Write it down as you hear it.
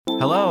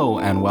Hello,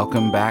 and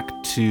welcome back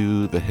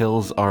to The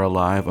Hills Are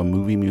Alive, a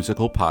movie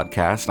musical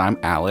podcast. I'm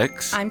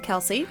Alex. I'm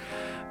Kelsey.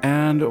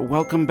 And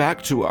welcome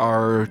back to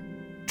our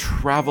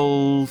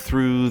travel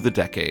through the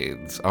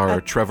decades,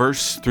 our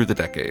traverse through the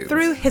decades.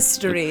 Through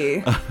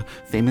history.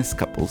 Famous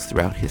couples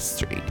throughout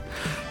history.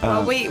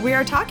 Well, we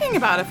are talking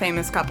about a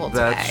famous couple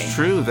today. That's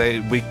true.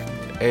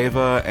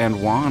 Ava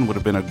and Juan would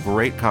have been a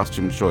great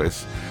costume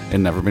choice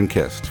in Never Been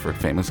Kissed for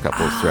famous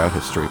couples throughout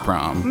history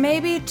prom.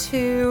 Maybe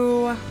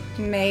too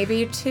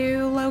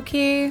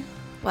low-key.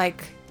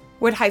 Like,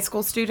 would high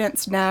school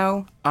students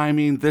know? I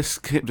mean,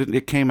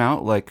 it came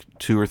out like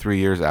 2 or 3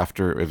 years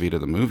after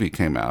Evita the movie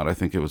came out. I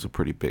think it was a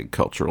pretty big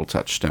cultural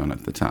touchstone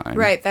at the time.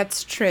 Right,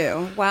 that's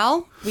true.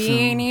 Well,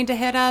 we need to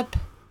hit up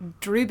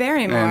Drew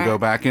Barrymore. And go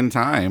back in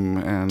time.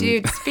 And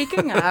Dude,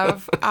 speaking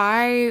of,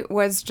 I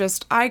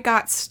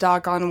got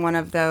stuck on one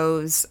of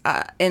those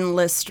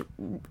endless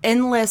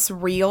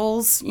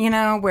reels,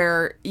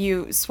 where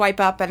you swipe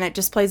up and it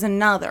just plays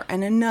another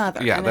and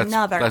another and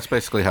another. That's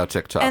basically how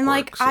TikTok and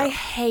works. I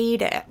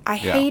hate it. I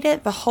hate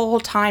it the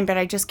whole time, but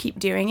I just keep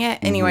doing it.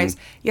 Anyways,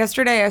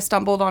 yesterday I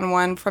stumbled on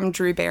one from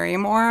Drew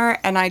Barrymore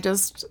and I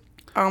just...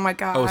 Oh my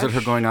gosh. Oh, is it her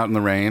going out in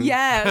the rain?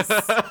 Yes.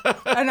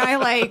 And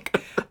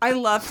I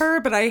love her,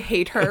 but I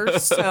hate her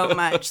so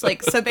much.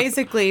 So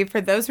basically,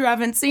 for those who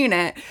haven't seen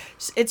it,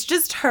 it's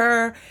just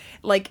her,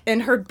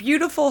 in her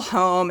beautiful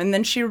home, and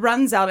then she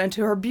runs out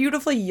into her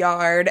beautiful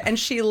yard, and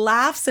she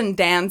laughs and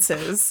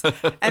dances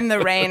in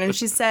the rain, and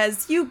she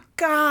says, "You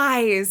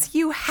guys,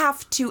 you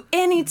have to,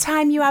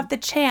 anytime you have the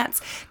chance,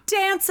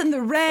 dance in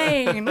the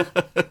rain."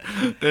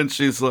 And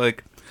she's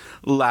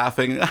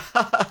laughing.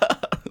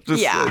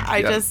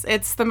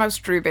 It's the most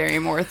Drew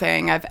Barrymore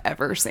thing I've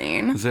ever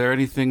seen. Is there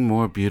anything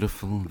more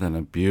beautiful than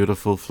a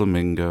beautiful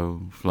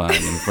flamingo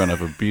flying in front of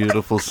a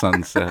beautiful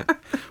sunset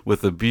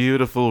with a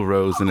beautiful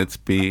rose in its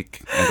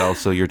beak, and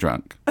also you're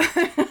drunk?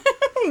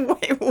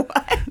 Wait,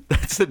 what?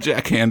 That's the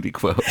Jack Handy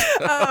quote.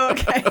 Oh,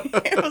 okay.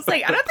 I was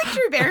like, I don't think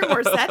Drew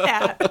Barrymore said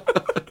that.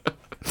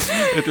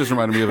 It just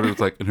reminded me of it. It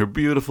was in her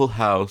beautiful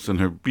house, in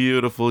her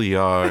beautiful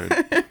yard,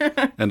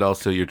 and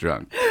also you're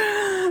drunk.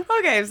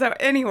 Okay, so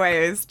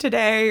anyways,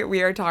 today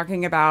we are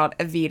talking about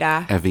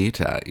Evita.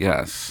 Evita,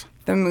 yes.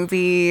 The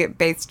movie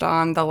based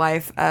on the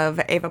life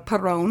of Eva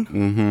Perón.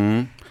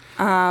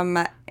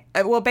 Mm-hmm.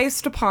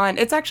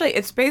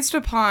 It's based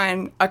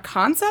upon a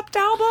concept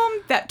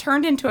album that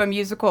turned into a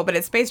musical, but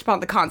it's based upon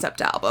the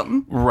concept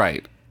album.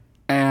 Right.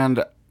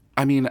 And,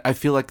 I mean, I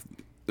feel like...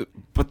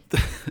 But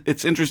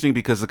it's interesting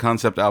because the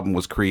concept album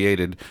was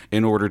created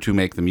in order to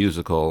make the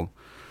musical...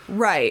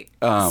 Right.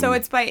 So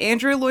it's by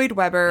Andrew Lloyd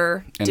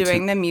Webber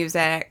doing the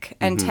music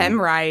and Tim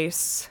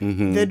Rice,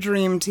 the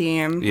Dream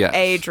Team,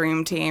 a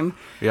Dream Team.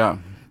 Yeah.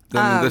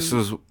 This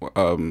was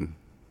one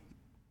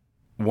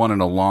in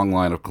a long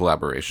line of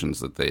collaborations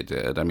that they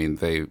did. I mean,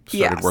 they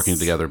started working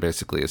together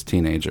basically as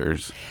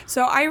teenagers.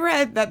 So I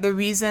read that the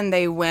reason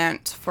they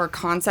went for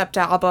concept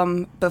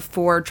album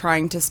before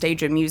trying to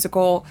stage a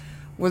musical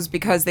was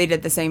because they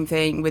did the same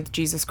thing with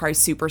Jesus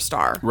Christ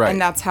Superstar. Right. And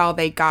that's how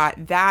they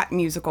got that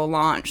musical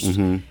launched.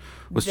 Mm-hmm.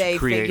 They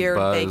figured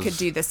buzz. They could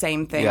do the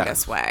same thing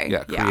this way.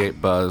 Yeah, create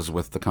buzz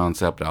with the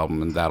concept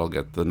album, and that'll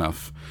get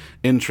enough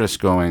interest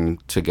going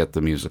to get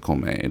the musical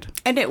made.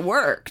 And it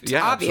worked,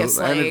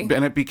 obviously.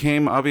 And it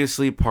became,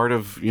 obviously, part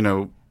of,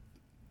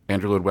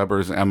 Andrew Lloyd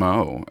Webber's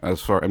M.O.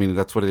 That's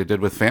what they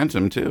did with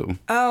Phantom, too.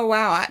 Oh,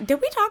 wow.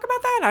 Did we talk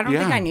about that? I don't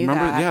think I knew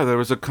that. Yeah, there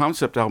was a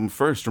concept album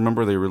first.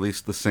 Remember, they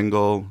released the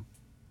single...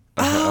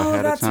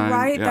 That's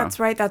right. Yeah. That's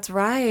right.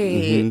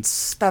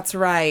 Mm-hmm. That's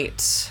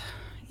right.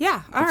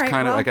 Yeah. All right.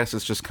 I guess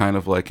it's just kind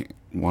of like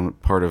one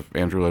part of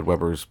Andrew Lloyd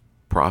Webber's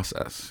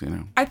process,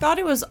 I thought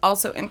it was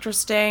also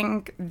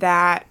interesting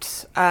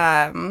that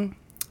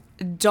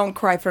 "Don't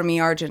Cry for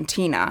Me,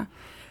 Argentina"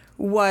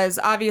 was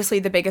obviously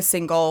the biggest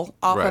single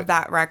off of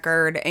that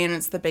record, and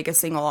it's the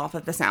biggest single off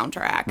of the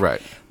soundtrack.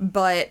 Right.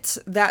 But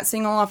that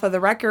single off of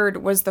the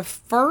record was the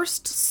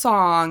first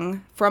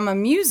song from a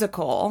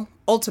musical,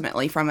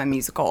 ultimately from a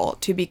musical,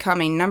 to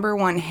become a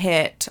 #1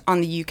 hit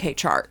on the UK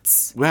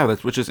charts. Wow,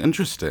 which is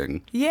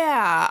interesting.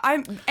 Yeah.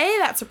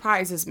 That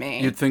surprises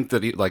me. You'd think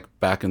that,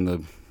 back in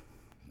the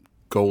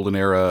golden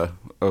era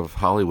of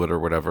Hollywood or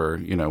whatever,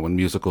 when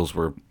musicals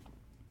were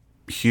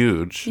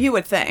huge. You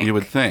would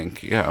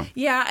think. Yeah.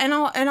 Yeah, and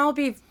I'll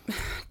be,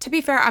 to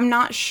be fair, I'm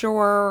not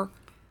sure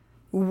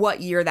what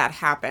year that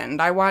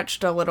happened. I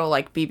watched a little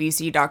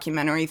BBC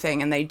documentary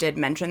thing, and they did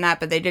mention that,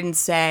 but they didn't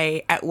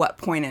say at what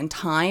point in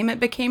time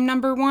it became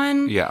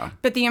 #1. Yeah.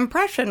 But the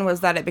impression was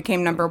that it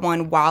became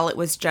 #1 while it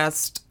was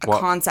just a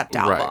concept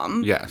album.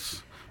 Right.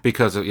 Yes.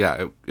 Because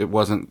it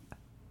wasn't.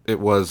 It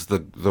was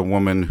the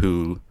woman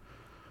who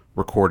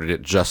recorded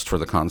it just for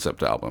the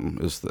concept album,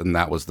 and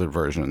that was the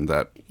version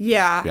that...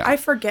 Yeah, I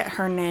forget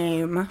her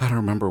name. I don't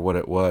remember what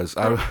it was.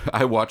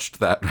 I watched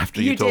that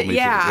after you told me to.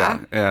 Yeah.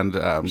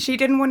 And she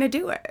didn't want to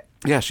do it.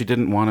 Yeah, she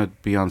didn't want to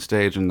be on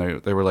stage, and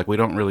they were like, we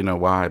don't really know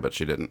why, but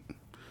she didn't.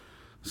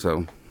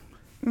 So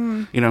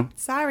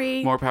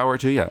Sorry. more power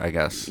to you, I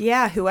guess.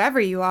 Yeah, whoever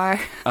you are.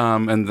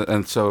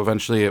 And so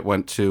eventually it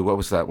went to, what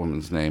was that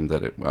woman's name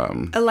that it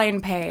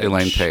Elaine Page.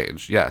 Elaine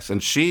Page, yes.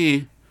 And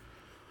she,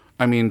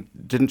 I mean,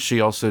 didn't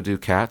she also do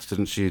Cats?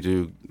 Didn't she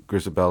do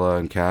Grisabella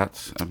and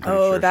Cats? I'm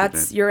pretty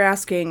sure you're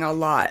asking a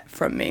lot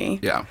from me.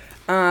 Yeah.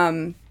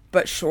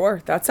 But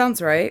sure, that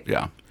sounds right.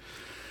 Yeah.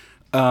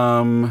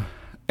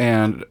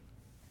 And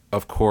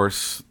of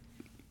course,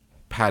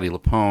 Patti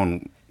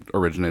LuPone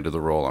originated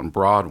the role on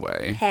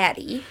Broadway.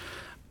 Patty.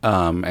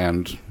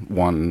 And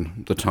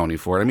won the Tony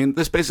for it. I mean,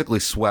 this basically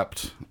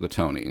swept the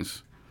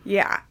Tonys.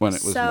 Yeah. When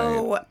it was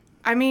made.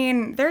 I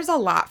mean, there's a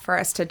lot for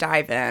us to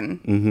dive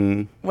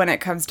in when it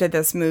comes to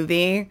this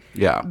movie.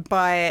 Yeah.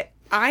 But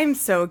I'm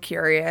so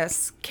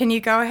curious. Can you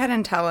go ahead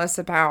and tell us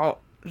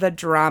about the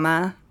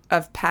drama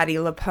of Patti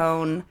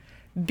LuPone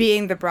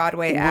being the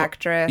Broadway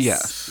actress?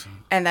 Yes.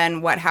 And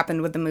then what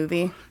happened with the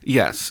movie?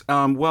 Yes.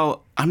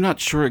 Well, I'm not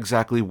sure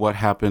exactly what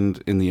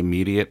happened in the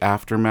immediate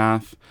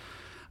aftermath.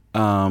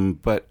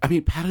 But, I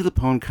mean, Patti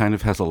LuPone kind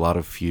of has a lot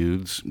of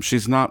feuds.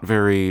 She's not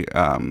very...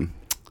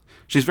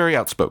 she's very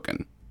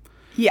outspoken.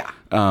 Yeah.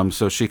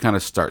 So she kind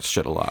of starts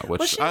shit a lot,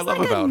 which I love about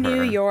her. She's like a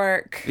New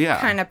York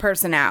kind of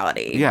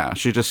personality. Yeah,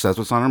 she just says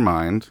what's on her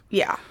mind.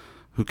 Yeah.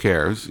 Who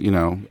cares,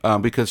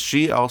 because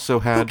she also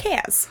had... Who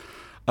cares?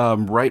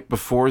 Right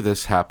before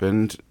this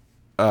happened,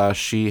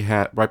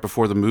 right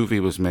before the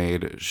movie was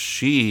made,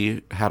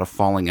 she had a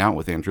falling out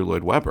with Andrew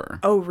Lloyd Webber.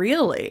 Oh,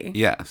 really?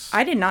 Yes.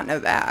 I did not know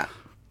that.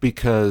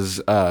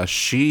 Because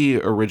she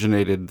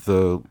originated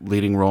the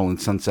leading role in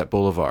Sunset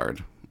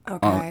Boulevard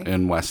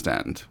in West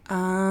End.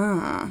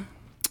 Ah.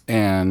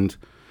 And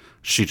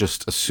she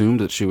just assumed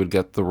that she would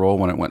get the role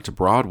when it went to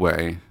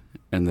Broadway,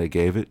 and they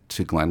gave it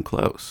to Glenn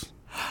Close.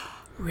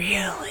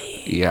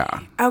 Really?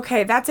 Yeah.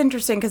 Okay, that's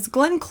interesting, because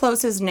Glenn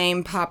Close's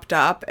name popped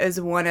up as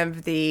one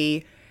of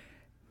the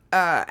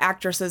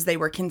actresses they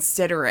were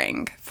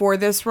considering for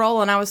this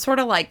role, and I was sort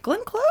of like,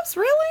 Glenn Close,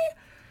 really?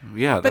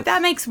 Yeah. But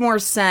that makes more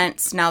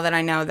sense now that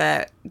I know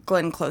that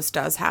Glenn Close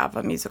does have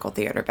a musical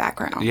theater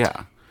background.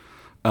 Yeah.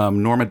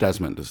 Norma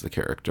Desmond is the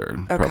character.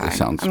 Okay. Probably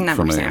sounds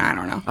familiar. I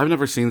don't know. I've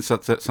never seen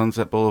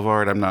Sunset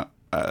Boulevard. I'm not.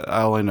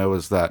 All I know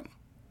is that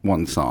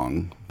one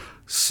song.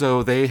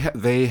 So they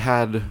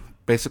had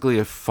basically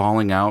a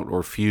falling out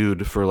or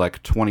feud for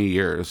like 20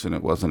 years, and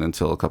it wasn't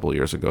until a couple of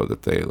years ago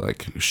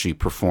that she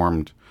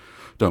performed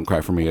 "Don't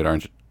Cry for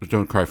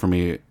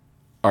Me"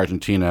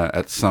 Argentina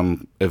at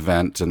some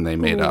event, and they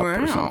made up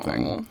or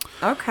something.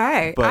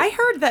 Okay. But I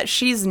heard that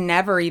she's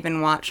never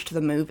even watched the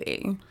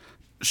movie.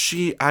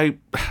 I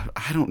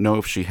don't know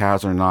if she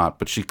has or not,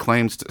 but she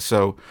claims to.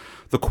 So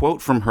the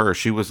quote from her,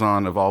 she was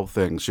on, of all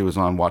things, she was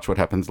on Watch What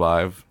Happens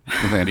Live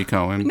with Andy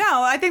Cohen.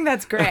 No, I think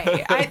that's great.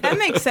 That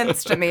makes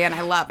sense to me, and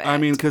I love it. I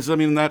mean, because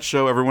in that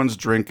show, everyone's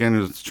drinking,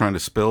 is trying to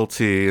spill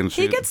tea, and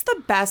he gets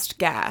the best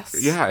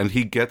guests. Yeah, and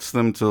he gets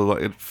them to.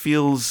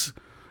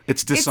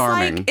 It's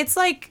disarming. It's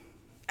like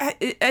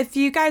if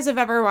you guys have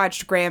ever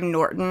watched Graham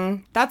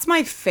Norton, that's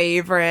my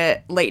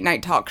favorite late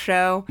night talk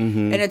show,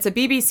 and it's a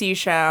BBC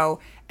show.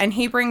 And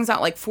he brings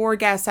out like 4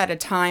 guests at a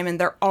time, and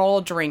they're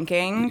all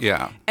drinking.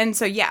 Yeah. And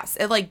so, yes,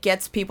 it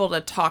gets people to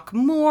talk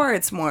more.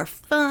 It's more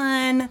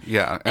fun.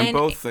 Yeah. And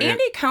both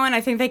Andy Cohen, I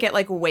think they get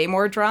way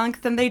more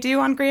drunk than they do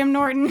on Graham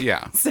Norton.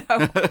 Yeah. So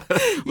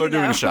we're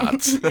doing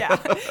shots. Yeah.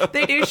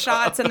 They do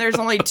shots, and there's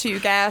only 2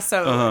 guests,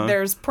 so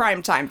there's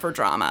prime time for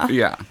drama.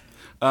 Yeah.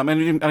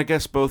 And I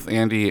guess both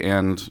Andy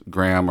and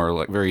Graham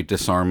are very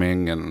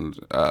disarming and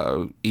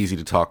easy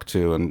to talk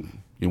to,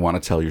 and you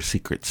want to tell your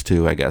secrets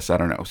too, I guess. I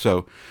don't know.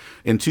 So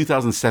in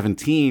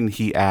 2017,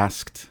 he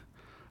asked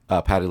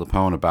Patti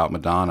LuPone about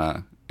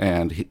Madonna,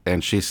 and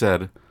she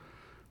said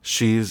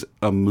she's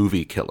a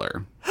movie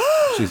killer.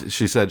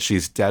 She said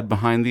she's dead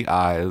behind the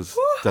eyes,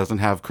 doesn't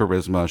have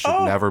charisma,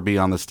 should never be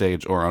on the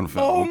stage or on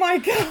film. Oh my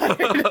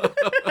God.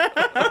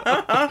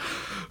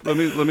 Let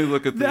me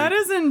look at that.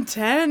 Is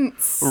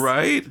intense.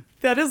 Right?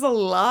 That is a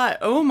lot.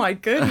 Oh my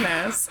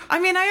goodness.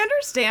 I mean, I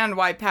understand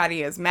why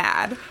Patti is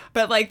mad,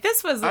 but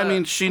this was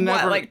she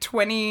never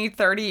 20,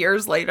 30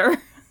 years later.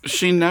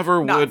 She never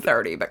would. Not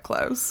 30, but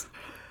close.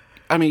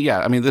 I mean, yeah.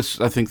 I mean, this.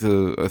 I think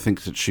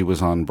that she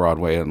was on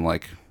Broadway in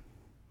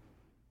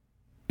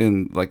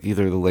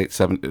either the late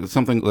 70s,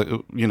 something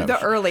the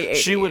early 80s.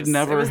 She would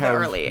never have.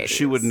 The early 80s.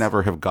 She would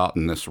never have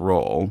gotten this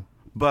role.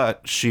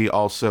 But she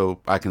also,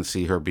 I can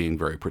see her being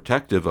very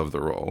protective of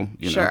the role.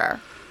 Sure.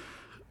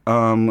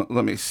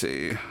 Let me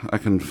see. I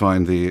can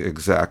find the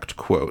exact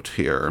quote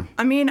here.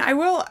 I mean,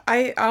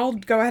 I'll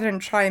go ahead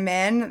and chime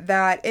in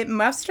that it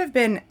must have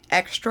been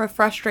extra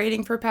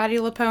frustrating for Patti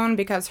LuPone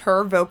because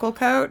her vocal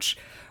coach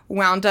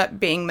wound up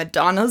being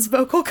Madonna's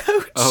vocal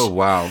coach. Oh,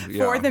 wow.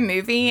 Yeah. For the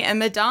movie. And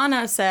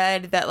Madonna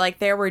said that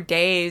there were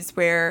days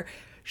where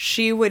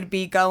she would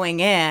be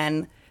going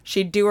in,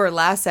 she'd do her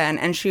lesson,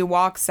 and she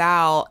walks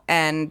out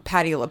and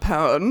Patti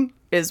LuPone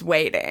is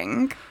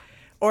waiting.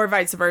 Or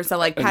vice versa,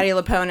 Patti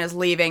LuPone is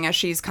leaving as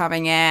she's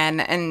coming in,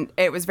 and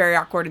it was very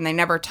awkward, and they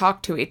never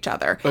talked to each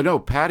other. But no,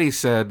 Patti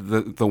said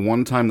that the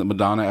one time that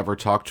Madonna ever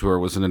talked to her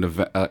was in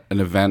an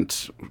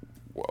event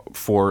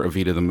for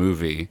Evita the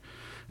movie,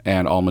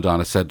 and all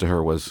Madonna said to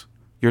her was,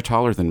 "You're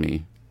taller than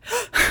me."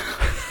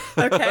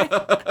 Okay.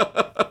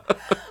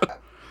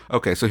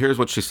 Okay, so here's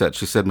what she said.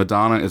 She said,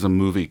 "Madonna is a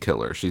movie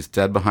killer. She's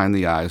dead behind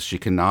the eyes. She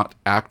cannot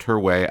act her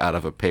way out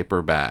of a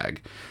paper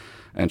bag."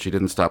 And she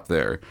didn't stop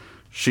there.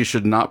 "She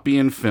should not be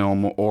in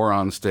film or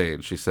on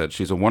stage," she said.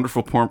 "She's a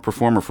wonderful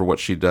performer for what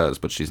she does,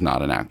 but she's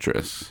not an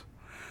actress."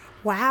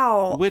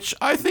 Wow. Which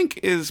I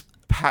think is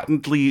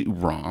patently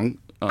wrong.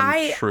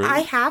 Untrue. I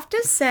have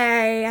to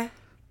say,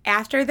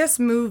 after this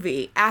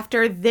movie, I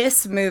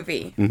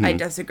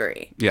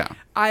disagree. Yeah.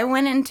 I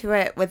went into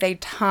it with a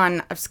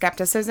ton of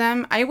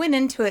skepticism. I went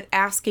into it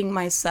asking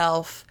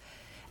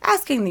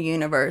the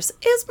universe,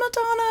 is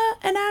Madonna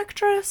an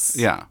actress?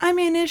 Yeah. I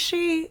mean, is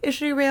she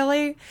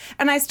really?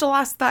 And I still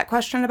ask that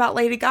question about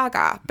Lady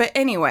Gaga. But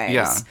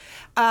anyways,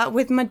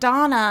 with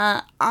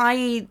Madonna,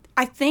 I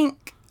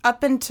think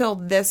up until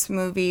this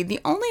movie, the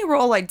only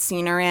role I'd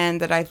seen her in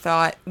that I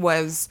thought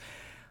was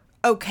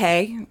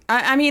okay.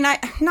 I mean,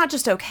 not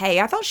just okay.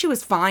 I thought she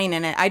was fine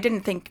in it. I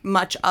didn't think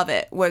much of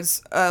it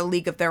was a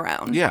League of Their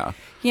Own. Yeah.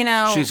 You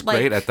know, she's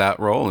great at that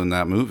role in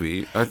that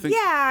movie. I think.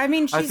 Yeah, I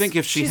mean, I think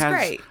if she's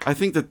great. I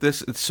think that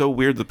it's so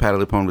weird that Patti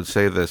LuPone would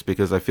say this,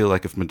 because I feel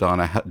like if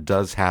Madonna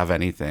does have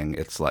anything,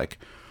 it's like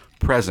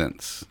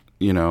presence,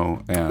 you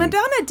know. And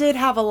Madonna did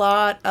have a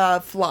lot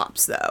of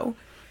flops, though.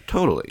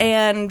 Totally.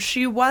 And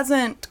she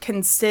wasn't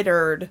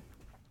considered.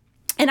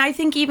 And I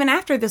think even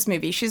after this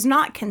movie, she's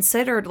not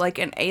considered like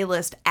an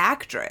A-list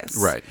actress.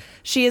 Right.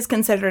 She is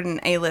considered an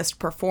A-list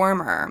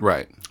performer.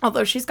 Right.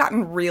 Although she's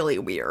gotten really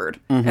weird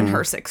in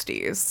her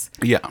 60s.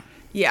 Yeah.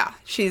 Yeah,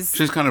 she's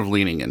kind of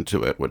leaning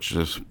into it, which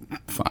is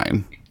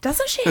fine.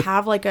 Doesn't she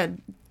have like a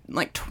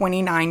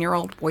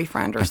 29-year-old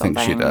boyfriend or something?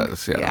 I think she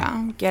does, yeah.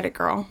 Yeah, get it,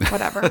 girl.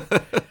 Whatever.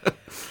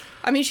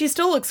 I mean, she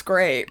still looks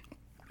great.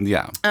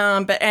 Yeah.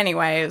 But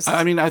anyways.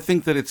 I mean, I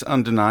think that it's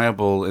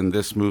undeniable in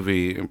this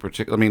movie in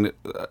particular. I mean,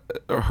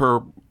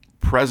 her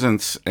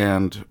presence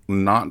and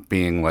not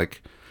being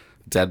like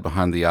dead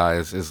behind the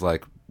eyes is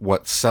like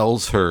what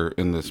sells her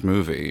in this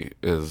movie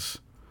is.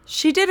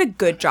 She did a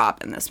good job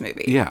in this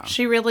movie. Yeah.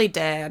 She really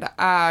did.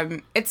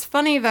 It's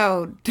funny,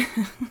 though,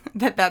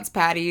 that's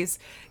Patty's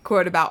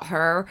quote about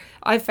her.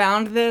 I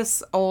found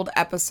this old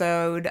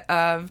episode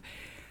of,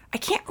 I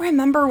can't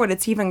remember what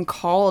it's even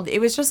called. It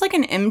was just like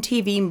an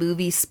MTV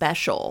movie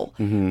special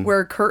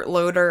where Kurt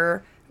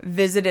Loder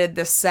visited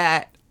the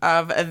set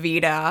of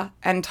Evita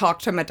and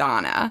talked to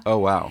Madonna. Oh,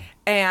 wow.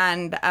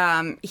 And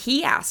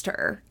he asked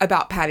her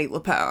about Patti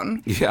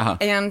LuPone. Yeah.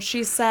 And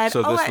she said...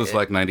 So this was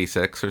like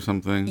 96 or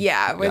something?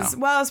 Yeah, it was. Yeah.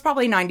 Well, it was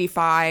probably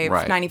 95,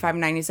 right. 95,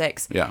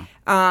 96. Yeah.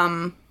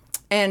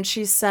 And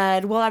she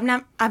said, well,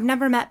 I've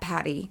never met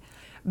Patti,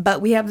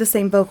 but we have the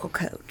same vocal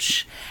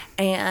coach.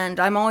 And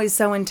I'm always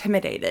so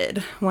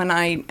intimidated when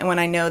I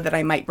know that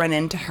I might run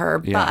into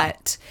her. Yeah.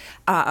 But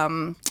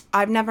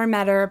I've never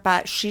met her,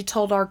 but she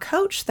told our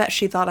coach that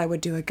she thought I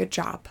would do a good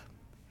job.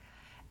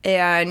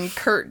 And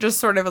Kurt just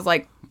sort of was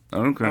like,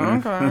 okay,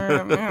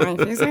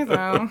 if you say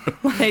so.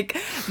 Like,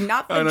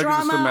 not the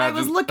drama I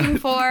was looking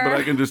for. But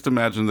I can just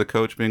imagine the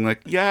coach being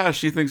like, yeah,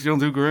 she thinks you'll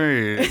do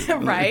great.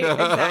 Right,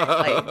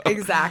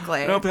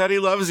 exactly. No, Patty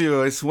loves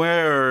you, I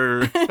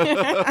swear.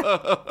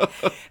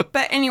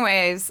 But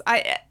anyways,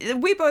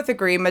 we both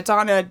agree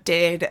Madonna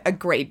did a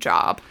great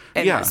job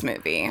in this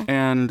movie.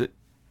 And,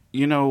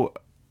 you know,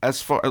 as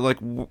far like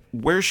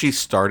where she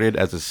started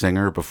as a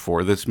singer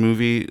before this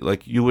movie,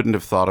 like you wouldn't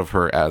have thought of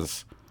her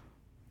as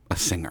a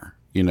singer.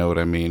 You know what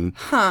I mean?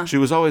 Huh. She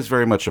was always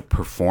very much a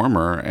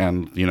performer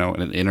and, you know,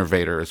 an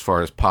innovator as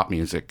far as pop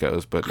music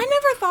goes. But I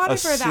never thought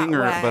of her that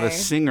way. But a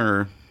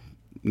singer,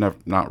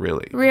 not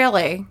really.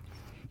 Really?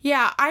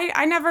 Yeah,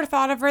 I never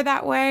thought of her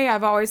that way.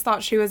 I've always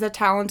thought she was a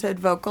talented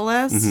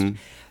vocalist. Mm-hmm.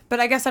 But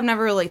I guess I've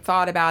never really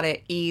thought about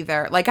it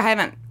either. Like, I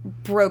haven't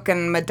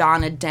broken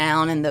Madonna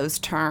down in those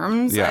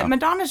terms. Yeah.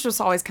 Madonna's just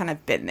always kind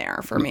of been there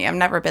for me. I've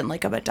never been,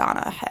 like, a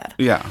Madonna head.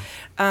 Yeah.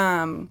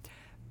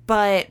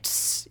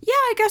 But, yeah,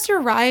 I guess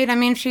you're right. I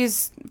mean,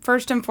 she's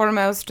first and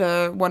foremost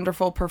a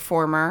wonderful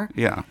performer.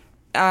 Yeah.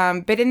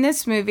 But in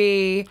this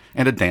movie...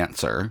 And a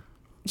dancer.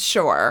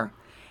 Sure.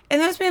 In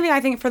this movie, I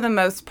think for the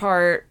most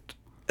part,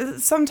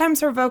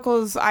 sometimes her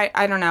vocals,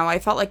 I don't know, I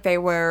felt like they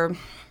were...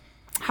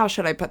 How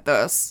should I put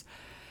this?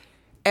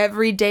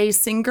 Everyday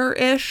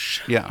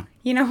singer-ish. Yeah.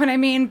 You know what I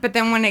mean? But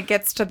then when it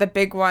gets to the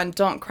big one,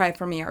 Don't Cry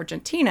For Me,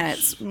 Argentina,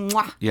 it's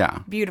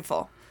mwah,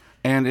 beautiful.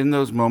 And in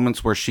those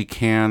moments where she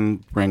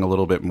can bring a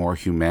little bit more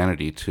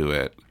humanity to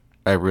it,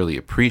 I really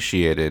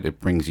appreciate it.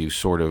 It brings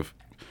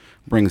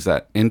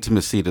that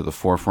intimacy to the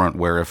forefront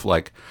where if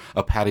like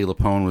a Patti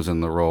LuPone was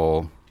in the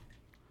role,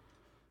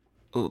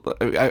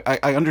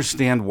 I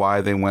understand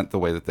why they went the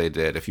way that they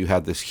did. If you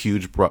had this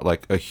huge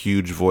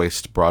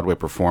voiced Broadway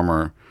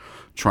performer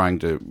trying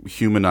to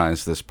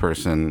humanize this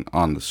person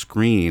on the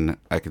screen,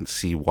 I can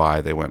see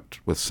why they went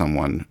with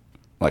someone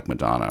like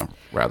Madonna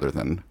rather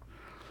than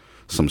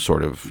some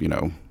sort of, you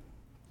know,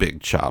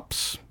 big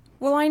chops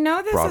Well, I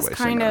know this Broadway is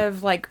kind singer.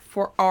 of like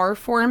for our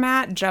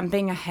format,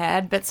 jumping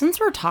ahead, but since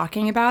we're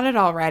talking about it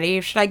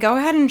already, should I go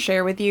ahead and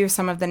share with you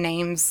some of the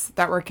names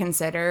that were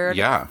considered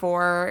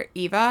for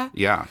Eva?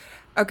 Yeah.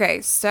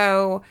 Okay,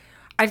 so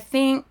I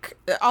think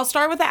I'll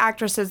start with the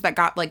actresses that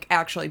got like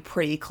actually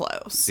pretty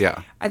close.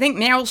 Yeah. I think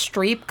Meryl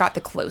Streep got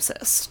the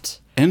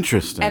closest.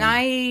 Interesting. And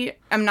I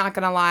am not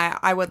going to lie,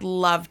 I would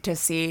love to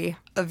see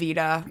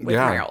Evita with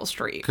Meryl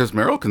Streep. Because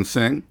Meryl can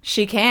sing.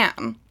 She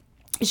can.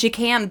 She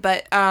can,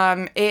 but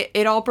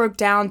it all broke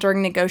down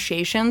during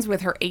negotiations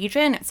with her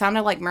agent. It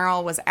sounded like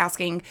Meryl was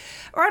asking,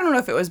 or I don't know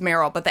if it was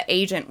Meryl, but the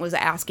agent was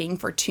asking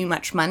for too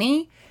much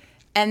money.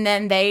 And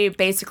then they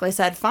basically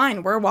said,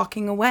 fine, we're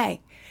walking away.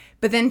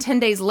 But then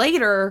 10 days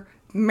later,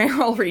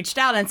 Meryl reached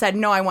out and said,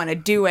 no, I want to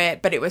do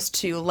it. But it was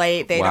too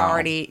late. They'd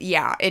already,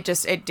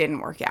 it didn't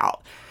work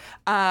out.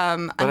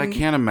 But I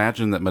can't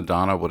imagine that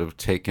Madonna would have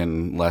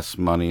taken less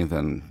money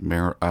than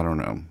Meryl. I don't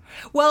know.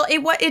 Well,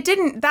 it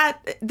didn't.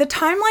 The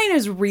timeline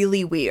is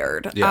really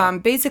weird. Yeah.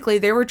 Basically,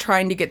 they were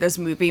trying to get this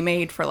movie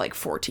made for like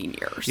 14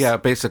 years. Yeah,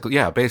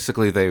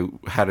 basically they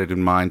had it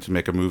in mind to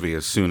make a movie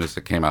as soon as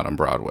it came out on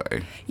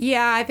Broadway.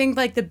 Yeah, I think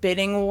like the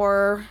bidding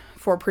war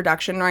for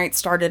production rights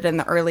started in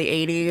the early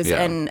 80s,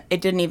 and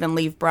it didn't even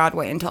leave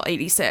Broadway until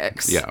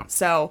 86. Yeah.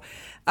 So,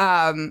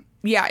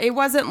 it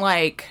wasn't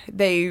like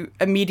they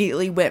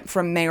immediately went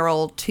from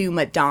Meryl to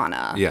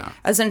Madonna. Yeah.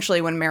 Essentially,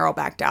 when Meryl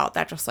backed out,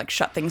 that just like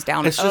shut things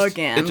down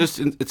again.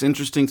 It's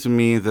interesting to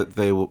me that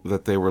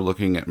they were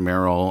looking at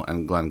Meryl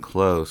and Glenn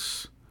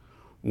Close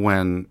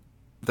when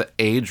the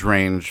age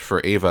range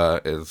for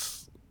Ava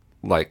is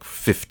like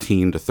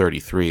 15 to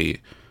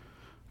 33.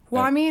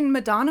 Well, I mean,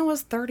 Madonna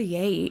was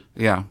 38.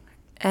 Yeah.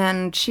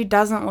 And she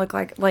doesn't look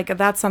like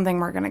that's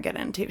something we're going to get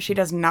into. She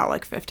does not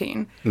look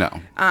 15.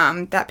 No.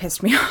 That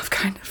pissed me off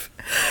kind of.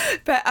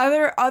 But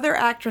other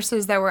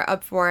actresses that were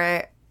up for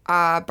it,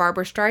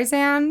 Barbara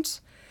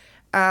Streisand,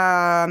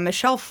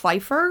 Michelle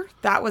Pfeiffer,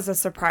 that was a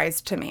surprise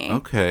to me.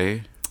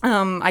 Okay.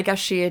 I guess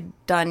she had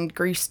done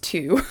Grease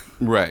too.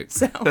 Right.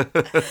 So,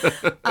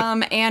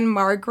 and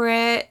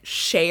Margaret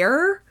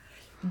Cher,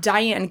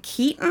 Diane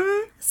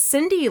Keaton,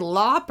 Cyndi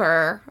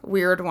Lauper,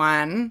 weird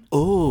one.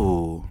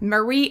 Ooh.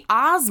 Marie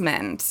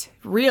Osmond,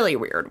 really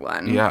weird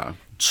one. Yeah.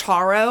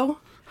 Charo,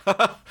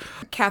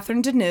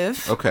 Catherine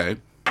Deneuve. Okay.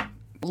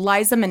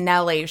 Liza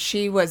Minnelli,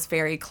 she was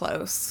very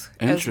close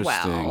as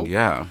well.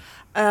 Yeah.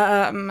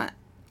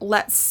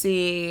 Let's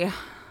see.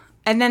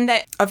 And then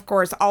of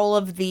course, all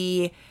of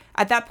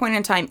at that point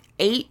in time,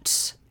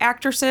 8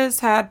 actresses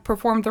had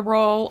performed the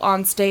role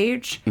on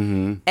stage,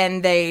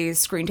 and they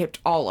screen taped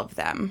all of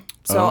them.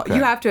 So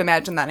you have to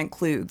imagine that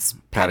includes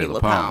Patti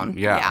LuPone.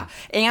 Yeah.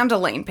 And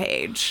Elaine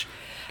Page.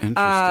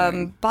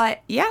 Interesting.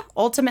 But yeah,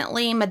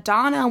 ultimately,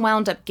 Madonna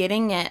wound up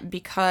getting it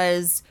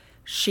because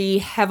she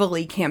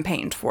heavily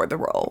campaigned for the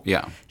role.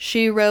 Yeah.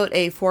 She wrote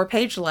a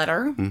 4-page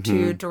letter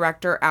to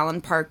director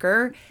Alan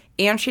Parker,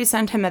 and she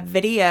sent him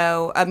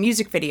a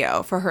music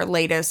video for her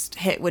latest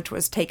hit, which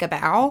was Take a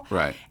Bow.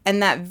 Right.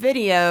 And that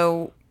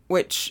video,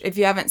 which if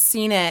you haven't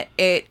seen it,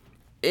 it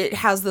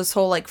has this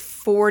whole like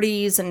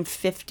 40s and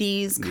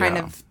 50s kind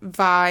of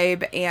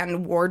vibe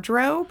and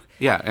wardrobe.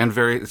 Yeah, and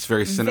it's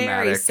very cinematic.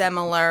 Very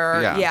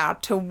similar,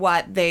 to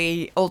what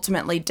they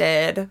ultimately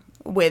did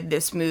with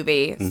this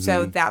movie.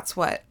 So that's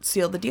what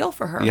sealed the deal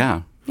for her.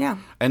 Yeah. Yeah.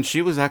 And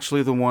she was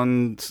actually the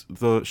one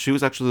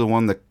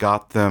that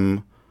got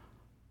them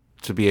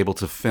to be able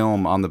to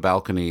film on the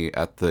balcony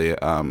at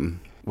the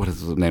what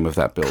is the name of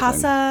that building?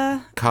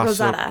 Casa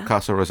Rosada.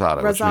 Casa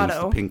Rosada, which means the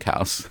Rosado. pink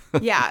house.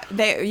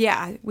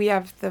 We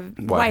have the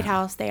White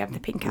House, they have the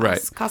pink house.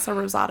 Right. Casa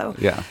Rosado.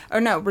 Yeah. Or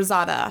no,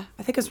 Rosada.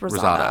 I think it's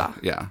Rosada.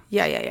 Yeah.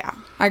 Yeah.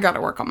 I got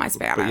to work on my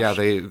Spanish. But yeah,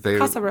 they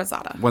Casa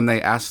Rosada.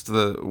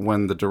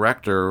 when the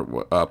director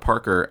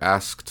Parker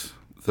asked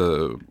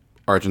the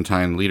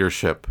Argentine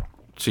leadership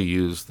to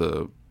use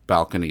the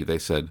balcony, they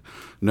said,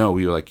 "No,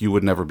 you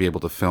would never be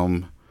able to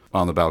film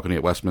on the balcony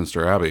at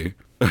Westminster Abbey."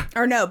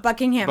 Or no,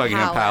 Buckingham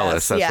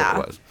Palace. That's what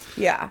it was.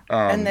 Yeah.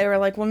 And they were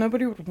like, well,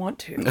 nobody would want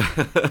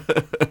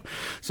to.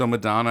 So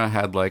Madonna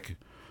had like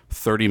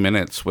 30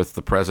 minutes with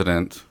the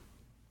president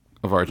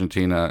of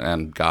Argentina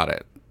and got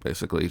it,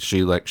 basically.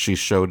 She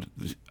showed,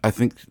 I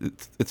think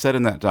it said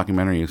in that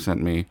documentary you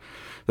sent me,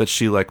 that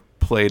she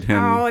played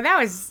him. Oh, that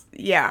was,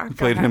 yeah.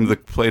 Played him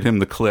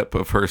the clip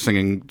of her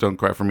singing "Don't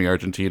Cry for Me,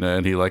 Argentina,"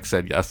 and he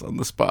said yes on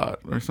the spot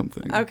or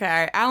something.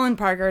 Okay, Alan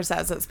Parker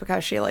says it's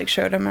because she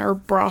showed him her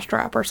bra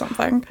strap or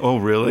something. Oh,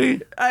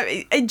 really?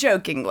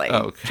 Jokingly.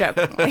 Oh, okay.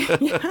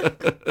 Jokingly.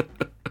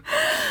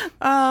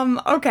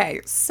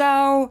 Okay,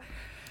 so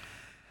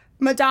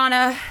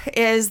Madonna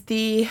is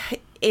the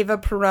Eva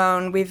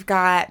Perón. We've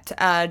got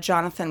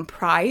Jonathan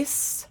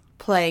Pryce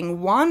playing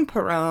Juan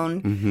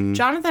Perón.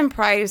 Jonathan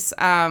Pryce,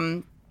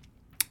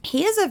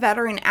 he is a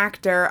veteran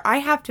actor. I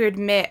have to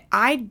admit,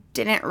 I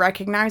didn't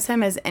recognize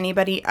him as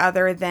anybody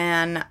other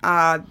than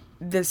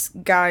this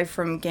guy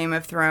from Game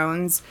of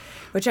Thrones,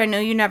 which I know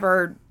you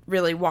never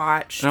really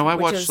watched. No, I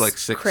which watched is like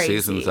 6 crazy.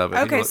 seasons of it.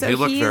 Okay, He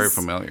looked very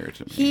familiar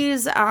to me.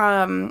 He's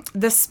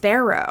the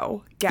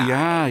Sparrow guy.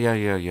 Yeah.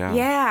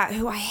 Yeah,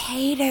 who I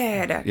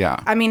hated.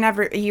 Yeah. I mean,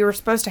 you were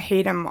supposed to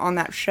hate him on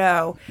that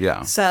show.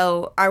 Yeah.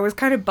 So I was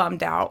kind of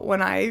bummed out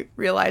when I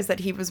realized that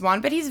he was one,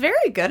 but he's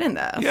very good in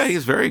this. Yeah,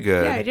 he's very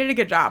good. Yeah, he did a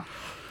good job.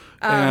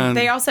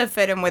 They also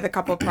fit him with a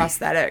couple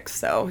prosthetics,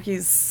 so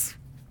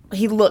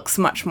he looks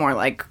much more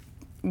like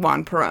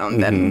Juan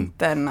Perón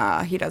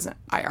than he does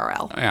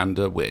IRL. And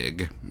a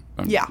wig.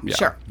 Yeah,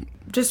 sure.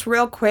 Just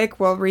real quick,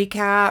 we'll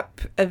recap.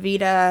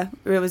 Evita,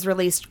 it was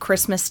released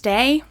Christmas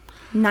Day,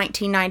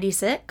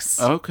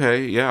 1996.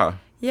 Okay, yeah.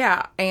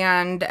 Yeah,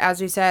 and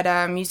as you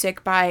said,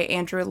 music by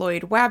Andrew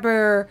Lloyd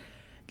Webber,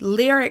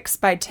 lyrics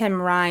by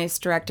Tim Rice,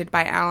 directed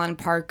by Alan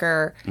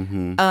Parker.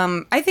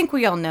 I think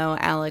we all know,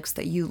 Alex,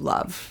 that you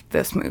love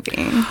this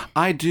movie.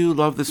 I do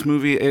love this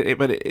movie,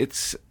 but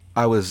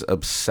I was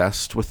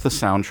obsessed with the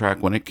soundtrack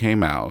when it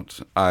came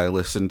out. I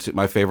listened to,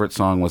 my favorite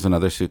song was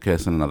Another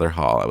Suitcase in Another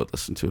Hall. I would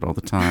listen to it all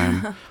the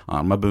time.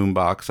 On my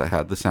boombox, I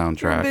had the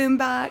soundtrack.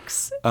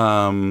 Boombox.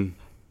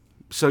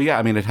 So yeah,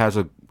 I mean, it has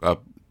a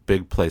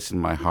big place in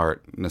my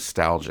heart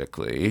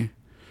nostalgically.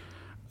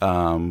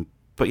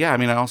 But yeah, I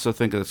mean, I also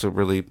think it's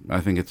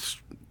Well,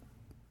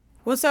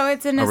 so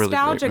it's a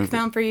nostalgic really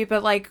film for you,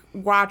 but like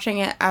watching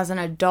it as an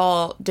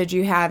adult, did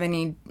you have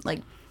any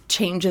like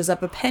changes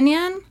of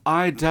opinion?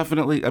 I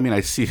mean,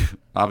 I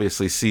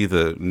obviously see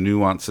the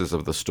nuances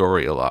of the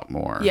story a lot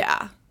more.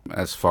 Yeah.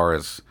 As far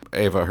as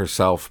Ava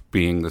herself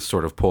being this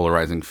sort of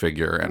polarizing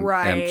figure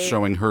and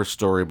showing her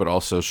story, but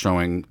also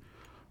showing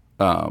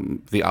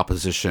the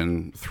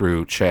opposition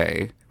through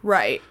Che.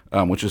 Right.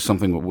 Which is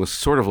something that was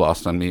sort of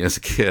lost on me as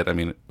a kid. I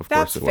mean, of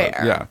course it was.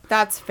 Yeah.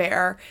 That's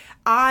fair.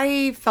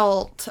 I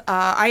felt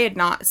I had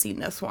not seen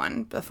this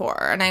one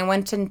before, and I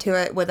went into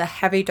it with a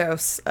heavy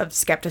dose of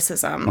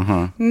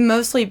skepticism,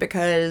 mostly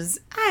because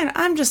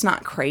I'm just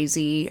not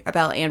crazy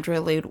about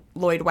Andrew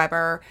Lloyd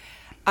Webber.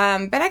 But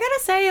I gotta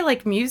say,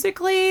 like,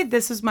 musically,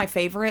 this is my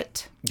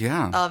favorite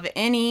of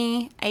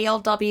any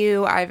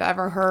ALW I've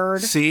ever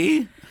heard.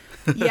 See?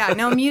 Yeah,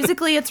 no,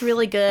 musically it's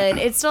really good.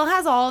 It still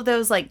has all of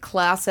those like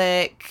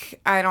classic,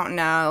 I don't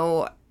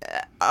know,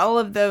 all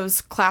of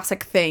those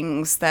classic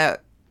things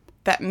that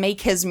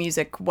make his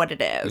music what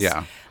it is.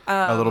 Yeah.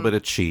 A little bit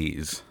of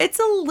cheese. It's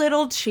a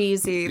little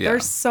cheesy. Yeah.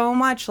 There's so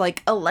much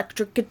like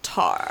electric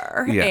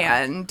guitar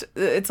and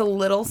it's a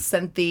little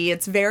synthy.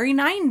 It's very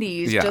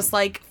 90s, just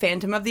like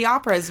Phantom of the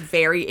Opera is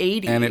very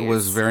 80s. And it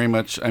was very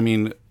much, I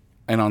mean,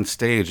 and on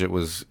stage it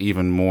was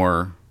even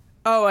more.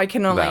 Oh, I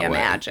can only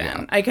imagine.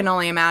 Yeah. I can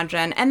only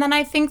imagine. And then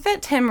I think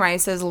that Tim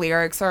Rice's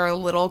lyrics are a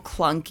little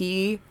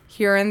clunky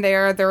here and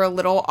there. They're a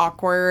little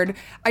awkward.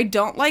 I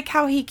don't like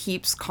how he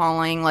keeps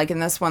calling, like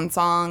in this one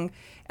song,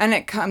 and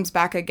it comes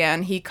back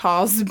again. He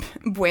calls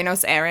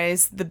Buenos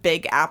Aires the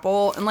Big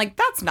Apple, and like,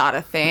 that's not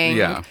a thing.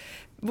 Yeah.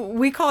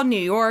 We call New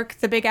York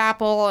the Big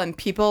Apple, and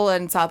people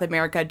in South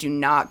America do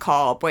not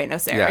call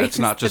Buenos Aires. Yeah, it's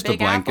not just a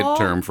blanket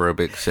term for a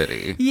big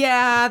city.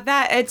 Yeah,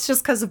 it's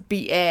just because of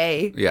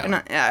BA. Yeah, and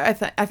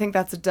I think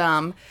that's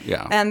dumb.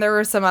 Yeah, and there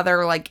were some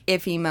other like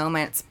iffy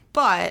moments,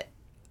 but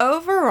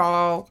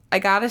overall, I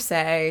gotta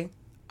say,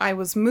 I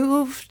was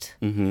moved.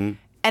 Mm-hmm.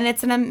 And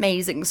it's an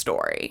amazing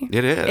story.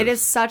 It is. It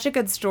is such a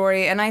good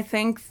story, and I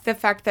think the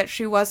fact that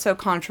she was so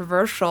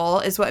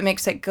controversial is what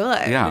makes it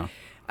good. Yeah.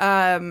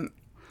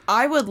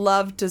 I would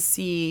love to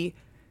see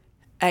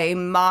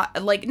not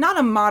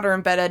a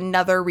modern, but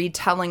another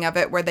retelling of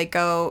it where they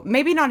go,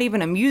 maybe not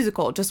even a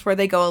musical, just where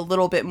they go a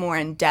little bit more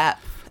in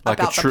depth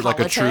about the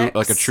politics.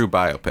 like a true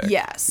biopic.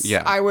 Yes.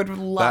 Yeah. I would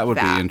love that. That would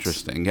be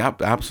interesting. Yeah,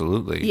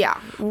 absolutely. Yeah.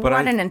 What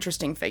an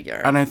interesting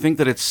figure. And I think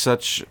that it's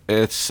such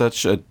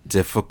a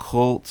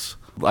difficult.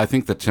 I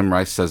think that Tim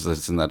Rice says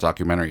this in that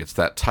documentary. It's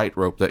that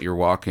tightrope that you're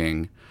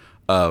walking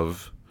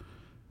of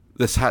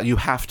this. You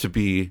have to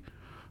be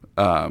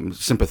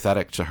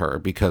sympathetic to her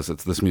because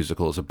this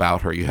musical is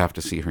about her. You have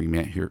to see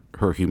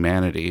her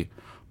humanity,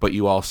 but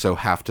you also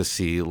have to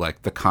see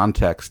like the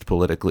context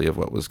politically of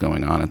what was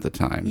going on at the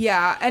time.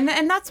 Yeah, and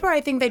that's where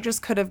I think they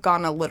just could have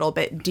gone a little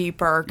bit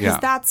deeper because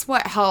that's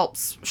what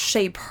helps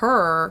shape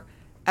her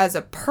as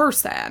a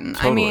person.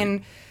 Totally. I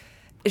mean,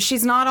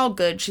 she's not all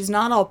good, she's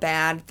not all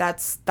bad.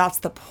 That's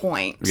the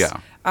point. Yeah.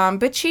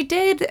 But she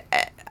did.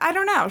 I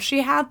don't know.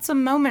 She had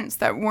some moments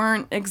that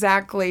weren't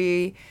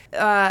exactly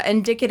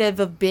indicative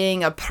of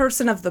being a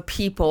person of the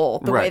people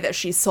the way that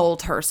she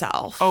sold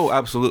herself. Oh,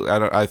 absolutely.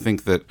 I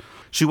think that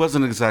she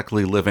wasn't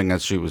exactly living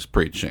as she was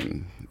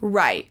preaching.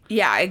 Right.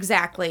 Yeah,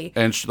 exactly.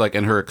 And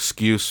and her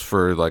excuse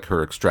for like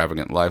her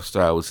extravagant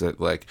lifestyle was that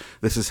like,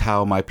 this is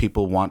how my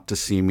people want to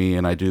see me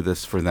and I do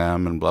this for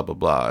them and blah, blah,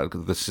 blah.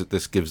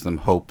 This gives them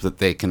hope that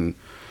they can,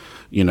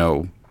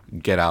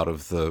 get out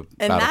of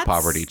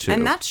poverty too.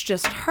 And that's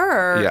just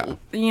her.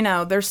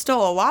 Yeah. There's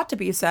still a lot to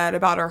be said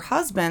about her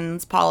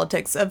husband's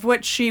politics, of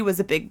which she was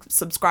a big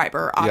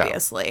subscriber,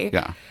 obviously.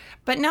 Yeah.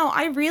 But no,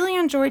 I really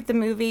enjoyed the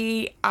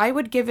movie. I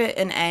would give it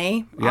an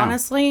A,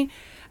 honestly.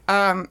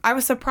 I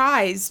was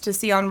surprised to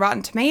see on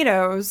Rotten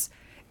Tomatoes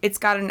it's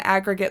got an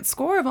aggregate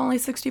score of only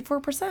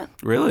 64%.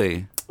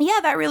 Really? Yeah,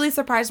 that really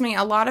surprised me.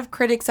 A lot of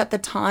critics at the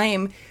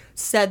time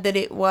said that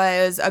it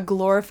was a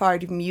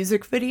glorified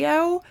music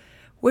video,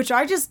 which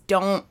I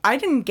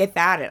didn't get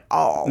that at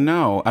all.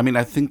 No, I mean,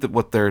 I think that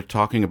what they're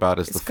talking about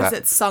is the Because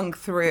fact... it's sung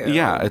through.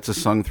 Yeah, it's a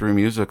sung-through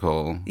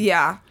musical.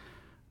 Yeah.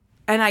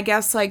 And I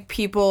guess, like,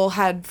 people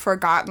had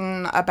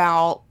forgotten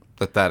about...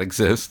 That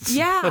exists.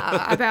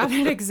 Yeah, about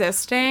it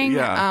existing.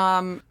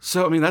 Yeah.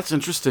 So, I mean, that's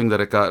interesting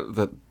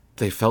that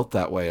they felt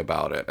that way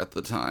about it at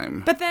the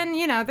time. But then,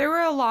 there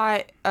were a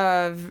lot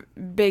of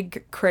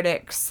big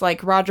critics,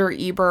 like Roger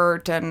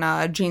Ebert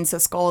and Gene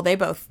Siskel. They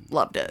both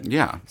loved it.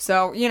 Yeah.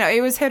 So,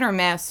 it was hit or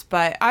miss,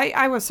 but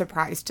I was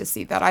surprised to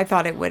see that. I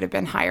thought it would have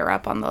been higher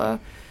up on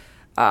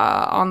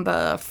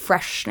the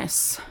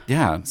freshness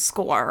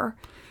score.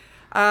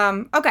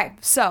 Okay,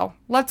 so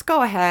let's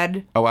go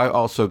ahead. Oh, I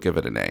also give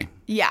it an A.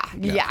 Yeah.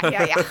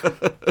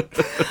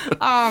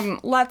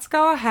 Let's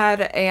go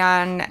ahead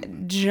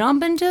and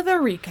jump into the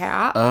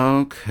recap.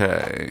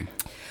 Okay.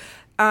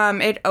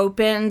 It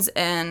opens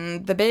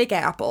in the Big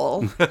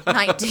Apple,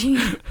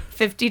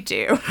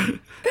 1952.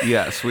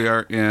 Yes, we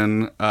are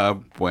in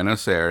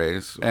Buenos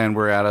Aires, and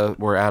we're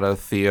at a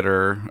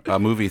theater, a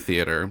movie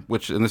theater,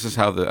 and this is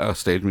how the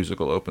stage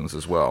musical opens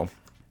as well.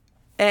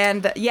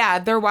 And yeah,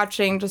 they're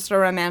watching just a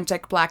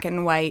romantic black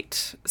and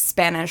white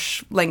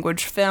Spanish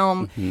language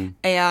film,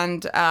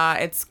 and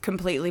it's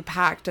completely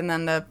packed. And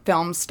then the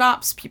film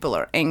stops. People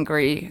are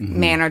angry.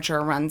 Manager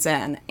runs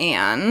in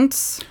and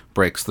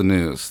breaks the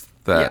news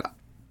that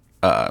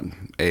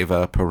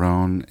Eva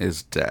Perón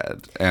is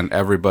dead, and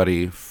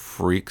everybody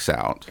freaks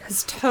out.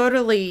 Is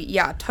totally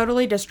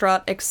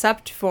distraught,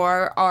 except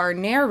for our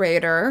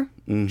narrator,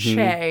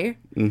 Che,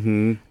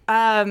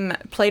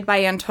 played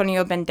by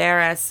Antonio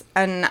Banderas.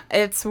 And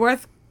it's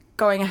worth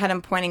going ahead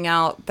and pointing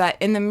out that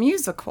in the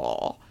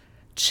musical,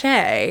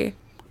 Che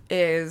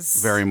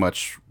is very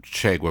much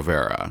Che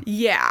Guevara.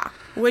 Yeah,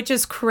 which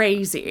is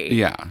crazy.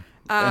 Yeah,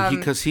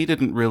 because he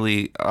didn't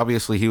really.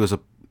 Obviously, he was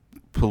a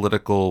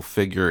political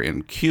figure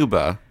in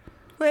Cuba.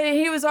 But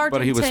he was Argentinian.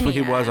 But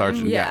he was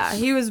Argentinian. Yeah,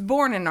 he was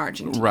born in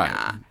Argentina.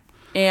 Right.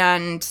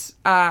 And,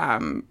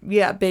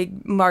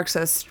 big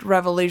Marxist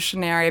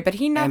revolutionary, but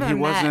he never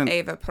met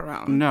Eva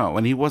Perón. No,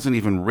 and he wasn't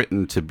even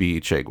written to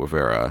be Che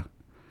Guevara.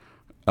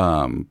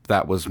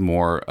 That was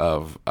more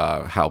of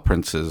Hal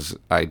Prince's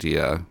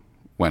idea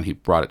when he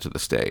brought it to the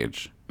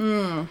stage.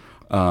 And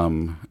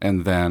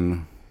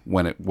then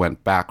when it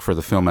went back for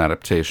the film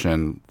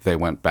adaptation, they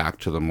went back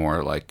to the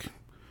more, like,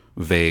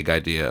 vague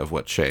idea of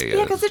what Che is.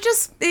 Yeah, because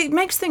it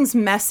makes things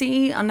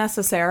messy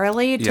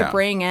unnecessarily to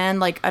bring in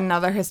like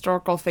another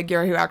historical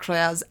figure who actually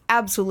has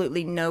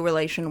absolutely no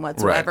relation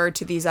whatsoever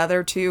to these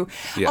other two.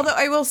 Yeah. Although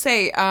I will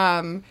say,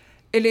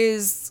 it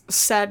is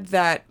said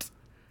that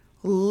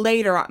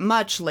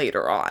much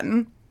later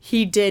on,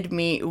 he did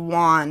meet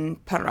Juan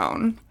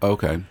Perón.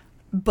 Okay.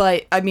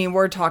 But I mean,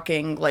 we're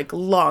talking like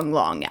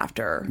long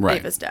after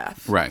Eva's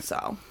death. Right.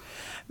 So.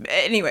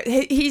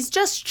 Anyway, he's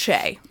just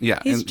Che. Yeah,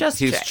 he's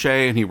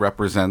Che, and he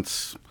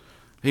represents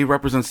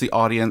the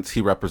audience.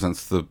 He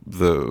represents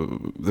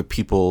the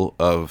people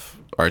of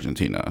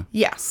Argentina.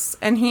 Yes,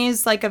 and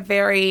he's like a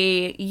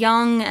very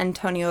young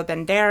Antonio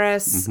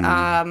Banderas.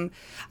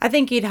 I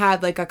think he'd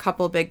had like a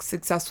couple big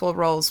successful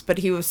roles, but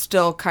he was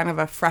still kind of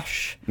a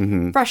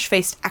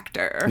fresh-faced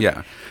actor.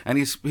 Yeah, and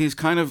he's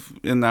kind of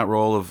in that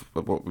role of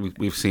what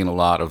we've seen a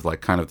lot of, like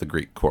kind of the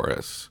Greek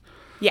chorus.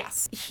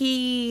 Yes.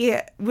 He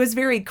was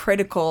very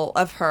critical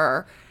of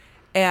her.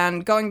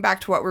 And going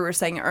back to what we were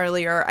saying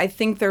earlier, I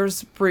think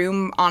there's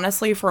room,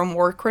 honestly, for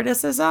more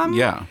criticism.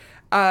 Yeah.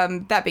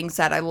 That being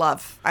said, I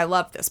love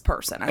this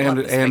person. I love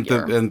this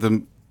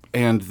figure.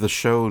 And the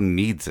show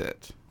needs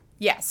it.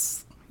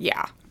 Yes.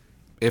 Yeah.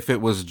 If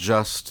it was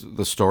just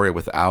the story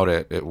without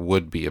it, it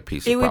would be a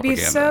piece of propaganda. It would be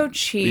so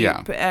cheap.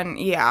 Yeah. And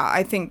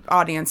I think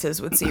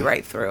audiences would see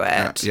right through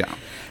it. Yeah.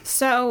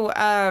 So,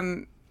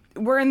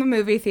 we're in the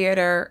movie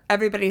theater.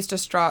 Everybody's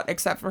distraught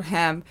except for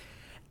him.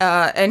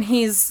 And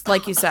he's,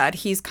 like you said,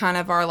 he's kind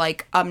of our,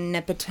 like,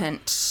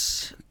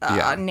 omnipotent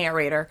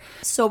narrator.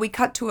 So we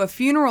cut to a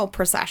funeral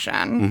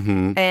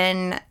procession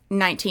in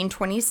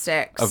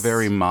 1926. A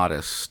very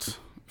modest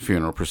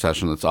funeral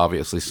procession that's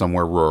obviously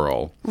somewhere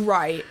rural.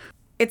 Right.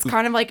 It's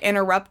kind of, like,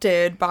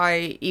 interrupted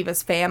by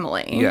Eva's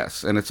family.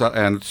 Yes.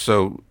 And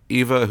so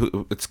Eva,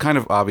 it's kind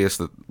of obvious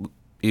that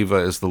Eva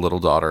is the little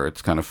daughter.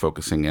 It's kind of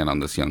focusing in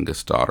on this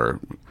youngest daughter.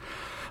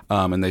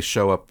 And they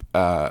show up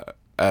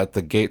at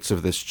the gates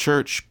of this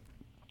church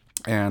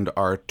and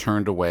are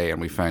turned away.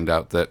 And we find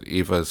out that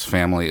Eva's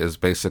family is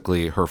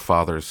basically her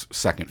father's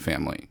second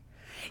family.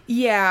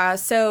 Yeah.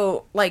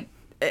 So, like,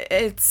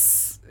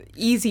 it's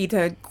easy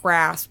to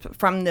grasp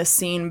from this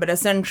scene. But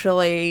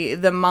essentially,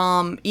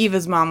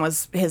 Eva's mom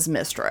was his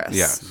mistress.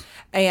 Yes.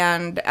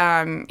 And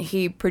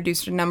he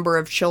produced a number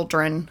of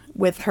children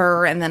with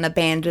her and then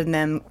abandoned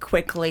them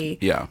quickly.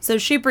 Yeah. So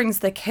she brings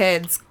the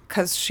kids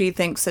because she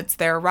thinks it's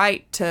their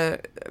right to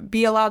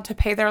be allowed to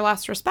pay their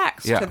last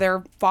respects to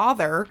their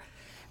father.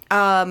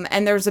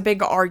 And there's a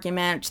big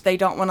argument. They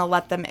don't want to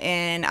let them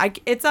in.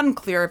 It's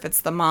unclear if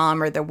it's the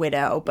mom or the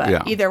widow,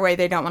 but either way,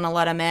 they don't want to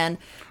let them in.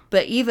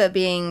 But Eva,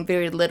 being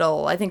very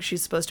little, I think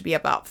she's supposed to be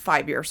about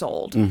 5 years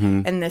old.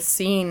 In this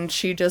scene,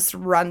 she just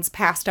runs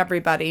past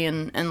everybody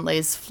and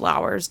lays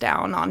flowers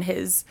down on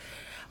his,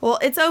 well,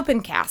 it's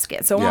open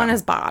casket, so on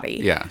his body.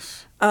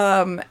 Yes.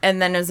 And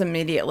then is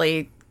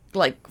immediately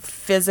like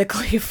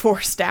physically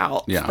forced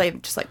out. Yeah. They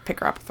just like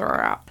pick her up, throw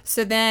her out.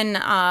 So then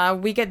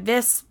we get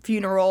this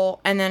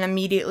funeral, and then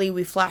immediately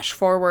we flash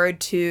forward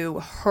to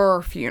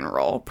her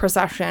funeral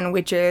procession,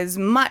 which is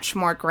much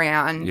more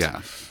grand.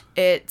 Yes.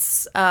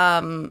 It's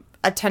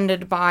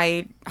attended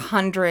by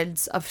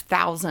hundreds of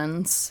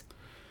thousands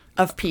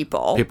of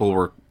people. People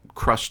were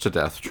crushed to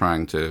death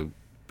trying to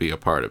be a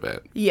part of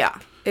it. Yeah.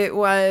 It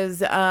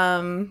was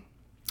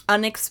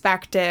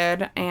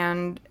unexpected,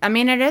 and I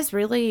mean,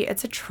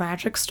 it's a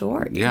tragic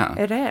story. Yeah.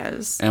 It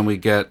is. And we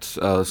get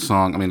a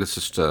song, I mean, it's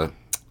just a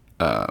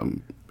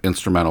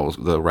instrumental,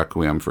 the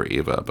Requiem for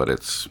Eva, but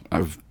it's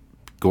a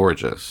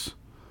gorgeous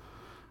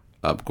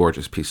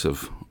piece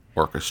of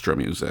orchestra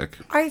music.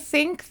 I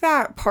think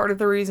that part of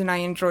the reason I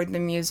enjoyed the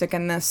music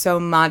in this so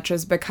much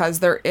is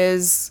because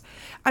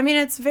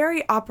it's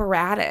very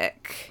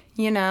operatic,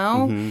 you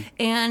know?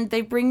 And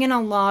they bring in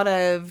a lot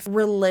of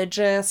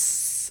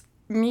religious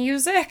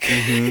music.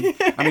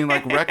 I mean,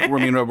 like,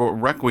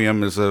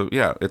 Requiem is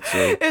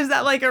Is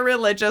that like a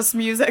religious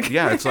music?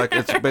 Yeah, it's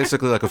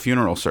basically like a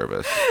funeral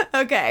service.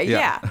 Okay,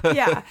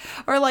 yeah.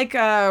 Or like,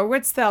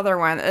 what's the other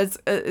one?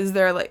 Is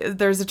there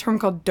there's a term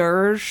called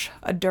dirge?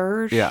 A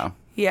dirge? Yeah.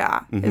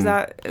 Yeah. Is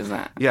that?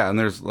 Yeah, and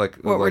there's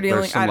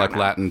there's some like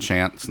Latin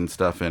chants and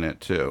stuff in it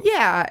too.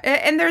 Yeah,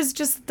 and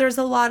there's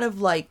a lot of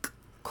like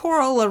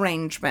choral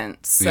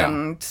arrangements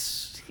and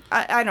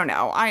I don't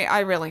know.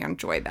 I really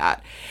enjoyed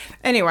that.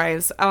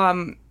 Anyways,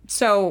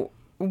 so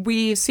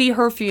we see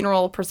her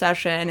funeral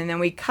procession, and then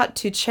we cut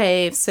to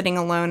Che sitting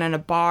alone in a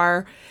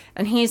bar,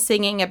 and he's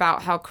singing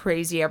about how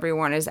crazy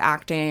everyone is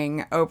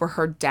acting over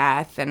her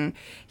death, and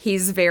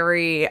he's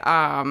very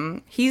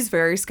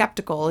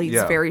skeptical.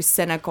 He's very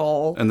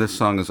cynical. And this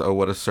song is "Oh,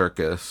 What a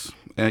Circus."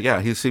 And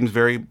he seems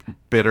very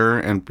bitter,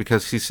 and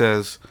because he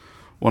says,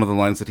 one of the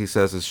lines that he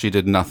says is, "She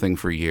did nothing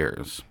for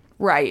years."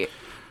 Right.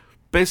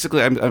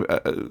 Basically,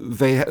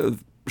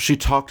 she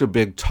talked a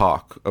big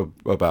talk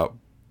about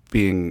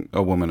being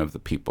a woman of the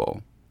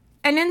people.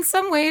 And in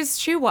some ways,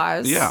 she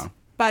was. Yeah.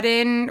 But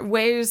in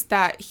ways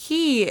that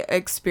he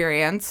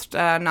experienced,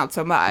 not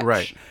so much.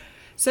 Right.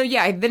 So,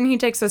 then he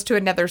takes us to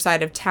another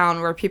side of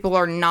town where people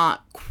are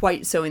not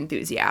quite so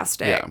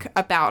enthusiastic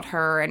about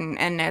her,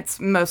 and it's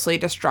mostly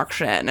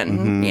destruction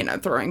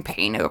and, throwing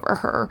paint over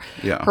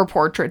her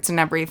portraits and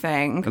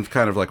everything. It's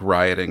kind of like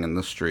rioting in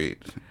the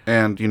street.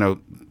 And,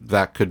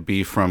 that could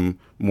be from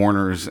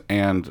mourners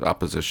and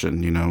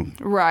opposition,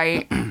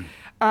 Right.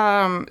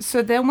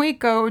 So then we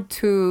go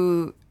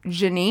to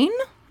Janine,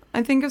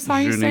 I think is how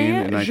you say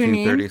it. In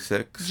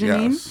 1936,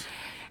 Janine.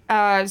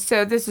 Yes.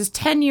 So this is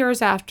 10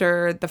 years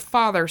after the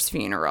father's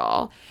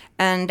funeral,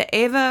 and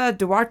Eva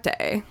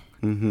Duarte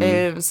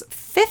is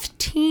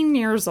 15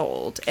 years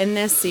old in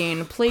this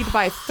scene, played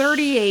by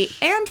 38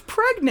 and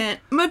pregnant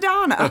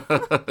Madonna.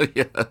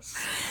 Yes.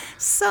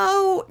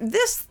 So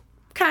this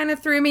kind of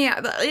threw me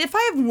out. If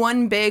I have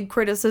one big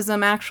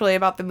criticism actually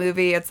about the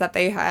movie, it's that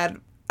they had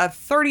a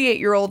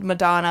 38-year-old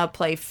Madonna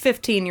play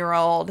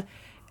 15-year-old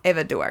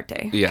Eva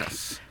Duarte.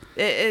 Yes.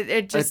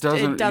 It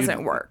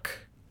doesn't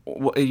work.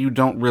 You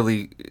don't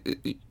really...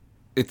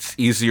 It's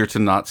easier to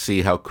not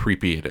see how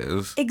creepy it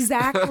is.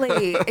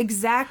 Exactly.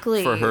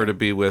 For her to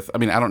be with... I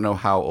mean, I don't know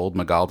how old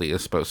Magaldi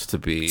is supposed to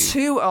be.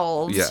 Too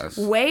old. Yes.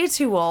 Way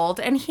too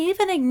old. And he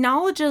even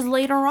acknowledges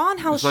later on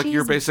how it's like,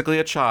 you're basically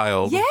a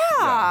child.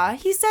 Yeah.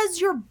 He says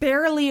you're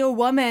barely a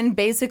woman,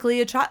 basically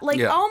a child. Like,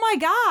 oh my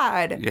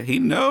God. Yeah, he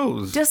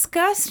knows.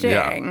 Disgusting.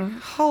 Yeah.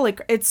 Holy...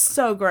 It's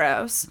so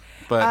gross.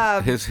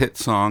 But his hit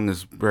song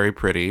is very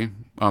pretty.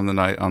 On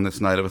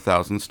this night of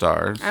 1,000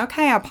 stars.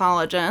 Okay,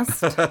 apologist.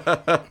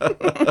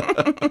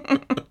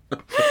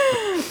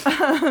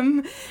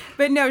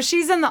 But no,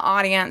 she's in the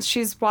audience.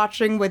 She's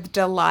watching with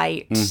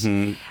delight.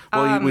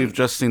 Well, we've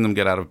just seen them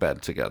get out of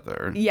bed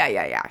together.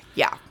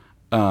 Yeah.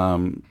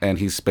 And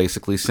he's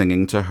basically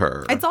singing to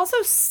her. It's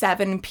also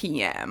 7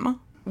 p.m.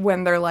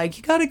 when they're like,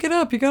 you gotta get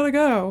up, you gotta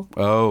go.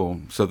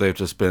 Oh, so they've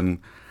just been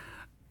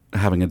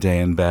having a day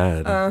in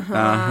bed.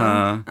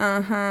 And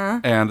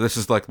this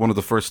is like one of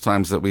the first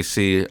times that we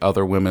see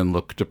other women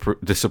look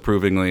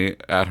disapprovingly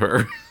at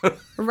her.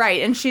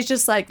 Right, and she's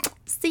just like,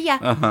 see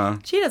ya.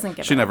 She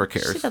never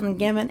cares. She doesn't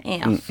give an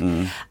F.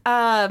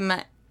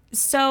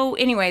 So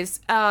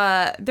anyways,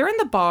 they're in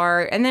the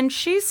bar, and then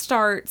she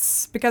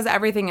starts, because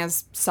everything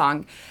is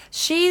sung,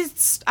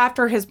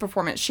 after his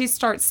performance, she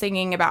starts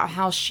singing about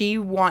how she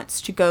wants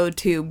to go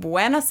to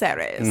Buenos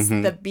Aires,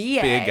 the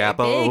BA. Big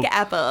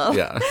Apple.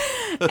 Yeah.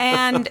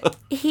 And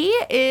he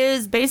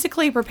is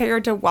basically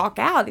prepared to walk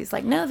out. He's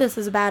like, no, this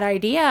is a bad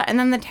idea. And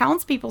then the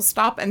townspeople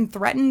stop and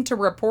threaten to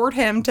report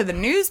him to the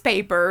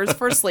newspapers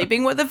for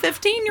sleeping with a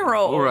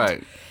 15-year-old.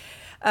 Right.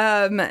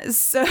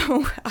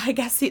 So I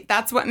guess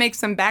that's what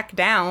makes him back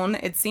down,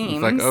 it seems.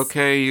 He's like,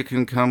 okay, you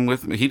can come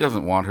with me. He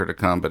doesn't want her to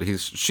come, but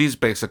she's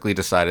basically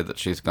decided that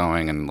she's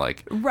going, and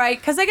like, right,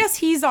 because I guess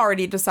he's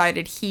already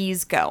decided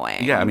he's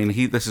going. yeah, I mean,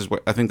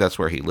 I think that's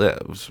where he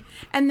lives.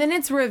 And then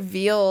it's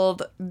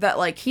revealed that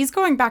like he's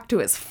going back to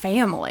his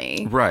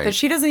family, right? That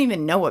she doesn't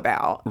even know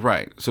about,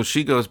 right? So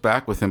she goes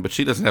back with him, but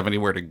she doesn't have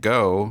anywhere to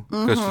go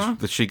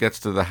because she gets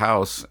to the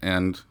house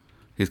and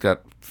he's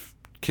got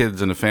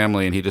kids and a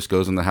family, and he just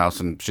goes in the house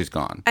and she's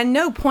gone. At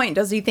no point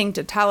does he think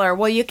to tell her,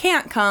 well, you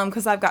can't come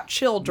because I've got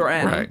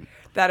children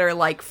that are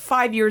like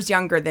 5 years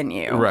younger than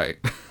you. Right.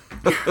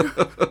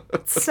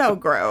 It's so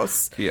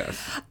gross. Yes.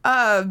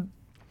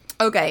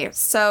 Okay,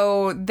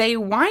 so they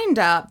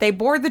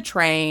board the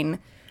train.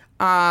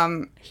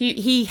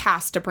 He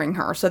has to bring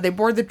her, so they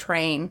board the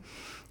train,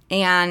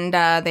 and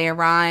they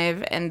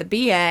arrive in the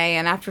BA,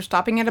 and after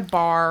stopping at a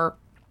bar,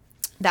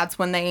 that's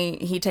when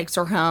he takes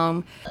her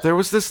home. There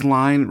was this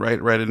line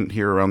right in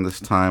here around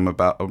this time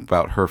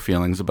about her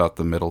feelings about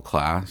the middle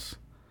class.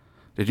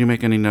 Did you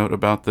make any note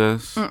about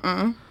this?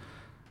 Mm-mm.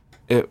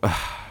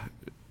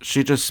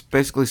 She just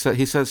basically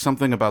he says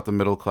something about the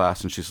middle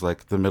class, and she's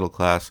like, the middle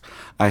class,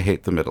 I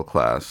hate the middle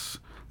class.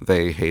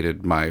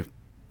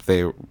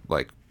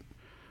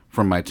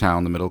 From my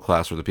town, the middle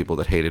class were the people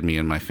that hated me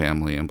and my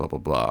family and blah, blah,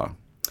 blah.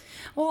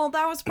 Well,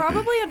 that was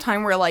probably a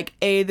time where, like,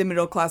 A, the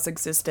middle class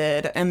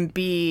existed, and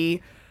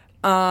B,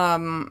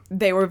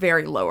 they were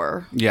very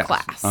lower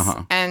class.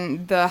 Uh-huh.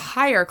 And the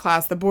higher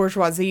class, the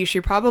bourgeoisie,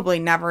 she probably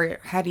never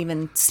had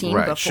even seen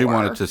before. She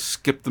wanted to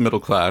skip the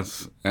middle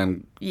class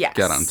and get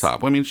on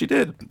top. I mean, she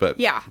did, but...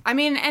 Yeah. I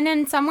mean, and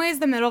in some ways,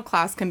 the middle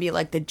class can be,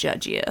 like, the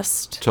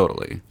judgiest.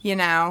 Totally. You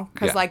know?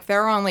 Because, like,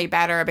 they're only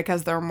better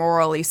because they're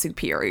morally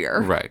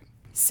superior. Right.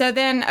 So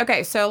then,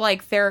 okay, so,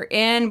 like, they're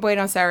in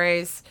Buenos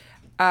Aires.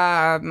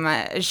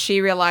 She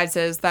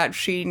realizes that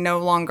she no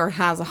longer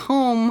has a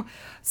home.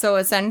 So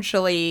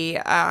essentially,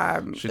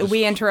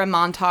 we enter a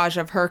montage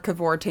of her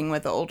cavorting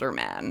with older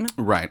men.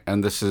 Right.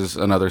 And this is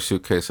another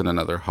suitcase in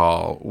another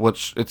hall,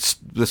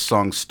 this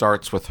song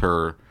starts with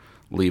her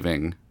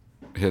leaving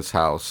his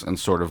house and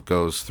sort of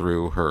goes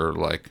through her,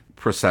 like,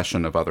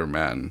 procession of other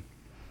men.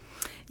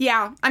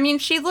 Yeah. I mean,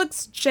 she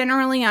looks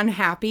generally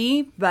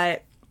unhappy,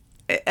 but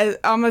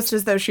almost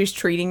as though she's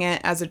treating it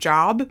as a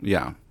job.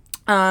 Yeah.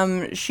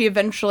 She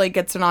eventually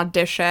gets an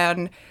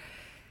audition.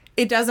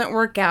 It doesn't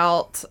work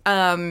out.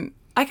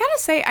 I gotta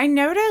say, I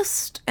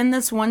noticed in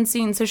this one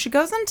scene, so she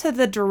goes into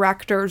the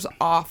director's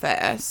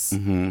office,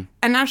 and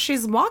as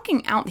she's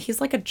walking out, he's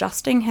like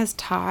adjusting his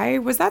tie.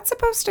 Was that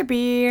supposed to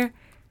be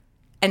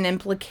an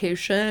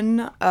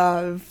implication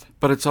of...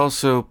 But it's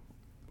also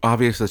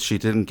obvious that she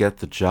didn't get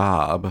the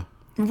job.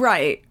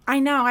 Right. I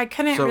know. I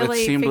couldn't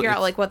really figure out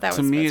like what that was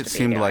supposed to be. To me, it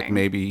seemed like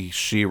maybe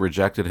she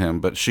rejected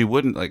him, but she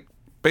wouldn't, like,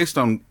 based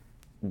on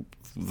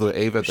the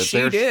Ava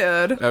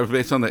that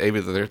based on the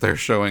Ava that they're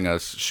showing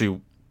us,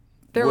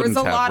 there was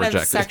a lot of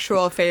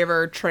sexual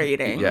favor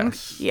trading.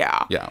 Yes.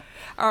 Yeah.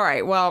 All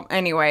right. Well,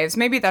 anyways,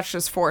 maybe that's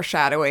just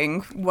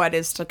foreshadowing what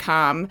is to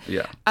come.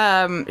 Yeah.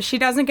 She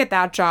doesn't get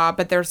that job,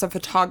 but there's a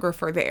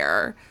photographer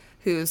there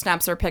who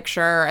snaps her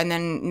picture, and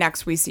then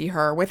next we see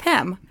her with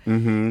him.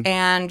 Mm-hmm.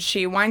 And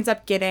she winds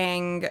up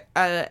getting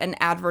an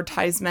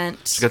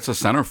advertisement. She gets a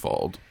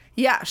centerfold.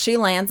 Yeah, she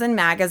lands in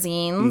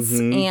magazines,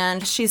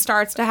 and she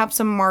starts to have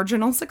some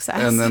marginal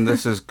success. And then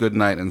this is Good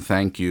Night and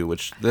Thank You,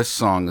 which this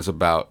song is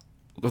about.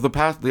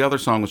 The other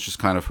song was just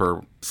kind of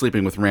her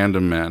sleeping with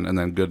random men, and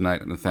then Good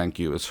Night and Thank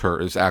You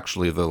is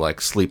actually the, like,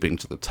 sleeping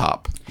to the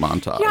top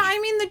montage. Yeah, I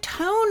mean, the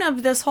tone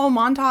of this whole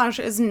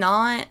montage is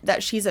not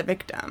that she's a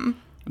victim.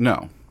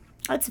 No.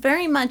 It's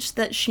very much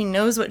that she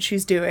knows what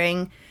she's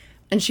doing,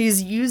 and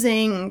she's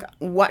using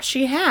what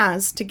she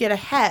has to get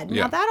ahead.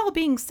 Yeah. Now, that all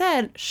being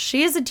said,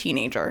 she is a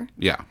teenager.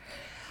 Yeah.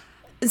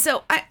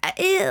 So,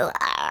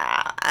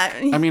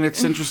 I mean,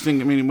 it's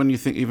interesting. I mean, when you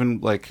think even,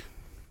 like,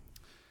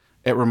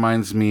 it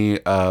reminds me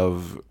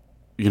of,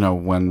 you know,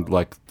 when,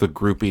 like, the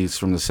groupies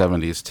from the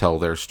 70s tell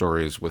their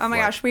stories with... Oh, my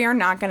gosh, we are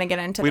not going to get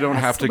into this. We don't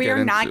have to get into...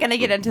 We are not going to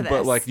get into this.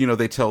 But, like, you know,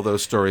 they tell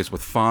those stories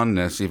with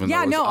fondness, even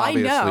though it's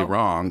obviously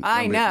wrong.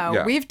 I know.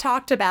 Yeah. We've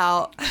talked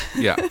about...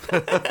 Yeah.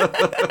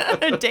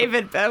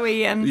 David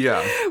Bowie and...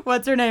 Yeah.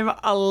 What's her name?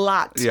 A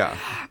lot. Yeah.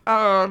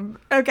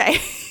 Okay.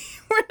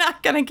 We're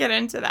not going to get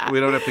into that. We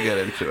don't have to get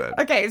into it.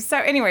 Okay, so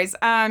anyways,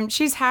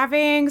 she's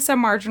having some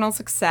marginal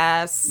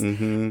success.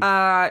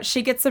 Mm-hmm.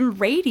 She gets some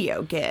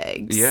radio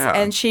gigs. Yeah.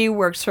 And she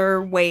works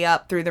her way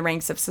up through the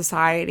ranks of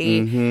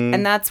society. Mm-hmm.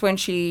 And that's when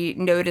she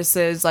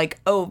notices, like,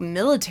 oh,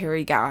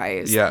 military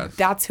guys. Yes.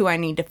 That's who I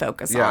need to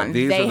focus on.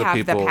 They have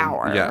people, the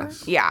power.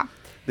 Yes. Yeah.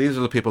 These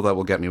are the people that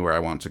will get me where I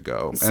want to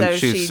go. So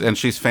and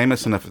she's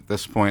famous enough at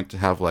this point to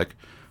have, like,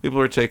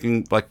 people are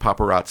taking, like,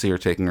 paparazzi are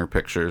taking her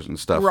pictures and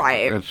stuff.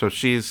 Right. And so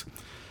she's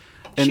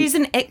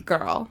an it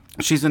girl.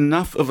 She's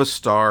enough of a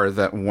star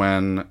that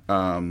when...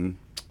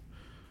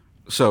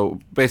 so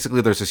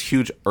basically there's this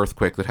huge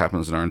earthquake that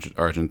happens in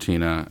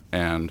Argentina,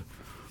 and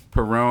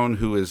Perón,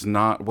 who is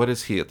not, what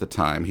is he at the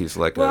time? He's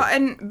like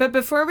but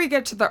before we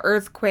get to the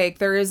earthquake,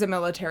 there is a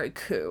military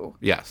coup.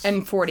 Yes.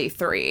 In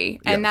 43.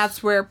 And Yes.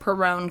 that's where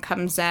Perón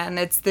comes in.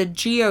 It's the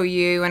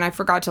GOU, and I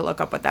forgot to look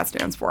up what that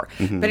stands for.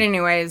 But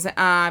anyways,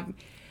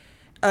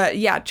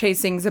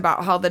 Chasing's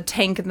about how the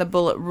tank and the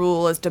bullet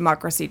rule as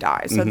democracy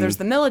dies. So there's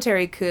the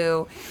military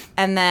coup,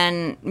 and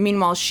then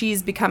meanwhile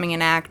she's becoming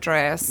an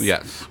actress.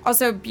 Yes.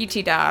 Also,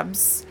 BT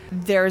Dubs.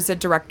 There's a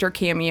director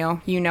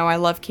cameo. You know I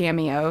love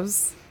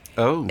cameos.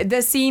 Oh.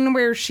 The scene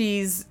where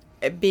she's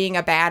being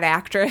a bad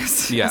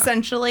actress, Yeah.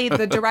 essentially,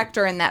 the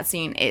director in that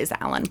scene is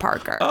Alan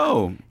Parker.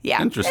 Oh,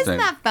 yeah. Interesting. Isn't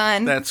that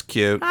fun? That's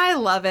cute. I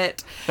love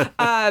it.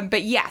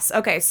 But yes,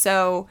 okay,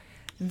 so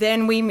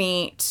then we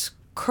meet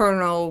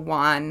Colonel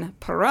Juan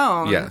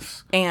Perón.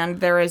 Yes.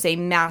 And there is a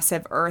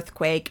massive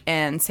earthquake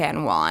in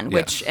San Juan,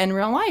 which Yes. in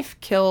real life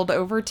killed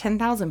over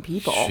 10,000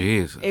 people.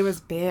 Jesus. It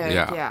was big,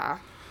 Yeah. yeah.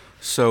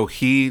 So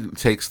he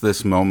takes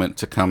this moment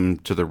to come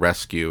to the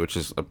rescue, which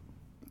is,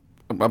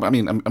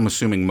 I'm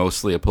assuming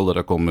mostly a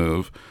political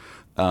move.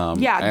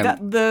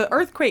 The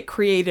earthquake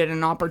created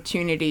an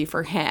opportunity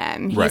for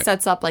him. He Right.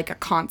 sets up like a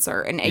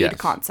concert, an aid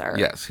concert.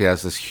 Yes, he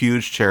has this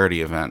huge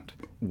charity event,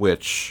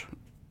 which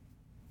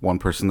one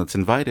person that's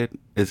invited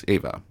is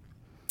Eva.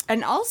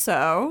 And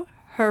also,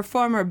 her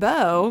former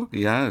beau.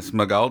 Yes,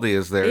 Magaldi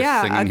is there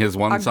singing his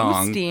one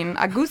song.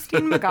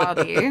 Agustin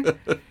Magaldi.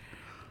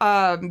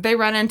 They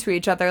run into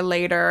each other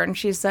later, and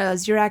she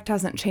says, "Your act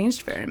hasn't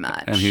changed very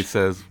much." And he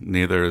says,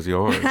 "Neither is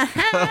yours."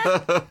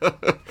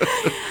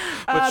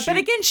 But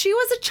again, she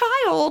was a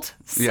child,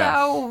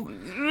 so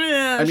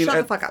shut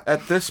the fuck up.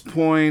 At this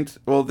point,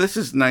 well, this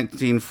is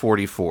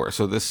 1944,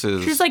 so this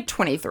is... She's like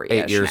 23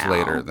 8 years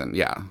later than,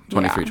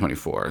 23,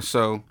 24.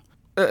 So,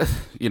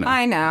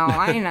 I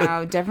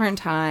know. Different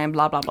time,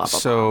 blah, blah, blah, blah.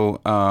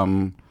 So,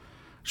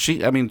 she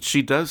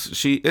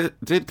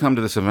did come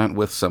to this event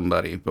with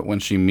somebody, but when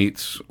she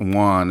meets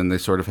Juan and they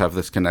sort of have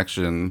this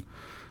connection,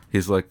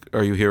 he's like,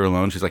 "Are you here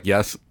alone?" She's like,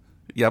 "Yes.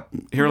 Yep,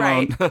 here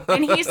alone."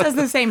 And he says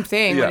the same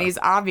thing when Yeah. he's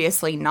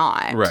obviously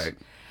not. Right.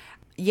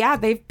 Yeah,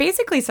 they've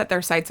basically set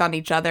their sights on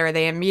each other.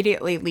 They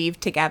immediately leave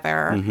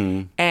together.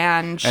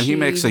 And he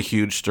makes a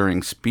huge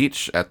stirring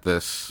speech at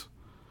this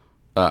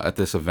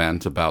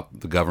event about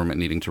the government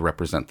needing to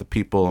represent the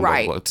people. And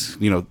Right.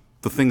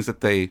 The things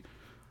that they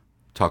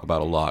talk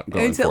about a lot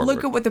going and so forward.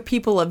 look at what the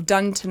people have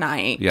done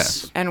tonight.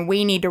 Yes. And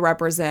we need to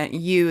represent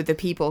you, the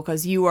people,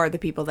 because you are the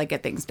people that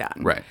get things done.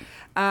 Right.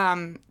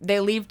 They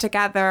leave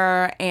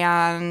together,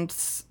 and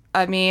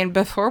I mean,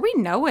 before we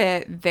know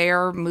it,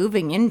 they're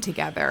moving in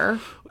together.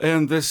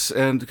 And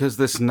because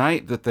this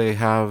night that they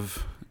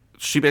have,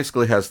 she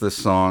basically has this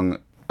song,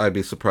 "I'd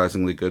Be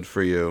Surprisingly Good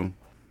for You."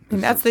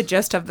 And that's the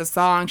gist of the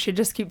song. She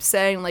just keeps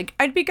saying, like,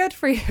 "I'd be good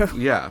for you."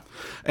 Yeah.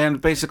 And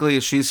basically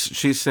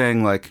she's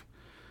saying, like,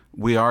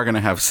 we are going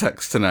to have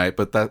sex tonight,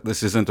 but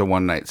this isn't a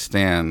one-night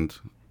stand.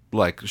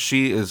 Like,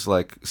 she is,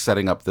 like,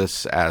 setting up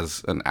this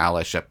as an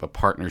allyship, a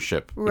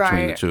partnership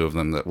between the two of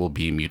them that will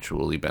be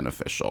mutually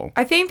beneficial.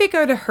 I think they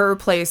go to her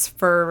place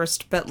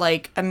first, but,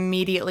 like,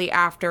 immediately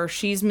after,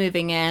 she's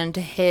moving into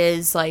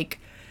his, like,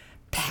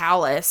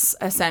 palace,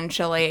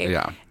 essentially.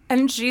 Yeah.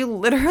 And she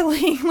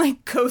literally,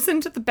 like, goes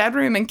into the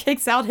bedroom and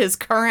kicks out his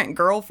current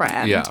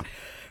girlfriend. Yeah.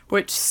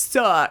 Which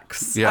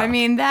sucks. Yeah. I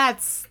mean,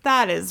 that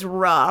is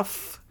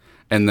rough.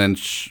 And then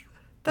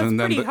That's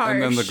pretty harsh.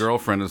 And then the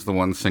girlfriend is the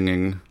one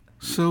singing,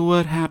 "So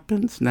what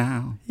happens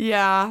now?"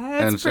 Yeah,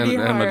 that's pretty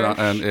harsh.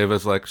 And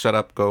Eva's like, "Shut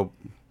up, go.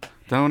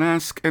 Don't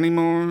ask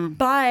anymore." But,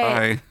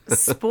 Bye.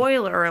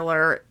 spoiler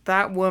alert,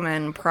 that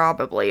woman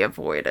probably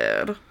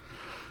avoided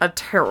a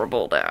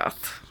terrible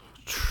death.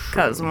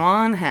 Because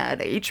Juan had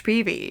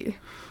HPV.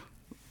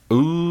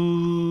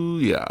 Ooh,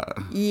 yeah.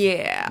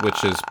 Yeah.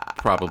 Which is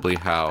probably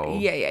how...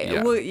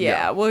 Yeah.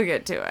 We'll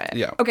get to it.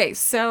 Yeah. Okay,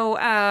 so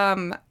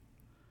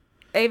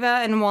Ava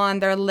and Juan,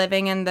 they're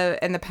living in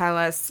the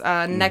palace.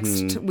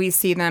 Next, we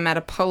see them at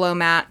a polo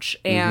match,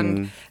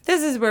 and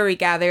this is where we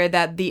gather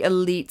that the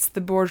elites,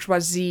 the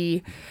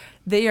bourgeoisie,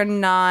 they are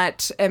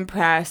not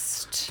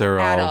impressed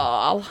at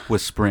all.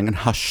 Whispering in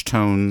hushed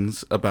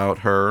tones about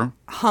her.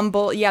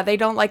 Humble. Yeah, they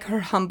don't like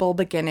her humble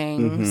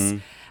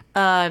beginnings.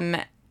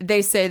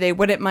 They say they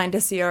wouldn't mind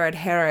to see her at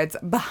Harrods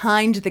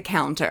behind the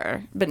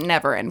counter, but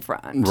never in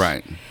front.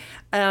 Right.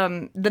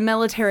 The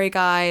military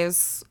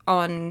guys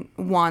on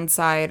one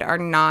side are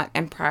not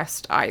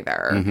impressed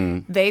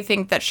either. They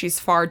think that she's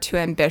far too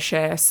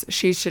ambitious.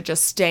 She should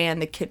just stay in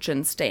the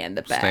kitchen, stay in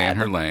the bed. Stay in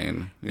her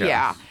lane. Yes.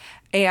 Yeah.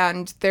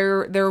 And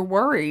they're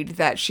worried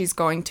that she's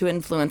going to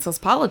influence his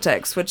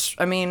politics, which,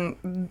 I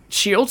mean,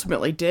 she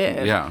ultimately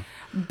did. Yeah.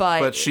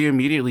 But she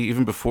immediately,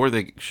 even before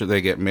they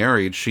get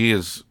married, she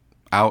is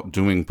out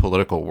doing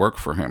political work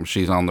for him.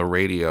 She's on the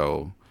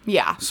radio.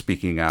 Yeah.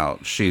 Speaking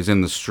out. She's in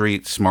the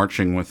streets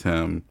marching with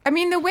him. I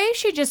mean, the way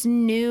she just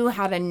knew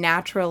how to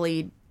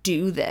naturally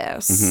do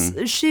this,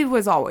 she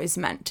was always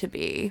meant to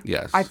be.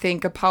 Yes. I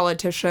think a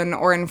politician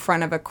or in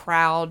front of a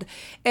crowd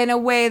in a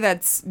way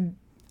that's,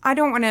 I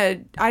don't want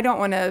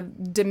to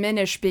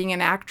diminish being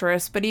an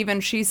actress, but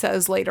even she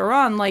says later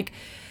on, like,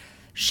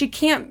 she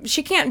can't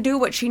do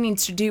what she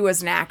needs to do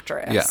as an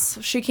actress.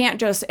 Yeah. She can't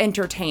just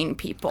entertain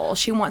people.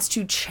 She wants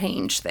to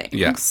change things.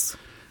 Yes.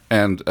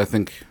 And I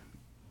think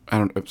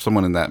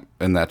someone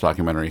in that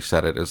documentary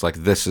said it is like,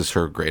 this is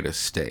her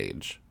greatest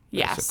stage.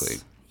 Basically.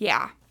 Yes.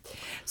 Yeah.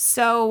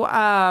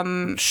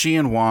 So she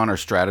and Juan are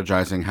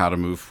strategizing how to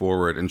move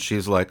forward, and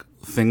she's like,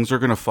 things are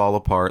going to fall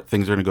apart,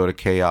 things are going to go to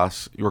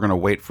chaos, you're going to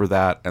wait for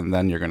that, and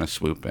then you're going to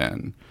swoop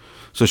in.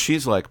 So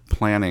she's like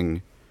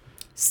planning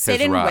sit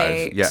his and rise.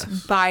 wait,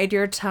 Yes. bide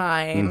your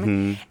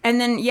time. And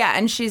then,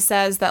 and she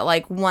says that,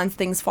 like, once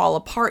things fall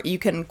apart, you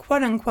can,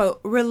 quote unquote,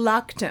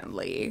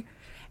 reluctantly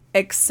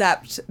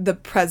accept the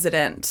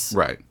president,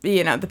 Right.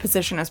 The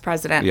position as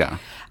president. Yeah.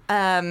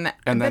 And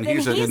then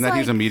he's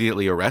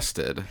immediately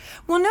arrested.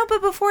 Well, no,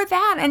 but before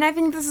that, and I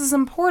think this is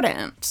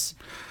important.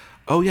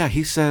 Oh, yeah,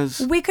 he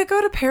says, we could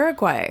go to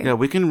Paraguay. yeah,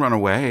 we can run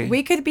away.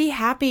 We could be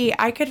happy.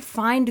 I could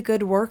find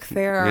good work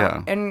there.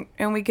 Yeah.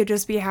 And we could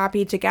just be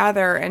happy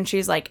together. And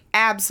she's like,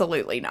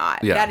 absolutely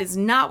not. Yeah. That is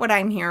not what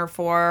I'm here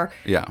for.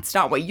 Yeah. It's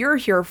not what you're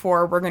here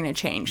for. We're going to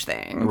change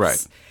things.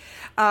 Right.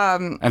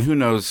 And who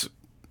knows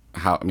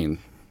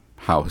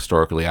how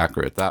historically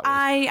accurate that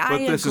was. But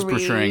this agree. is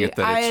portraying it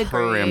that it's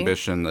her agree.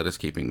 ambition that is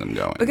keeping them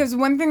going. Because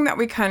one thing that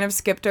we kind of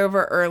skipped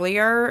over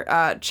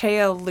earlier, Che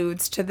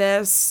alludes to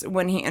this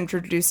when he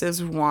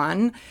introduces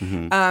Juan.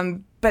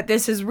 But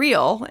this is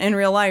real, in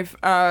real life.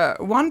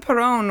 Juan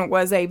Perón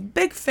was a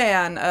big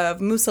fan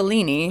of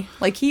Mussolini.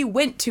 Like, he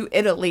went to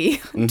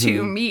Italy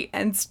to meet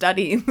and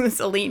study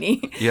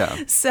Mussolini. Yeah.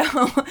 So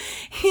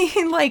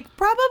he, like,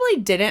 probably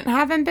didn't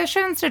have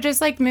ambitions to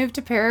just, like, move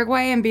to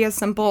Paraguay and be a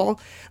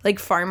simple, like,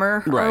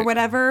 farmer or Right.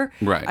 whatever.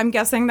 Right. I'm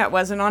guessing that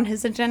wasn't on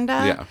his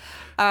agenda.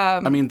 Yeah.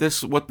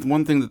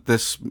 One thing that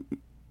this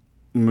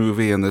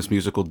movie and this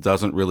musical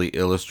doesn't really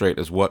illustrate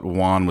is what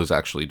Juan was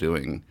actually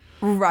doing.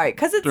 Right,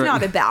 because it's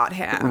not about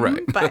him.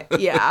 Right. But,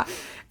 yeah.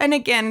 And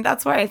again,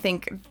 that's why I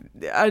think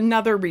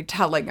another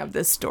retelling of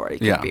this story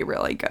could be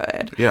really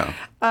good. Yeah.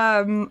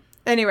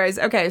 Anyways,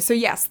 okay, so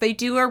yes, they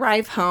do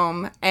arrive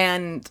home,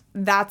 and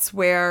that's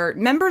where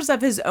members of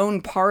his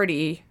own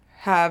party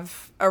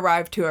have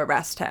arrived to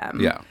arrest him.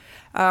 Yeah.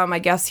 I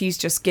guess he's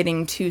just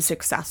getting too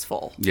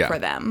successful for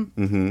them.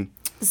 Mm-hmm.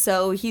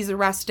 So he's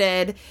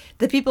arrested.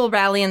 The people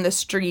rally in the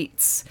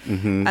streets.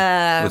 Mm-hmm.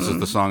 This is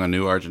the song "A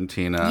New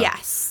Argentina."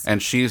 Yes.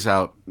 And she's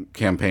out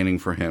campaigning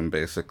for him,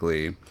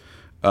 basically,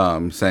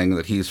 saying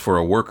that he's for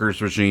a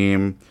workers'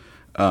 regime,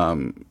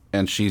 and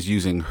she's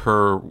using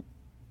her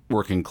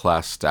working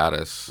class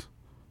status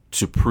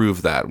to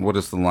prove that. What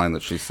is the line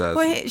that she says?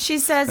 Well, she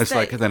says it's that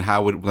like, then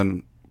how would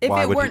then? If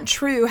why it would weren't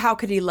true, how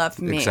could he love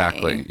me?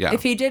 Exactly, yeah.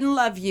 If he didn't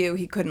love you,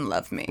 he couldn't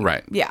love me.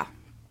 Right. Yeah.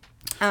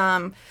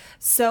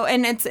 So,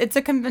 and it's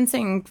a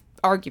convincing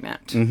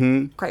argument,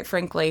 quite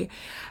frankly.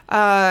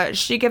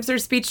 She gives her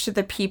speech to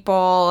the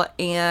people,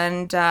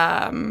 and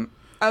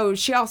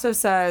she also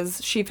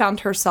says she found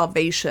her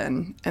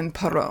salvation in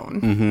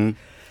Perón.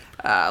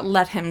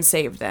 Let him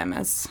save them,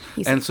 as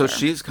he said. And so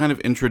she's kind of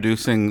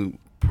introducing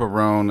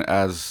Perón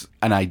as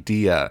an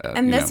idea.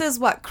 And this is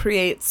what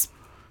creates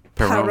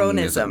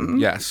Peronism.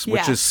 Yes,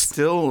 which is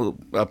still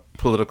a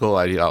political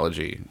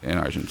ideology in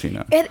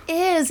Argentina. It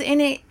is,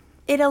 and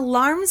it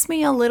alarms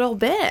me a little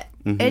bit.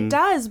 It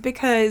does,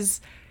 because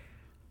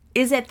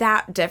is it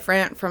that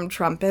different from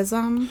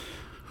Trumpism?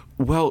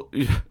 Well,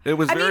 it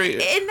was in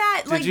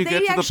that, like, did you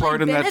get to the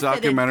part in that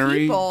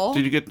documentary? People.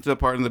 Did you get to the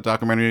part in the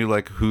documentary,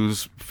 like,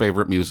 whose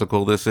favorite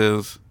musical this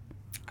is?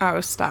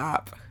 Oh,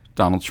 stop.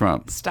 Donald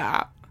Trump.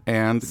 Stop.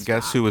 And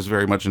guess who was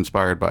very much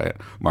inspired by it?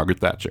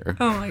 Margaret Thatcher.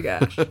 Oh my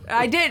gosh.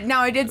 I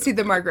did see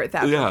the Margaret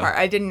Thatcher part.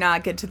 I did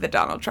not get to the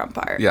Donald Trump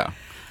part. Yeah.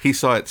 He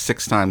saw it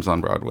 6 times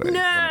on Broadway when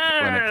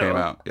it came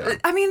out. Yeah.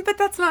 I mean, but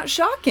that's not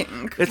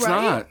shocking. It's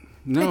right? not.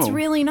 No. It's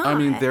really not. I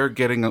mean, they're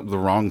getting the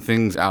wrong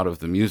things out of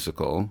the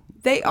musical.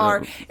 They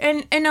are.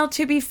 And now,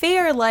 to be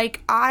fair,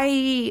 like,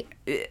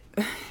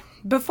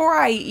 before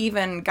I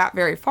even got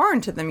very far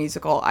into the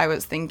musical, I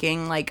was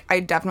thinking, like,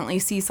 I definitely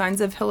see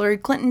signs of Hillary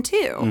Clinton,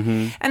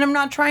 too. And I'm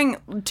not trying,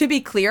 to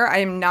be clear, I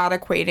am not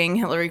equating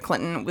Hillary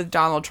Clinton with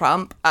Donald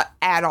Trump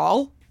at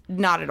all.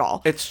 Not at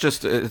all. It's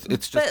just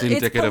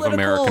indicative of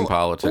American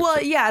politics.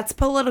 Well, yeah, it's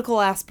political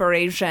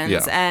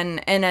aspirations,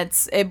 and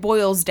it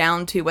boils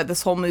down to what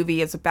this whole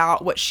movie is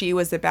about, what she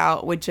was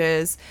about, which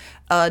is,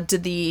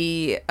 did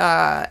the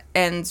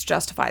ends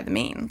justify the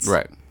means?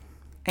 Right.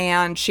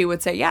 And she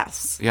would say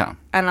yes. Yeah.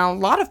 And a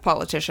lot of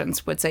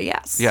politicians would say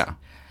yes. Yeah.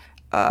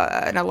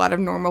 And a lot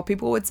of normal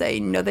people would say,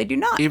 no, they do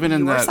not. Even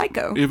in that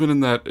psycho. Even in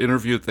that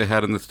interview that they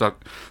had in this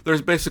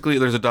there's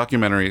a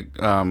documentary.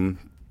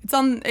 It's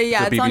on the it's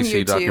BBC on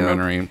YouTube.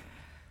 documentary,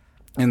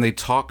 and they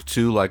talk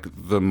to, like,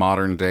 the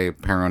modern day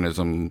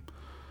Peronism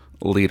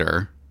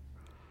leader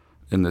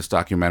in this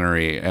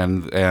documentary,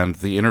 and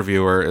the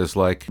interviewer is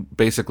like,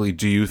 basically,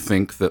 do you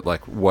think that,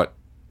 like, what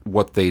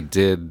they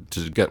did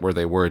to get where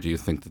they were, do you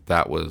think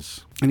that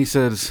was? And he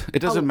says, it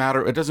doesn't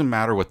matter. It doesn't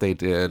matter what they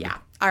did. Yeah,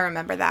 I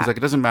remember that. He's like,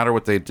 it doesn't matter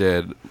what they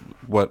did.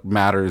 What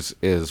matters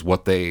is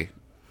what they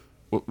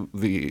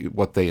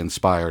what they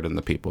inspired in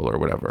the people or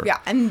whatever. Yeah,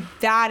 and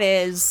that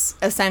is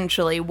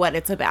essentially what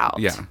it's about.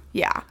 Yeah.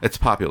 Yeah. It's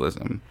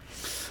populism.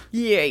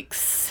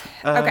 Yikes.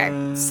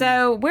 Okay,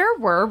 so where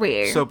were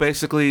we? So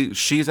basically,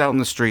 she's out in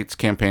the streets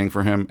campaigning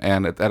for him,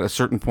 and at a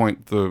certain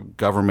point, the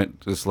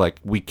government is like,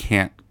 we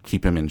can't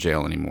keep him in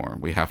jail anymore.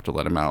 We have to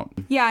let him out.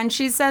 Yeah, and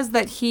she says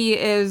that he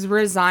is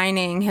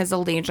resigning his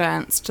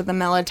allegiance to the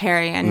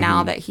military, and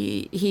now that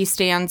he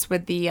stands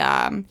with the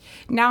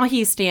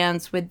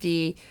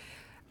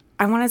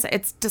I want to say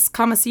it's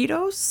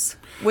discamasitos,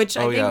 which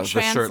I think translates,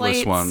 the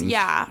shirtless ones.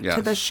 Yeah, yes.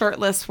 to the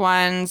shirtless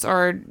ones,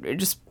 or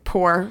just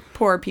poor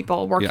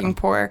people, working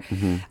poor.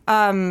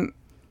 And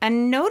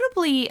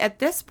notably, at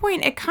this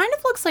point, it kind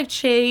of looks like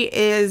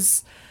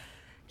he's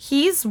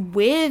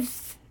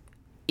with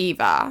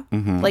Eva.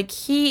 Like,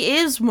 he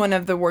is one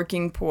of the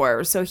working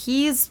poor, so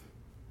he's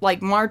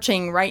like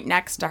marching right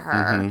next to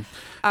her.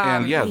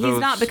 And he's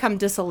not become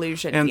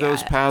disillusioned and yet.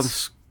 those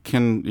paths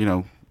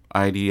can,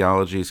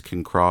 ideologies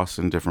can cross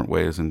in different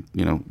ways and,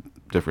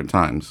 different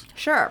times.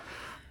 Sure.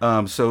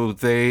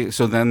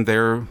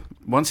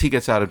 Once he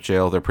gets out of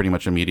jail, they're pretty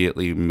much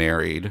immediately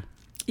married.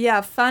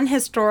 Yeah, fun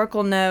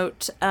historical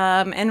note.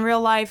 In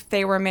real life,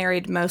 they were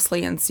married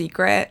mostly in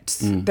secret.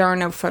 There are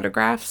no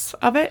photographs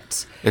of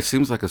it. It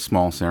seems like a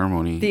small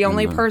ceremony. The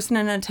only person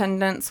in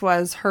attendance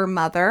was her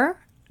mother.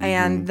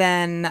 And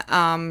then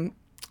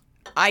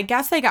I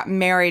guess they got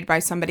married by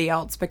somebody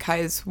else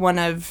because one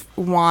of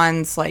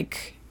Juan's,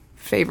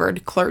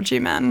 favored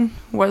clergymen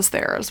was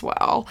there as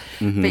well.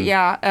 But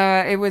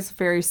yeah, it was a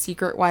very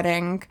secret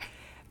wedding.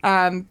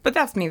 But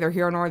that's neither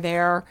here nor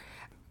there.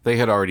 They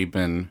had already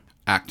been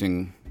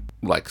acting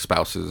like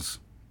spouses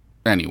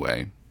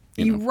anyway.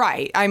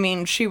 Right. I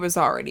mean, she was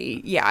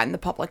already, in the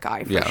public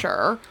eye for Yeah.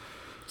 sure.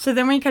 So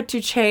then we cut to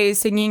Chase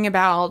singing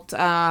about,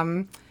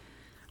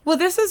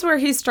 this is where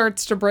he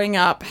starts to bring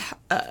up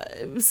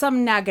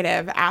some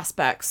negative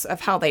aspects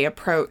of how they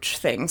approach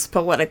things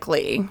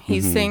politically.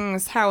 He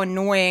sings how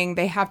annoying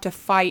they have to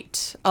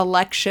fight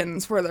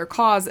elections for their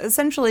cause,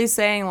 essentially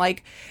saying,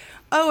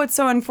 oh, it's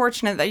so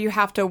unfortunate that you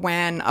have to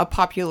win a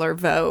popular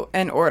vote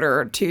in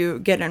order to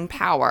get in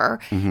power.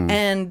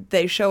 And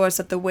they show us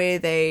that the way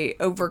they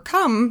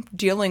overcome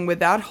dealing with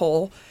that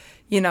whole,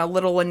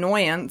 little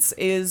annoyance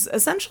is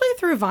essentially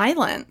through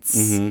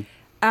violence.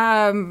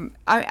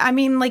 I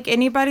mean,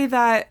 anybody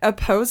that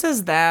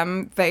opposes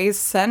them, they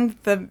send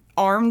the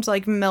armed,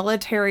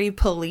 military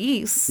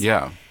police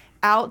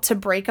out to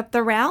break up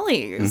the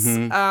rallies.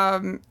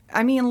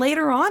 I mean,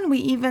 later on, we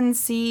even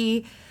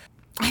see...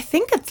 I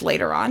think it's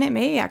later on. It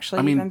may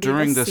actually even be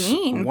during the this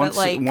scene.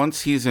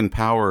 Once he's in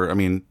power,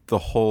 the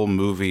whole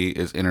movie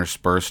is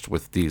interspersed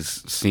with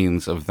these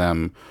scenes of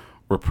them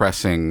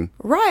repressing,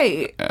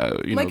 right?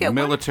 At one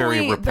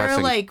military point,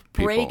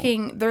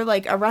 repressing. They're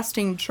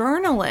arresting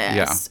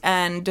journalists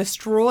and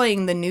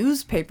destroying the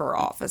newspaper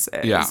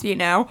offices.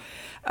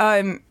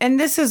 And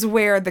this is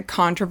where the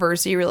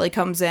controversy really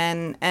comes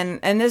in,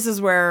 and this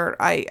is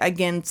where I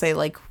again say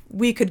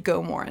we could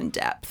go more in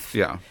depth.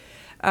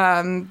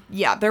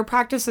 Their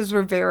practices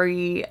were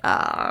very,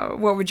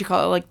 what would you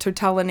call it?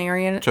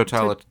 Totalitarian.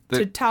 Totalitarian.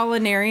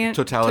 Totalitarian.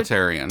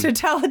 And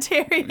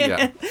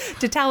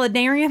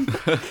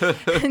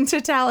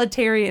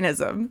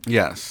totalitarianism.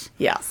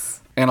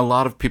 Yes. And a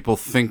lot of people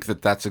think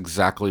that that's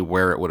exactly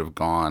where it would have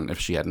gone if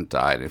she hadn't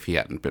died, if he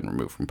hadn't been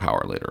removed from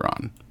power later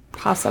on.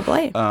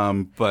 Possibly.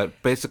 But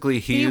basically,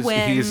 he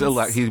wins the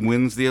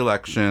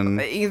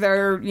election.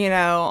 Either,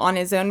 on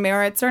his own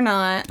merits or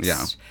not.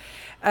 Yeah.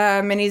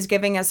 And he's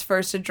giving his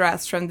first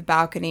address from the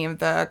balcony of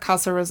the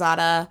Casa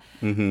Rosada.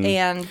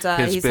 And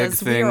he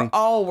says, we are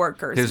all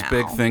workers now. His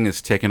big thing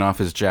is taking off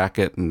his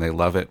jacket, and they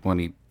love it when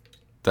he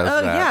does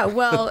that. Oh, yeah.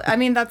 Well,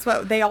 that's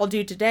what they all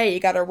do today. You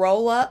got to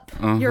roll up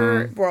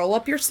your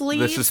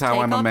sleeves. This is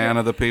how I'm a man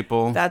of the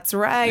people. That's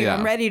right. Yeah.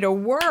 I'm ready to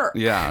work.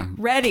 Yeah.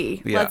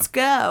 Ready. Yeah. Let's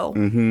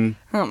go.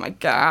 Oh, my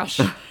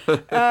gosh.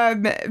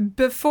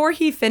 Before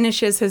he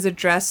finishes his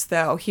address,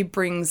 though, he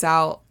brings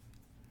out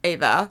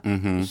Ava.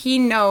 He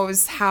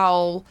knows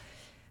how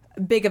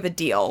big of a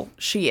deal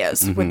she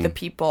is with the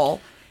people,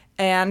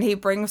 and he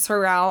brings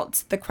her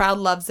out. The crowd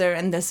loves her,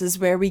 and this is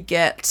where we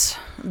get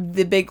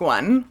the big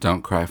one.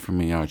 Don't Cry for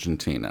Me,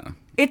 Argentina.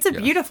 It's a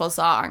beautiful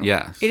song.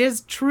 Yes. It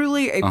is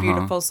truly a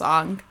beautiful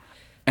song.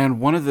 And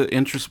one of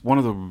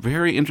the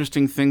very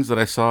interesting things that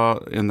I saw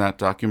in that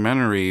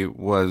documentary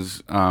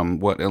was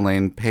what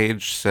Elaine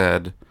Page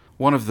said.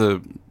 One of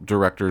the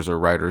directors or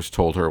writers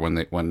told her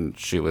when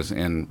she was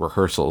in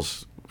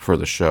rehearsals for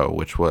the show,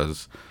 which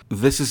was,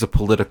 this is a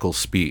political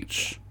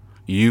speech.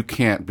 You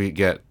can't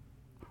get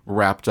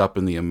wrapped up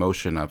in the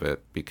emotion of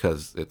it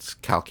because it's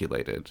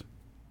calculated.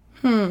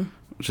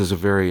 Which is a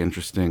very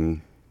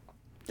interesting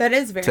That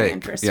is very take.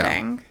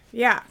 interesting.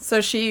 Yeah.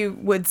 So she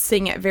would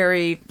sing it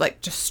very,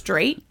 just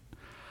straight?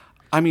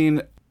 I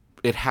mean,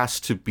 it has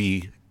to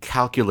be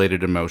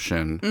calculated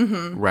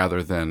emotion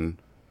rather than,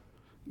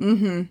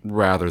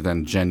 rather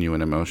than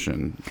genuine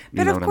emotion.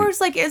 But of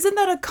course, like, isn't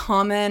that a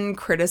common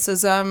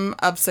criticism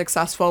of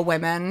successful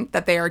women,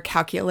 that they are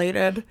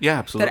calculated? Yeah,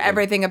 absolutely. That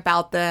everything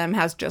about them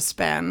has just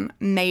been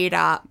made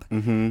up.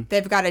 Mm-hmm.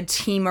 They've got a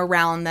team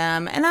around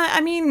them. And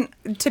I mean,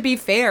 to be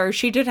fair,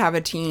 she did have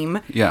a team.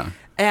 Yeah.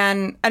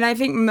 And I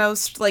think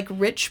most, like,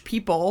 rich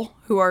people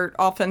who are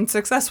often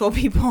successful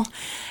people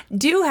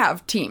do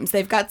have teams.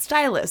 They've got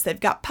stylists, they've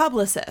got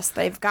publicists,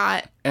 they've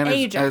got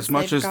agents,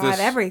 they've got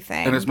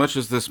everything. And as much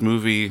as this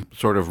movie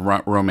sort of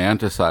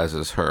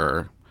romanticizes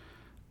her,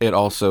 it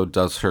also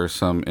does her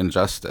some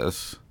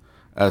injustice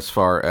as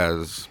far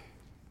as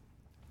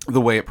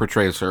the way it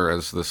portrays her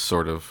as this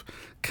sort of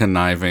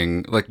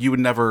conniving, like, you would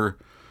never...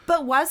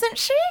 But wasn't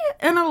she?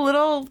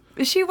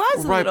 She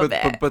was a little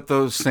bit. But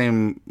those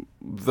same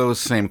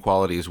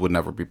qualities would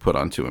never be put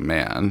onto a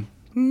man.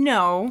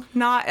 No,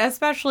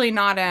 especially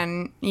not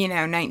in,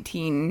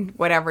 19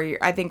 whatever year.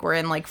 I think we're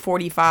in like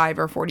 45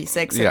 or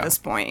 46 at this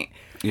point.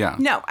 Yeah.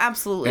 No,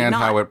 absolutely and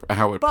not. And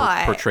how it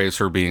portrays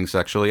her being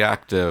sexually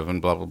active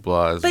and blah blah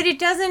blah. But it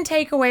doesn't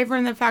take away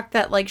from the fact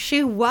that, like,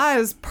 she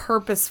was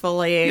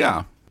purposefully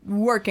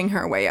working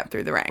her way up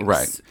through the ranks.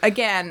 Right.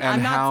 Again,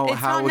 and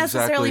it's not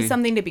necessarily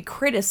something to be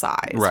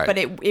criticized, right. but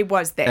it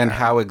was there. And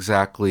how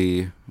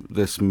exactly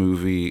this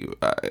movie,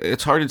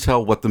 it's hard to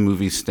tell what the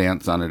movie's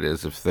stance on it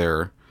is, if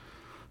they're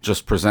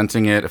just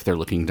presenting it, if they're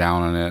looking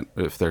down on it,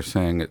 if they're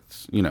saying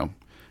it's,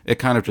 it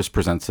kind of just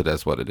presents it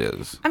as what it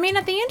is. I mean,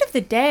 at the end of the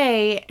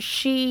day,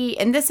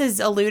 and this is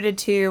alluded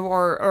to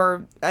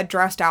or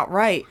addressed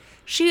outright,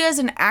 she is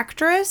an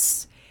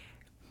actress,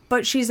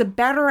 but she's a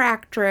better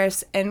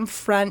actress in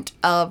front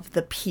of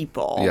the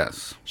people.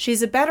 Yes.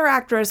 She's a better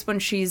actress when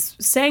she's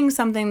saying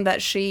something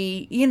that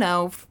she,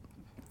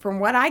 from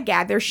what I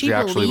gather, she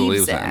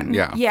believes in.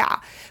 Yeah. Yeah.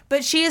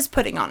 But she is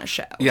putting on a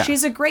show. Yeah.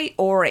 She's a great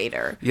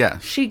orator.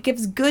 Yes. She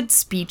gives good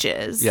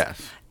speeches.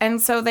 Yes.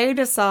 And so they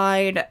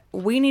decide,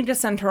 we need to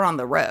send her on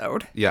the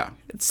road. Yeah.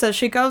 So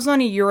she goes on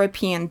a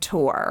European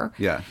tour.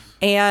 Yes.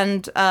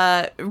 And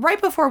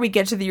right before we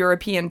get to the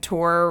European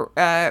tour,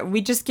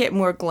 we just get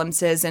more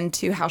glimpses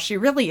into how she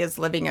really is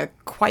living a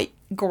quite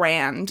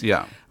grand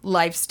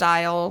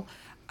lifestyle.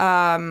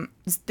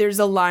 There's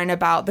a line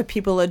about the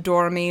people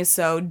adore me,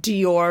 so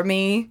Dior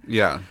me.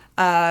 Yeah.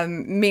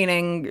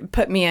 Meaning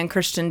put me in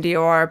Christian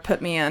Dior,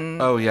 put me in...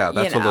 Oh, yeah,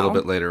 that's a little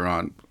bit later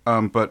on.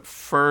 But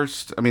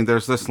first, I mean,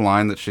 there's this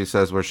line that she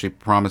says where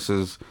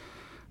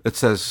it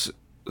says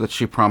that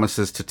she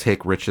promises to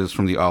take riches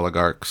from the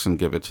oligarchs and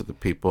give it to the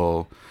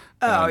people.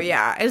 Oh,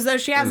 yeah, as though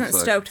she hasn't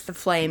stoked the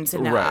flames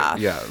enough. Right,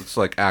 yeah, it's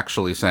like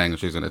actually saying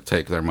she's going to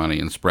take their money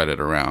and spread it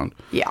around.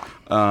 Yeah,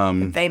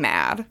 they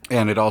mad.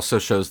 And it also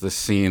shows this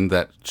scene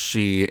that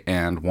she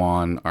and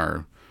Juan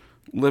are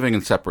living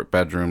in separate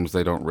bedrooms.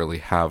 They don't really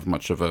have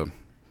much of a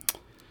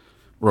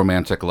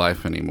romantic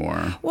life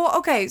anymore. Well,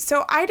 okay,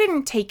 so I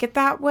didn't take it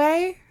that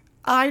way.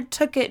 I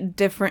took it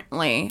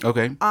differently.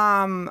 Okay.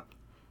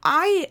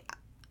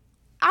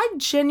 I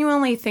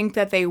genuinely think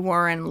that they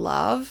were in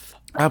love.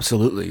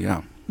 Absolutely,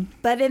 yeah.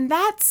 But in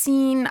that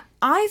scene,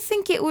 I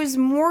think it was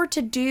more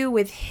to do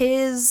with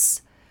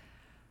his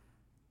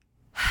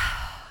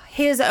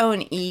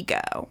own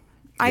ego.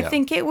 I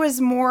think it was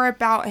more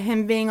about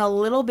him being a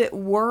little bit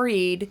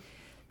worried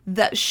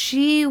that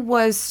she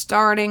was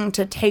starting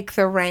to take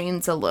the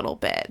reins a little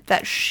bit,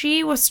 that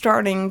she was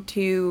starting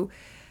to,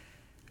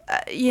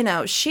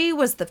 she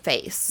was the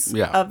face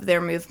of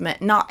their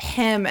movement, not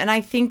him. And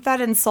I think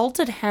that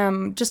insulted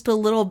him just a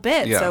little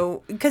bit. Yeah.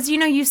 So, because,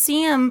 you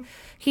see him,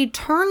 he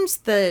turns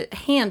the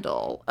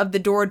handle of the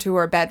door to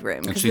her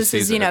bedroom. Because this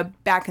is,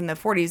 back in the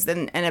 40s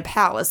in a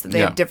palace, and they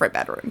have different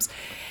bedrooms.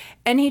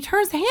 And he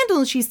turns the handle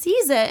and she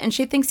sees it and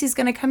she thinks he's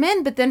going to come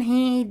in, but then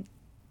he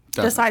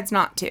decides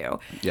not to.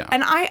 Yeah.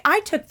 And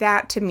I took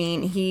that to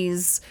mean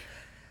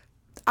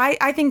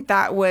I think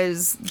that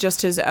was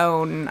just his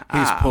own...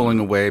 He's pulling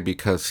away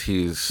because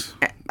he's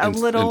a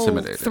little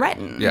intimidated.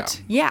 Threatened.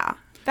 Yeah.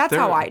 That's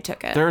how I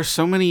took it. There are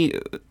so many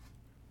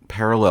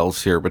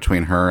parallels here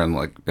between her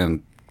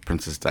and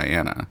Princess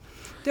Diana.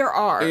 There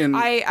are.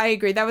 I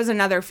agree. That was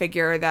another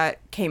figure that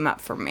came up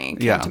for me,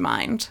 came to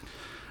mind.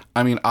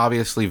 I mean,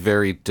 obviously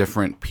very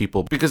different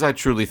people, because I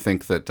truly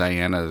think that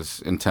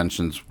Diana's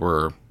intentions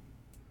were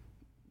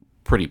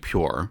pretty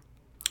pure.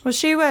 Well,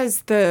 she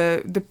was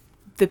the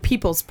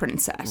people's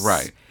princess.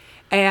 Right.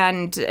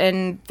 And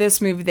in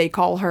this movie, they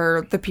call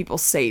her the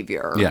people's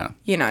savior. Yeah.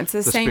 It's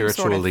the same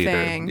spiritual sort of leader.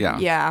 thing.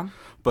 Yeah.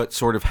 But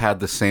sort of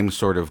had the same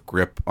sort of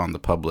grip on the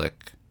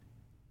public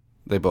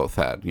they both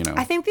had,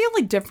 I think the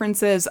only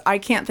difference is I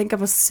can't think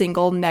of a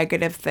single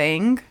negative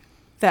thing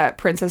that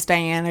Princess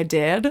Diana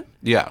did.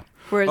 Yeah.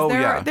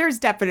 Whereas there's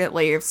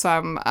definitely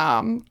some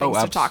things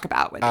to talk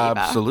about with Eva.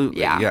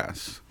 Absolutely,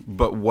 yes.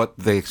 But what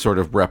they sort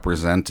of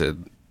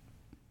represented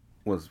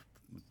was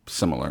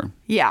similar.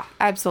 Yeah,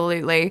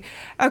 absolutely.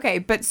 Okay,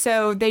 but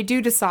so they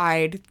do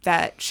decide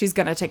that she's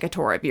going to take a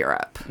tour of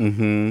Europe.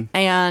 Mm-hmm.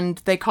 And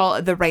they call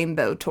it the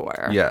Rainbow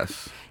Tour.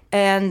 Yes.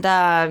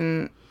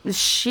 And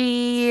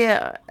she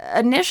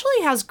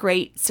initially has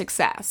great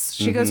success.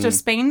 She goes to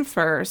Spain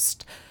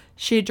first.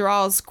 She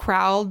draws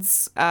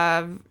crowds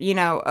of,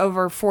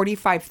 over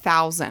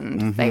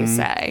 45,000, they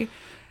say.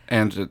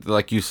 And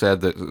like you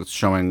said, that it's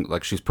showing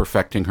like she's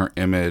perfecting her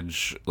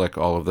image. Like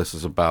all of this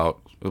is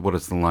about, what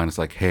is the line? It's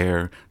like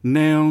hair,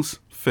 nails,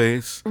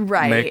 face,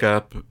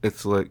 makeup.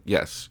 It's like,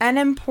 yes. And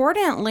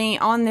importantly,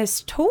 on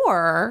this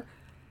tour,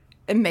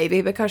 and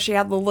maybe because she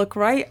had the look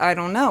right, I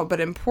don't know. But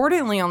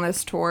importantly on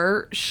this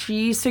tour,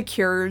 she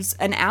secures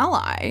an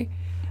ally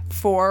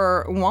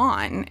for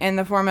Juan in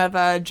the form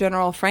of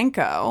General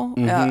Franco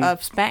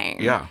of Spain.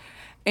 Yeah.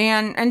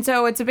 And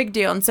so it's a big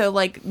deal. And so,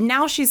 like,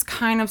 now she's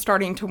kind of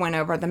starting to win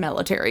over the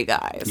military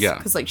guys. Yeah.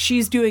 Because, like,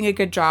 she's doing a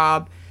good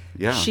job.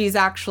 Yeah. She's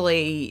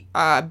actually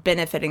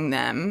benefiting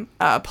them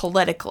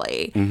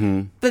politically.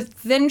 But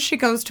then she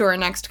goes to her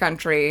next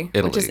country,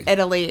 which is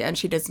Italy, and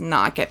she does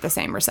not get the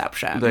same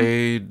reception.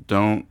 They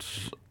don't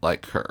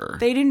like her.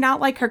 They do not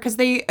like her because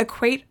they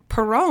equate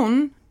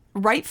Perón,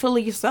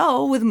 rightfully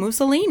so, with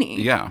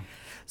Mussolini. Yeah.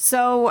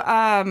 So,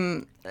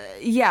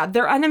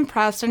 they're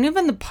unimpressed. And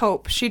even the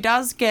Pope, she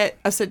does get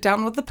a sit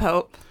down with the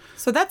Pope.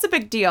 So that's a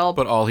big deal.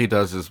 But all he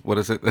does is, what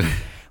is it?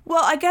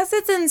 Well, I guess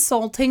it's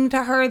insulting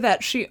to her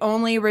that she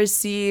only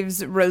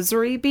receives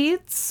rosary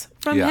beads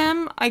from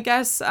him. I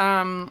guess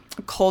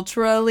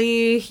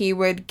culturally, he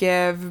would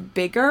give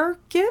bigger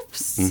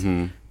gifts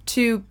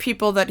to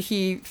people that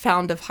he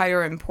found of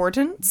higher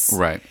importance.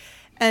 Right.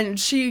 And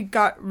she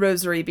got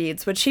rosary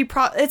beads, which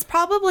it's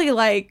probably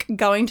like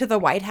going to the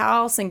White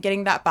House and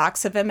getting that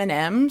box of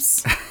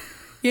M&Ms.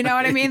 You know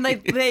what I mean?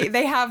 Like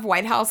they have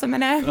White House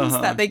M&Ms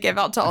that they give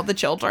out to all the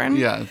children.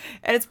 Yeah.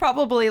 And it's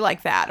probably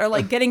like that. Or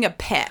like getting a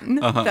pen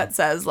that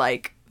says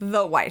like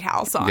the White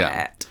House on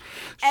it.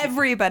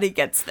 Everybody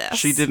gets this.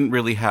 She didn't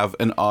really have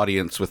an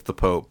audience with the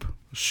Pope.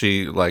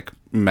 She like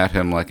met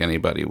him like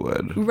anybody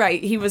would.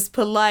 Right. He was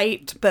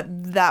polite, but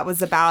that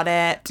was about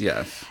it.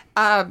 Yes.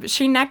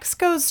 She next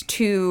goes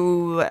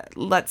to,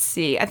 let's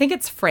see, I think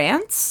it's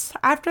France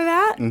after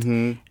that.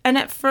 And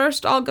at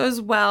first all goes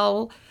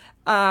well.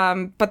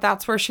 But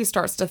that's where she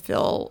starts to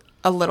feel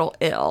a little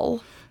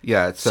ill.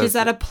 Yeah, it says she's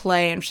at a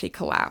play and she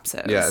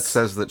collapses. Yeah, it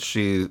says that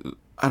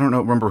I don't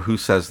know, remember who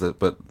says that,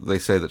 but they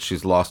say that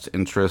she's lost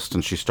interest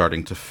and she's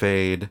starting to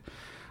fade.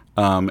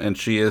 And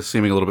she is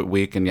seeming a little bit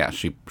weak, and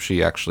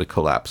she actually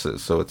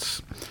collapses. So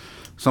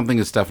something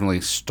is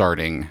definitely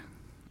starting.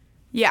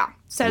 Yeah.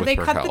 So they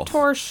cut the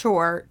tour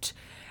short,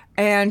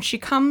 and she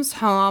comes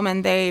home,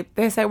 and they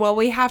say, well,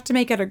 we have to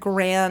make it a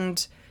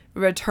grand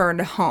return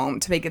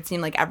home to make it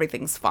seem like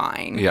everything's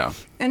fine. Yeah.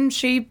 And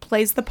she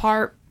plays the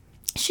part.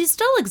 She's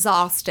still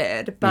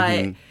exhausted,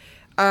 but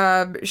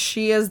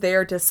she is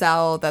there to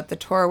sell that the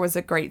tour was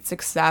a great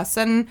success.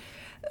 And,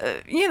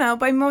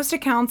 by most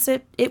accounts,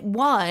 it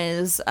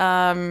was.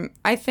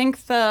 I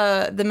think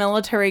the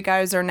military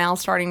guys are now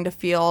starting to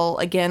feel,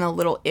 again, a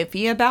little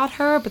iffy about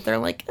her, but they're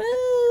like,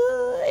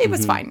 it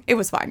was fine. It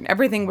was fine.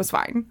 Everything was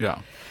fine.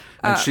 Yeah.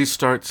 And she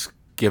starts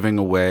giving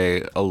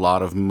away a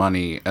lot of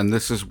money, and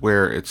this is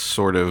where it's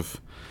sort of,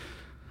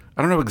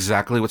 I don't know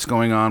exactly what's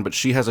going on, but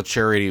she has a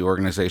charity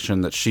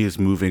organization that she's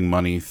moving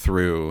money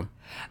through.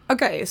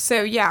 Okay,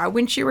 so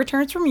when she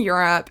returns from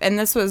Europe, and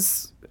this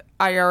was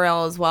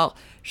IRL as well,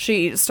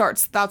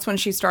 that's when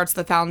she starts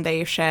the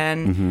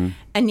foundation.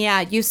 And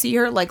you see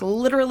her like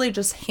literally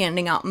just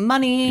handing out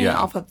money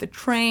off of the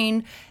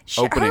train.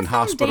 Opening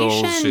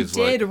hospitals. She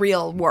did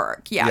real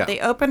work.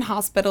 They opened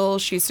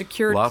hospitals. She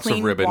secured lots clean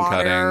of ribbon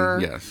water.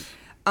 cutting. Yes.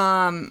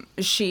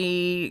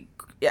 She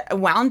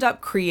wound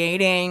up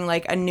creating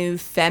like a new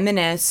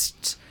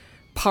feminist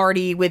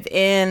party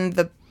within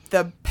the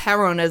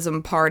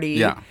Peronism party.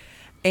 Yeah.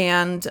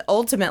 And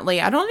ultimately,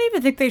 I don't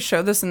even think they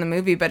show this in the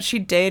movie, but she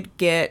did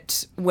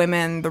get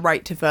women the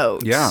right to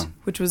vote. Yeah.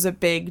 Which was a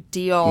big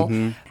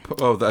deal.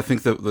 Oh, I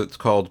think that's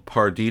called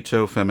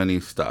Partito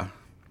Feminista.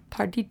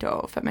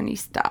 Partito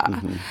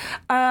Feminista.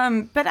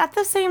 But at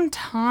the same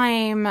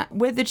time,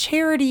 with the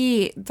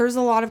charity, there's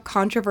a lot of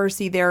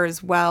controversy there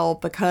as well,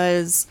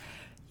 because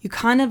you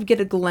kind of get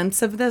a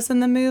glimpse of this in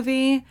the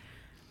movie,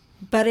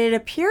 but it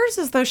appears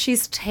as though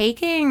she's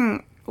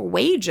taking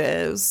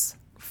wages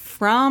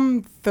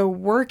from the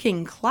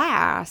working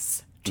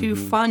class to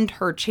fund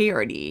her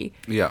charity.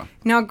 Yeah.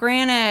 Now,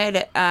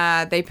 granted,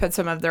 they put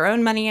some of their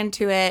own money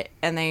into it,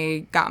 and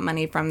they got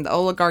money from the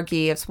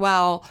oligarchy as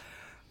well.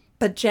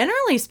 But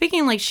generally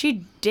speaking, like,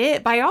 she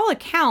did, by all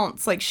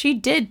accounts, like, she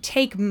did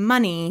take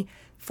money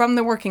from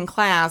the working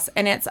class,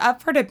 and it's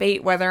up for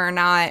debate whether or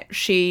not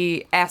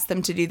she asked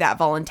them to do that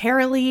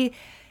voluntarily.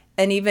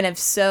 And even if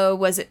so,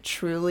 was it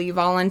truly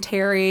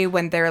voluntary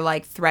when they're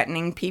like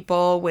threatening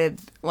people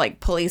with like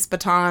police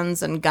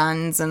batons and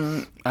guns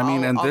and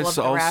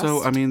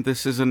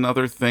this is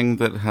another thing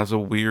that has a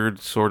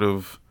weird sort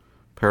of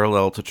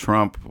parallel to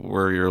Trump,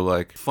 where you're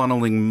like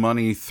funneling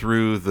money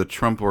through the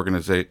Trump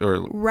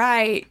organization.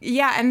 Right.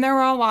 Yeah. And there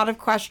were a lot of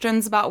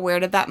questions about where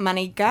did that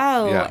money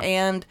go? Yeah.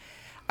 And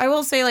I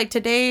will say, like,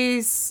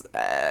 today's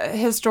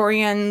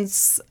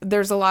historians,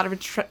 there's a lot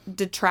of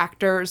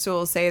detractors who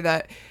will say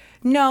that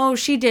no,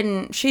 she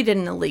didn't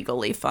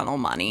illegally funnel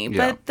money. Yeah.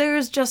 But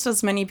there's just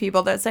as many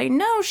people that say,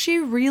 no, she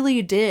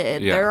really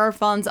did. Yeah. There are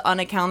funds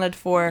unaccounted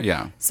for.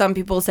 Yeah. Some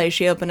people say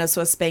she opened a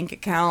Swiss bank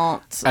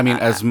account. I mean,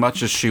 as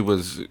much as she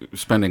was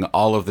spending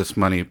all of this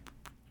money,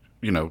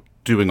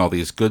 doing all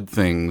these good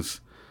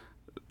things,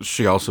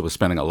 she also was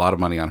spending a lot of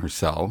money on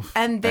herself.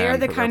 And they're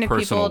the kind of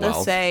people to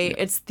wealth. say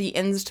it's the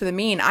ends to the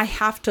mean. I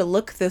have to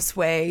look this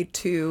way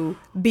to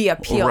be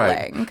appealing.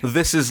 Right.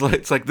 This is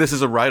this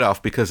is a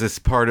write-off because it's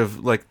part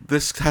of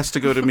this has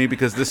to go to me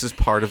because this is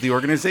part of the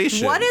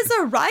organization. What is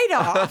a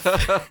write-off?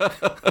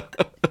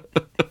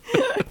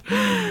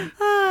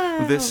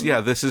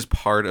 This is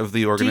part of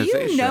the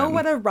organization. Do you know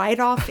what a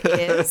write-off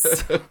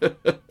is?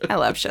 I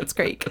love Schitt's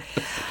Creek.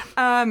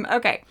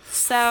 Okay,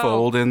 so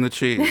fold in the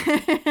cheese.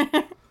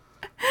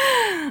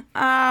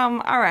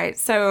 All right,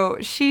 so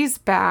she's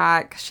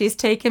back. She's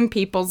taken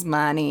people's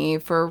money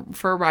for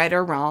right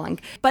or wrong.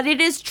 But it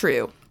is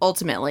true,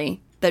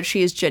 ultimately, that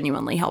she is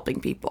genuinely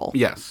helping people.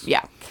 Yes.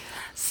 Yeah.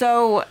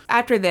 So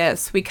after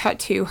this, we cut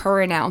to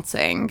her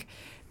announcing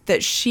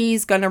that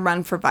she's going to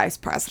run for vice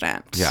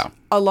president. Yeah.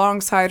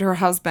 Alongside her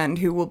husband,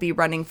 who will be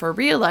running for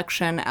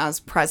re-election as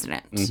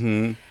president.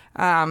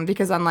 Mm-hmm.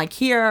 Because unlike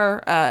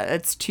here,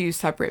 it's 2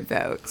 separate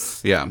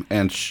votes. Yeah,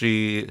 and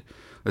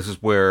this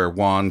is where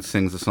Juan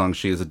sings the song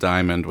She is a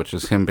Diamond, which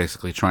is him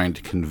basically trying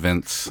to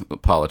convince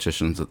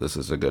politicians that this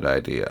is a good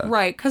idea.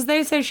 Right, because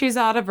they say she's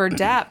out of her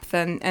depth,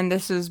 and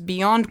this is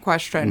beyond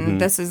question.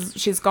 Mm-hmm.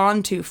 She's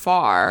gone too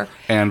far.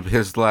 And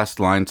his last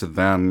line to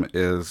them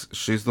is,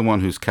 she's the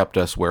one who's kept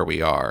us where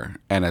we are.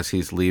 And as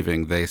he's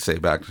leaving, they say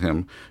back to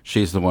him,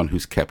 she's the one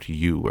who's kept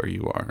you where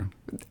you are.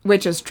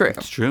 Which is true.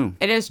 It's true.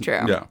 It is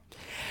true. Yeah.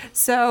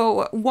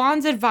 So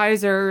Juan's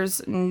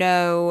advisors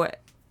know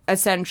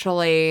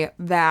essentially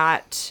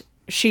that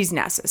she's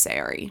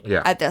necessary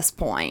at this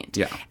point.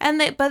 Yeah.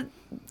 But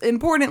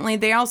importantly,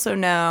 they also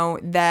know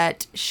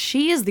that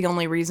she is the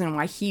only reason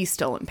why he's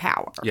still in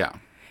power. Yeah.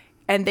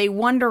 And they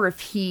wonder if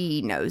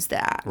he knows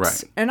that.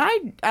 Right. And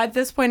at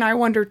this point, I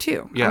wonder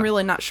too. Yeah. I'm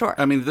really not sure.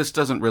 I mean, this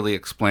doesn't really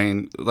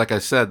explain, like I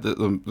said,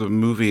 the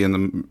movie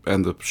and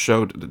the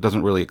show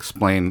doesn't really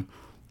explain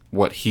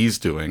what he's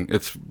doing.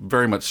 It's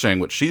very much saying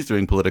what she's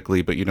doing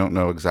politically, but you don't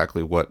know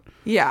exactly what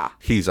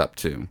he's up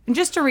to. And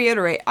just to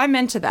reiterate, I'm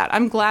into that.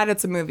 I'm glad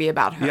it's a movie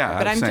about her. Yeah,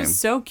 but I'm same. just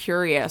so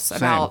curious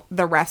about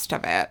the rest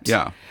of it.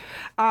 Yeah.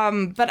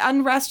 But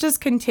unrest is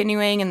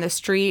continuing in the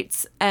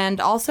streets and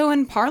also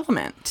in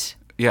Parliament.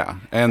 Yeah,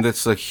 and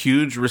it's a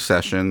huge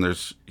recession.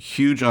 There's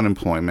huge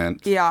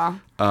unemployment. Yeah.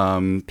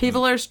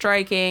 People are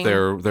striking.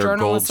 Their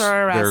Journalists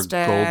are arrested.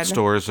 Their gold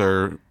stores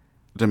are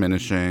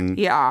diminishing.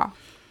 Yeah.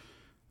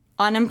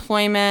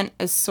 Unemployment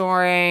is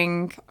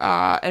soaring.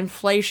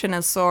 Inflation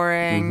is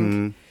soaring.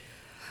 Mm-hmm.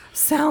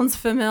 Sounds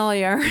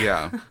familiar.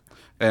 Yeah.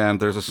 And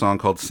there's a song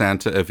called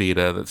Santa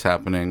Evita that's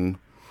happening,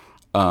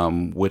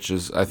 which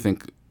is, I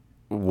think,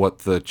 what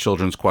the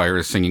children's choir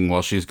is singing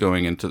while she's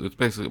going into... It's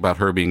basically about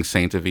her being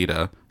Saint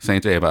Evita,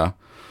 Saint Eva.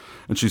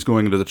 And she's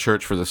going into the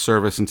church for the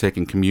service and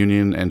taking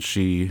communion, and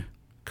she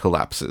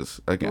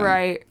collapses again.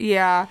 Right,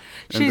 yeah.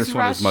 And this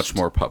one is much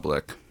more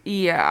public.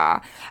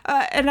 Yeah.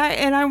 And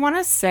I want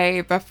to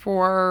say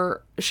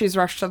before she's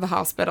rushed to the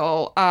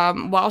hospital,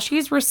 while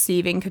she's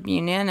receiving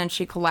communion and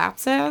she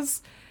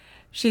collapses,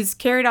 she's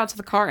carried out to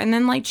the car. And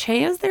then,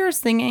 Che is there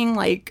singing,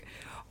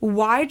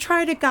 why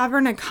try to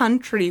govern a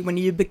country when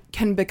you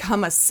can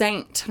become a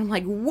saint? And I'm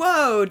like,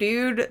 whoa,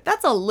 dude,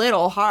 that's a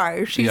little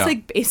harsh. She's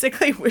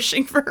basically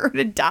wishing for her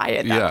to die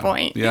at that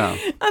point. Yeah.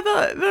 I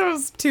thought that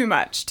was too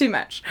much.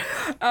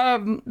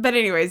 But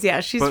anyways,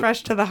 she's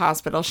rushed to the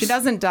hospital. She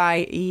doesn't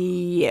die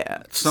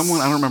yet. Someone,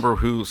 I don't remember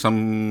who,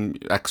 some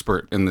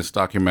expert in this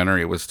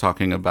documentary was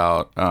talking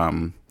about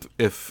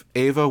if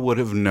Ava would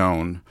have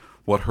known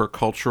what her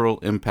cultural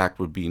impact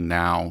would be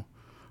now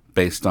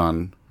based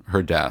on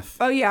her death.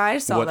 Oh yeah, I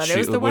saw that. It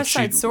was the West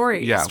Side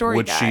Story. Yeah, story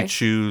would guy. she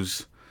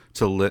choose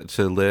to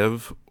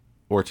live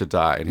or to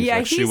die? And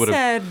he's she would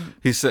have.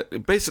 He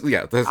said basically,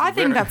 I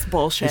think that's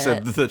bullshit. He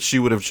said that she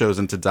would have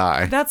chosen to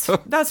die. That's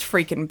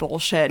freaking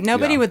bullshit.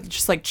 Nobody would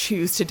just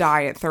choose to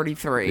die at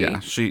 33.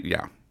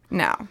 Yeah.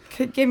 No,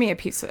 give me a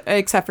piece of,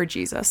 except for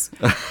Jesus.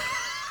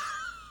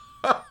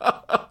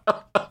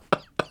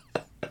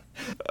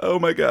 Oh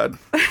my God.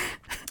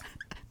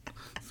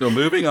 So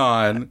moving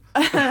on.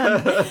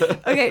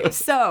 Okay,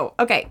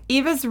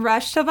 Eva's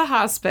rushed to the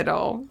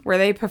hospital where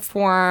they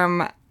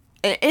perform.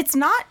 It's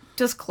not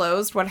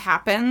disclosed what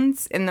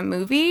happens in the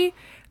movie,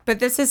 but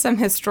this is some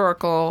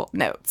historical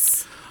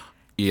notes.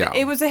 Yeah.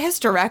 It was a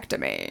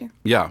hysterectomy.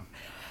 Yeah.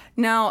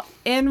 Now,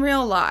 in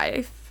real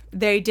life,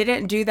 they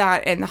didn't do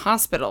that in the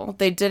hospital.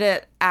 They did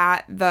it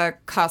at the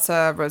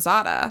Casa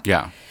Rosada.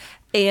 Yeah.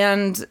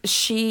 And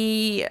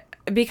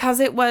because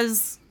it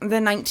was the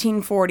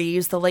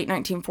 1940s, the late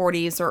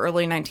 1940s or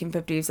early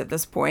 1950s at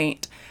this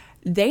point,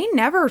 They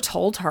never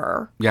told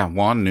her. Yeah,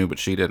 Juan knew, but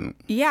she didn't.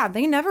 Yeah,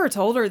 they never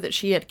told her that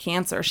she had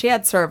cancer. She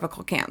had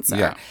cervical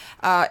cancer.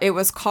 Yeah. It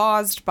was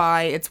caused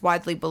by, it's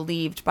widely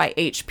believed, by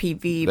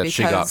HPV. That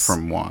she got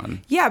from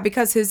Juan. Yeah,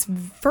 because his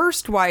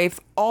first wife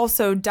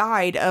also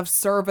died of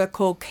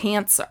cervical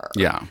cancer.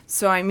 Yeah.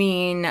 So, I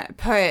mean,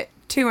 put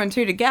 2 and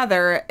 2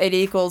 together, it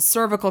equals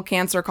cervical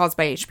cancer caused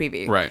by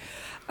HPV. Right.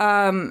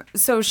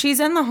 So she's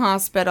in the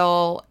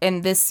hospital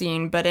in this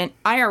scene, but in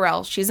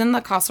IRL, she's in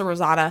the Casa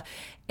Rosada.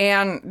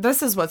 And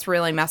this is what's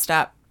really messed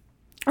up,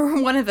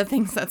 or one of the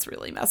things that's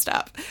really messed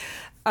up.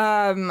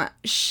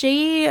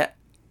 She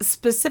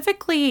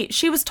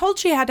was told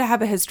she had to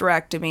have a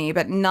hysterectomy,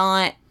 but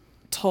not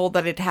told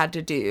that it had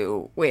to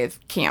do with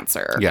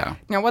cancer. Yeah.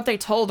 Now, what they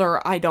told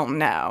her, I don't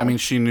know. I mean,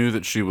 she knew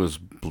that she was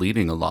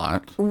bleeding a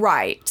lot.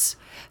 Right.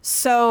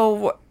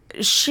 So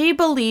she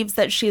believes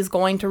that she's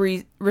going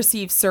to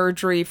receive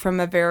surgery from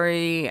a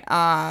very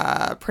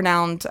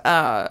renowned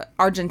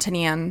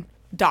Argentinian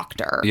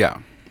doctor. Yeah.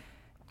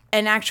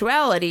 In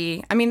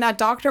actuality, I mean, that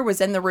doctor was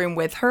in the room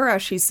with her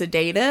as she's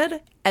sedated,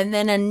 and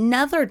then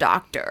another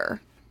doctor,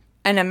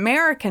 an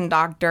American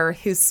doctor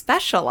who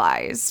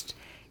specialized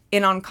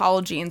in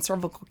oncology and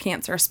cervical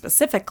cancer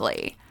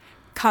specifically,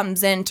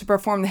 comes in to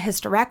perform the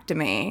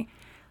hysterectomy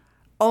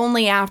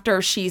only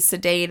after she's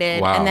sedated,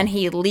 Wow. and then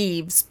he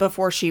leaves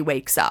before she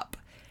wakes up.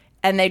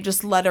 And they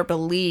just let her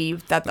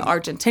believe that the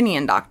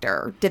Argentinian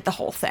doctor did the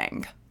whole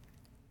thing.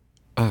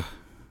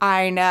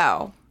 I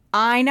know.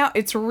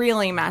 It's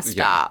really messed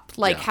up.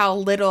 Like how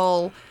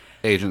little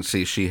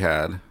agency she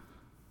had.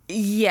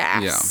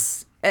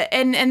 Yes. Yeah.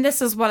 And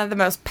this is one of the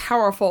most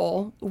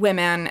powerful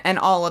women in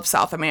all of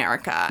South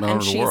America.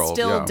 And she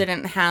still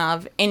didn't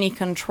have any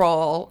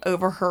control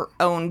over her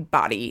own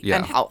body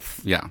and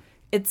health. Yeah.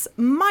 It's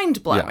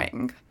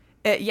mind-blowing.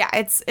 Yeah.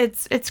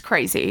 It's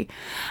crazy.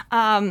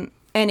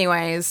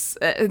 Anyways,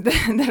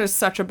 that is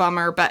such a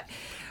bummer. But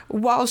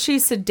while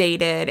she's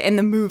sedated in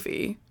the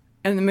movie,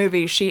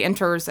 she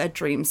enters a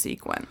dream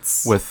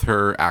sequence. With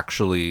her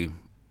actually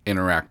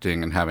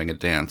interacting and having a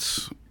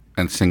dance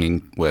and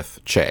singing with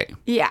Che.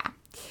 Yeah.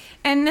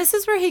 And this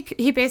is where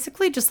he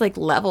basically just, like,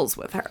 levels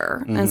with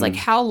her. And it's like,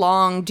 how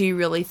long do you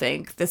really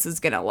think this is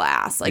going to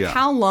last? Like,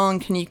 how long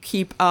can you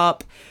keep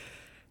up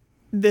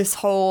this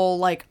whole,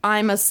 like,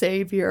 I'm a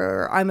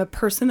savior, I'm a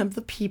person of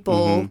the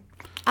people,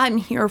 I'm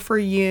here for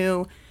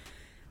you,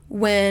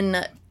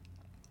 when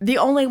the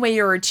only way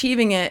you're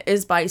achieving it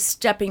is by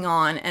stepping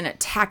on and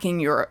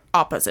attacking your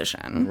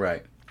opposition.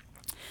 Right.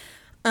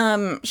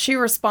 She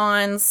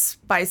responds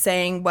by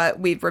saying what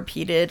we've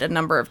repeated a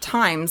number of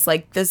times,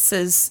 like, this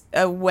is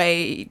a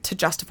way to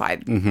justify,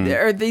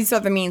 or these are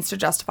the means to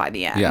justify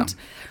the end. Yeah.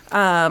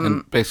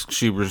 And basically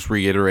she was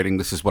reiterating,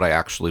 this is what I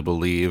actually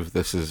believe.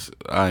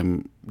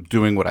 I'm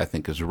doing what I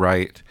think is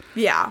right.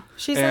 Yeah.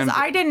 She says,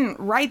 I didn't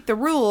write the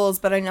rules,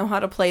 but I know how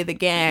to play the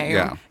game.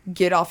 Yeah.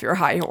 Get off your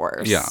high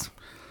horse. Yeah.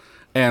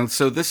 And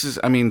so this is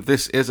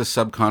a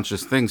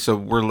subconscious thing. So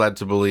we're led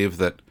to believe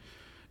that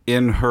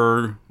in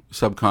her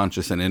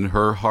subconscious and in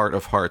her heart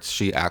of hearts,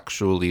 she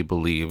actually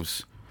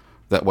believes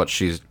that what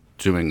she's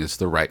doing is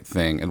the right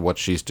thing and what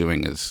she's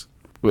doing is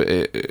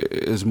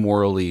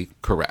morally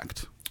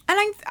correct.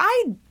 And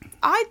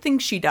I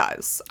think she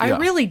does. I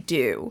really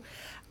do.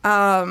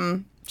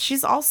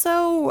 She's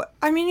also,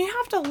 I mean, you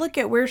have to look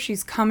at where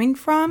she's coming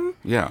from.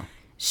 Yeah.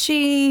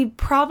 She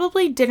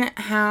probably didn't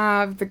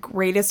have the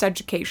greatest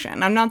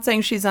education. I'm not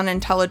saying she's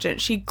unintelligent.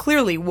 She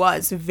clearly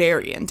was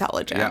very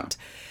intelligent.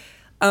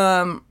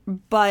 Yeah.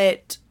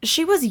 But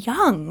she was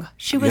young.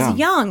 She was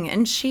young,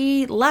 and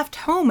she left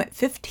home at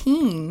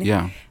 15.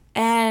 Yeah.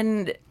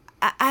 And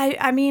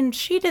I mean,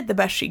 she did the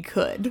best she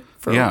could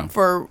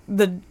for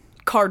the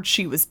card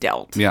she was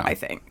dealt, I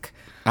think.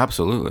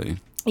 Absolutely.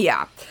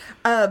 Yeah.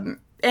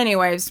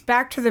 Anyways,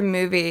 back to the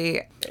movie.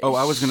 Oh,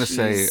 I was going to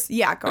say...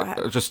 Yeah, go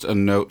ahead. Just a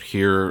note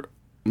here.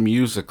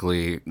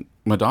 Musically,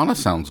 Madonna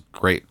sounds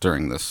great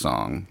during this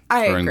song.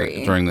 I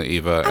agree. During the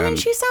Eva. I mean,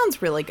 she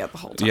sounds really good the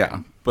whole time. Yeah.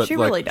 But she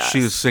really does.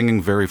 She's singing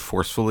very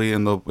forcefully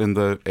in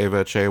the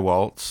Eva Che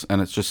waltz,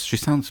 and it's just, she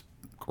sounds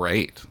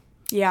great.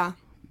 Yeah.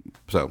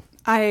 So...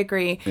 I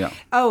agree. Yeah.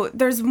 Oh,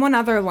 there's one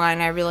other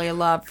line I really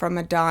love from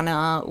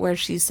Madonna where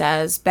she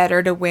says,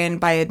 better to win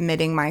by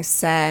admitting my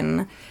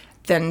sin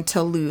than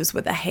to lose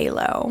with a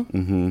halo.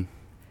 Mm-hmm.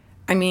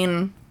 I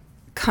mean,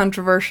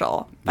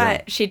 controversial,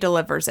 but she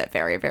delivers it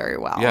very, very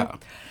well. Yeah.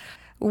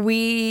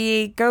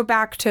 We go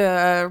back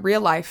to real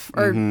life,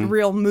 or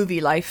real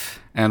movie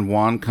life. And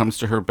Juan comes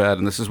to her bed,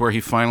 and this is where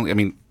he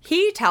finally,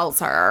 he tells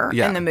her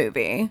in the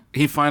movie.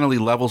 He finally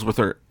levels with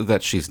her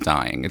that she's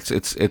dying.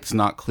 It's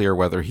not clear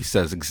whether he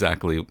says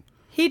exactly.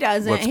 He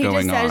doesn't. What's he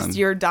going just says on.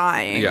 You're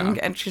dying,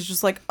 and she's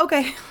just like,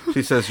 okay.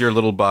 She says your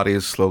little body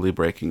is slowly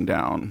breaking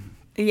down.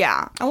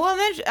 Yeah. Well,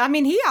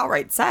 then he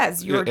outright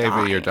says you're dying.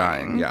 Ava, you're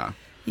dying. Yeah.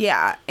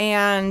 Yeah,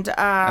 and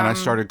I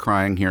started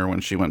crying here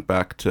when she went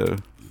back to.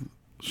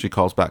 She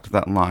calls back to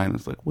that line.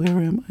 It's like, where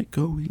am I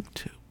going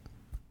to?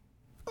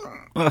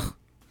 Ugh.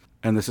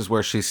 And this is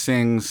where she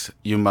sings,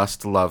 "You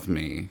must love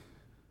me."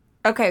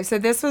 Okay, so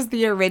this was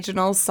the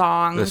original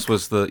song. This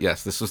was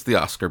the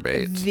Oscar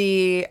bait.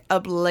 The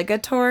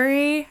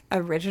obligatory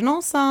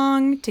original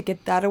song to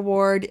get that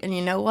award, and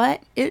you know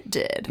what? It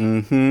did.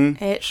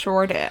 Mm-hmm. It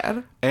sure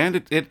did.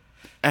 And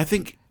I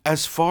think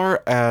as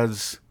far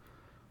as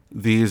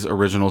these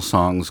original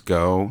songs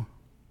go,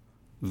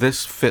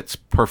 this fits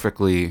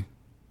perfectly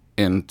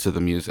into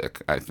the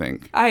music, I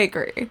think. I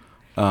agree.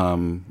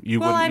 You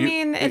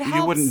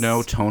wouldn't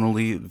know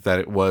tonally that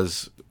it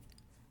was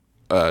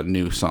a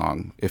new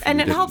song and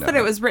it helps that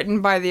it was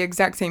written by the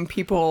exact same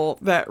people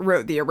that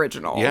wrote the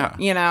original. Yeah.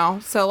 You know?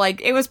 So,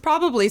 like, it was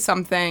probably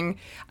something,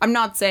 I'm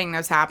not saying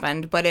this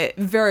happened, but it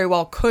very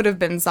well could have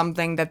been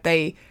something that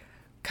they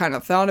kind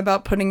of thought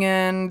about putting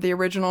in the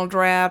original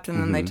draft, and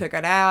then they took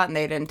it out, and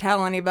they didn't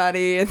tell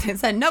anybody, and they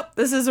said, nope,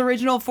 this is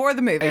original for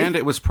the movie. And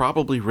it was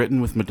probably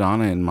written with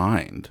Madonna in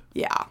mind.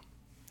 Yeah,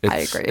 I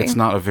agree. It's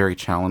not a very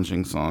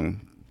challenging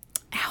song.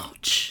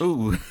 Ouch.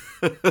 Ooh.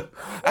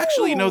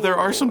 Actually, no, there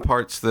are some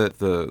parts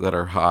that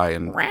are high,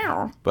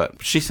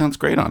 but she sounds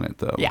great on it,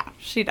 though. Yeah,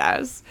 she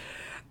does.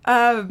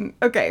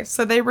 Okay,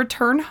 so they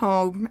return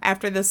home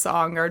after the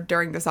song or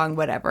during the song,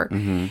 whatever.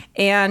 Mm-hmm.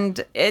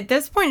 And at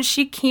this point,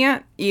 she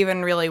can't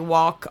even really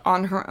walk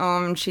on her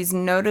own. She's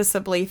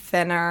noticeably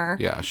thinner.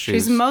 Yeah,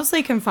 she's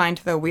mostly confined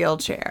to the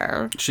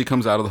wheelchair. She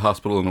comes out of the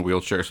hospital in a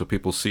wheelchair, so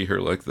people see her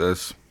like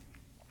this.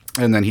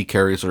 And then he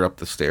carries her up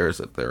the stairs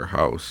at their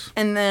house.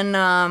 And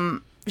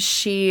then,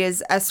 she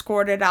is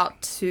escorted out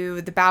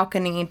to the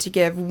balcony to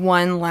give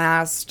one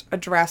last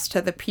address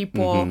to the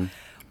people. Mm-hmm.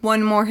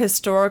 One more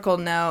historical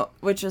note,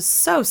 which is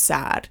so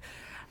sad.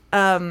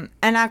 In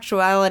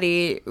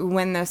actuality,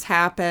 when this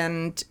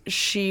happened,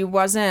 she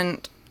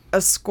wasn't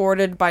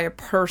escorted by a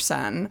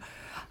person.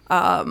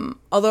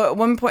 Although at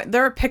one point,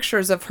 there are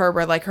pictures of her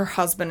where, like, her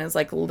husband is,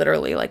 like,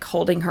 literally, like,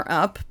 holding her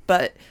up.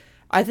 But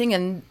I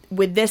think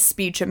with this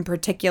speech in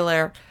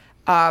particular,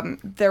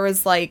 there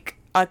was, like,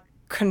 a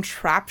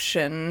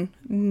contraption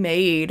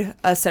made,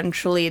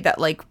 essentially, that,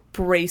 like,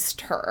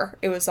 braced her.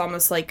 It was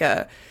almost like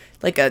a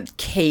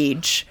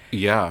cage,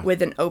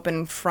 with an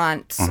open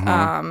front,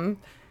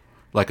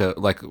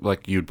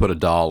 like you'd put a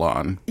doll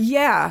on.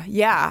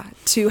 Yeah,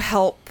 to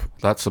help.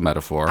 That's a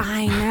metaphor.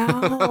 I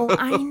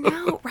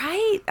know,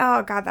 right?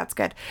 Oh God, that's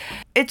good.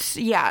 It's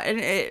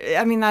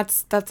I mean,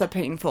 that's a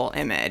painful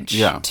image,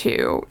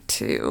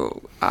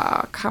 to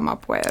come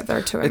up with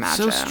or to imagine. It's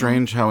so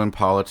strange how in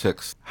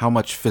politics, how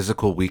much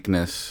physical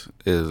weakness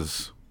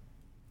is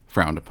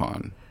frowned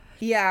upon.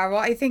 Yeah, well,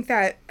 I think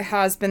that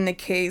has been the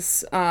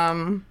case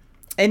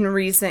in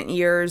recent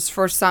years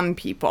for some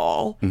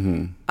people.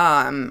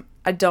 Mm-hmm.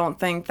 I don't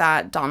think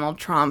that Donald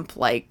Trump,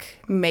 like,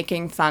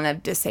 making fun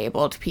of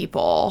disabled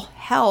people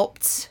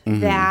helped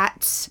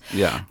that.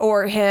 Yeah.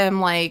 Or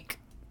him, like,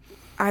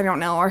 I don't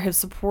know, or his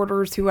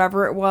supporters,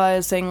 whoever it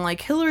was, saying,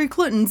 like, Hillary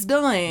Clinton's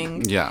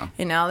dying. Yeah.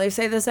 You know, they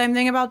say the same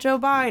thing about Joe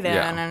Biden,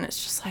 and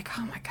it's just like,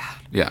 oh my God.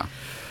 Yeah.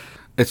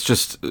 It's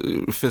just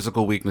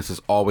physical weakness has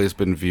always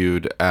been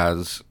viewed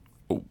as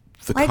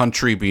the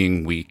country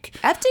being weak.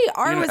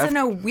 FDR was in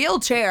a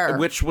wheelchair.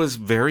 Which was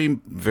very,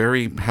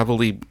 very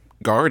heavily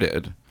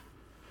guarded.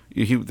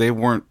 They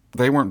weren't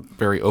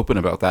very open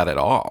about that at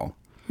all.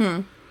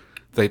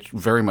 They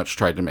very much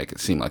tried to make it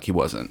seem like he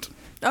wasn't.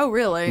 Oh,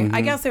 really? Mm-hmm.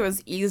 I guess it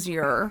was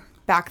easier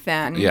back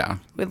then. Yeah.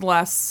 With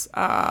less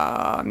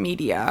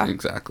media.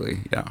 Exactly,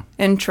 yeah.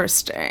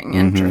 Interesting.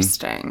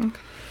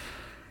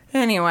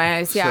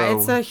 Anyways,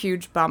 it's a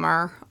huge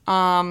bummer.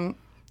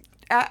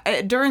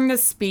 During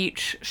this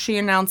speech, she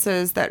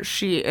announces that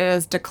she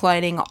is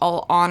declining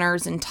all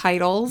honors and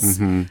titles.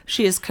 Mm-hmm.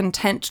 She is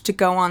content to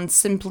go on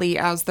simply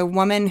as the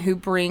woman who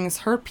brings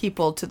her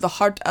people to the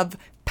heart of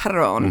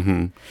Perón.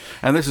 Mm-hmm.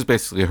 And this is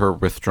basically her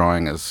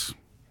withdrawing as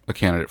a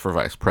candidate for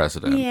vice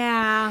president.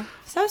 Yeah,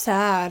 so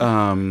sad.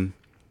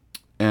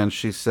 And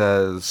she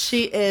says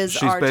she's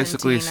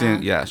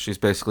Argentina. She's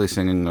basically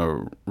singing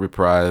a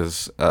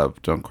reprise of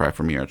 "Don't Cry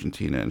for Me,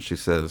 Argentina," and she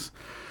says,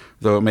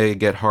 "Though it may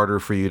get harder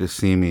for you to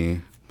see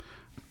me,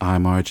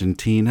 I'm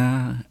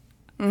Argentina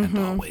and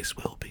always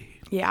will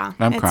be." Yeah.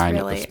 I'm crying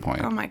at this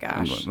point. Oh my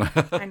gosh.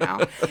 I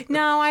know.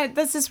 No,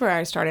 this is where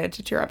I started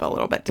to tear up a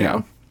little bit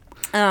too.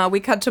 Yeah. We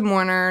cut to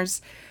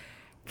mourners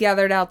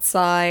gathered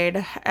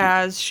outside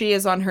as she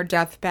is on her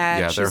deathbed.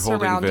 Yeah, they're she's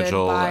holding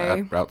vigil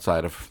by...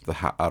 outside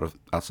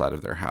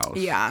of their house.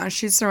 Yeah,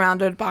 she's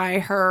surrounded by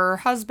her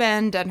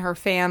husband and her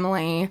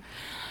family.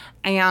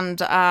 And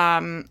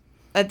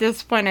at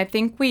this point, I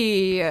think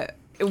we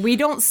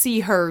don't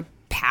see her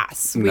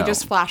pass. We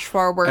just flash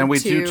forward. And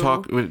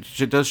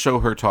it does show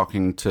her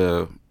talking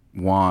to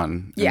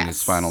Juan in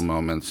his final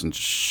moments, and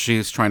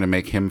she's trying to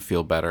make him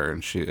feel better,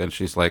 and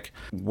she's like,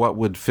 what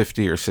would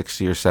 50 or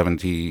 60 or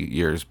 70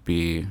 years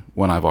be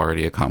when I've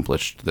already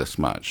accomplished this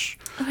much?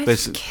 Oh,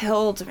 it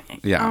killed me.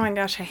 Yeah. Oh my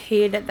gosh, I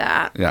hated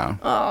that. Yeah.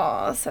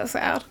 Oh, so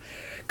sad.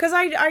 Because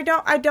I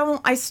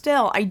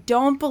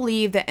don't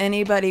believe that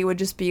anybody would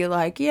just be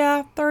like,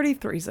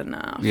 33's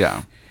enough.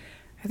 Yeah.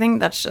 I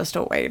think that's just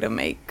a way to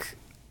make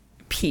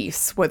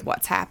peace with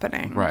what's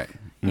happening. Right.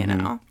 You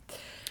know?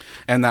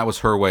 And that was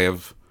her way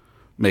of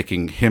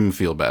making him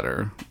feel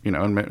better,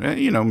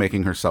 and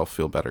making herself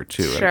feel better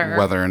too. Sure. And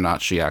whether or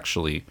not she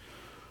actually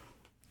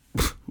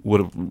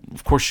would have,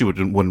 of course, she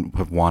wouldn't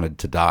have wanted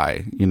to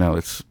die.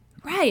 It's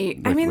right.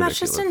 I mean, that's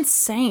just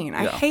insane.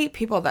 I hate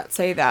people that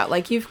say that.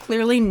 Like, you've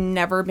clearly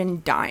never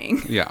been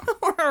dying. Yeah.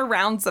 Or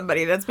around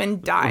somebody that's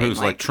been dying. Who's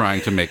like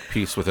trying to make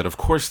peace with it. Of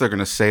course, they're going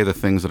to say the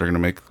things that are going to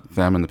make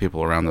them and the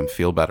people around them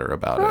feel better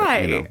about it.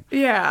 Right.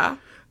 Yeah.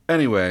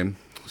 Anyway,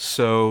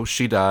 so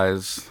she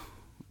dies.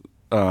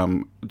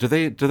 Do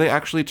they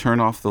actually turn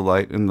off the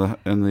light in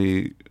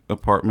the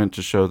apartment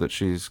to show that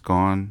she's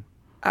gone?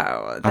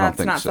 Oh, that's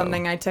not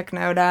something I took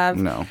note of.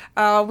 No.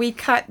 We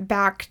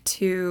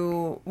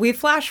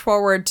flash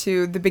forward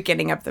to the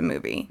beginning of the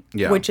movie,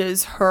 which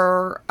is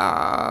her,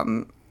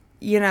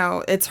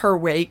 it's her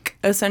wake,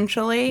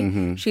 essentially.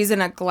 Mm-hmm. She's in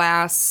a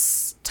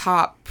glass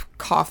top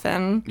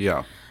coffin.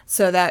 Yeah.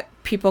 So that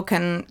people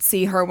can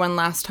see her one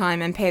last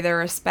time and pay their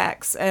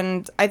respects.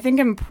 And I think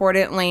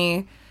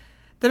importantly,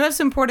 the most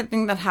important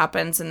thing that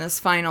happens in this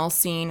final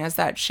scene is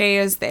that Shay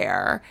is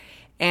there,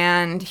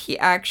 and he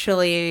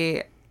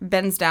actually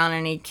bends down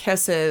and he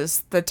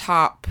kisses the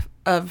top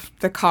of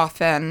the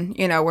coffin,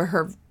 where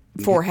her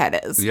forehead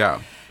is.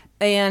 Yeah.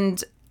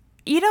 And,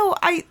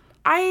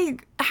 I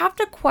have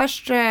to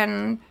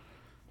question,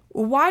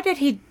 why did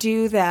he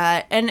do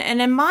that? And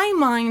in my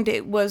mind,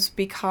 it was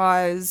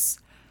because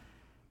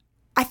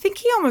I think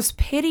he almost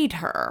pitied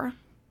her.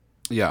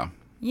 Yeah.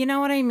 You know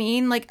what I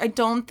mean? Like, I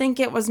don't think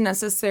it was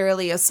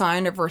necessarily a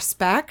sign of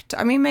respect.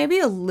 I mean, maybe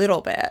a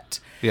little bit.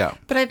 Yeah.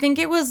 But I think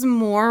it was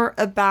more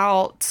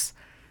about,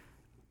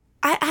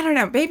 I don't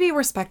know, maybe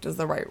respect is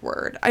the right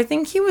word. I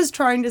think he was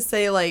trying to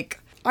say, like,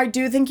 I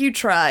do think you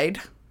tried.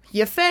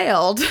 You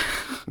failed.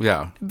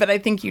 Yeah. But I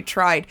think you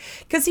tried.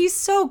 Because he's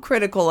so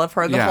critical of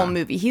her the whole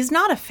movie. He's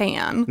not a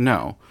fan.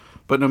 No.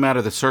 But no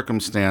matter the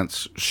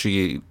circumstance,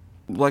 she,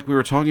 like we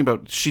were talking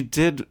about, she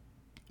did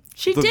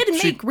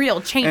make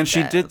real changes. And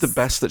she did the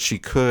best that she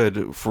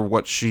could for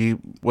what she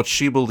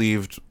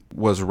believed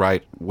was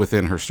right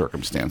within her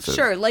circumstances.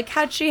 Sure, like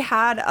had she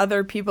had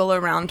other people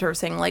around her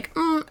saying like,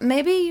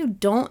 maybe you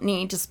don't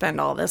need to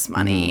spend all this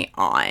money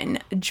on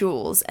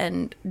jewels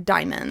and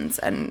diamonds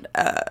and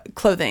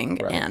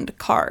clothing and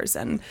cars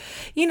and,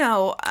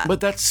 But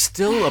that's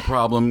still a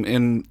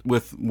problem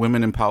with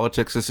women in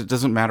politics. Is it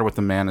doesn't matter what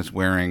the man is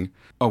wearing.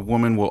 A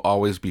woman will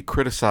always be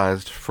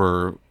criticized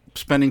for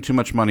spending too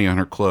much money on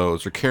her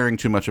clothes or caring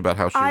too much about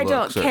how she looks. I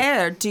don't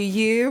care. Do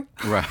you?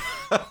 Right.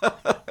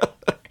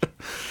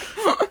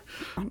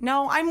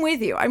 No, I'm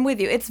with you.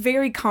 It's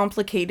very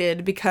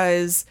complicated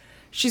because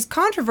she's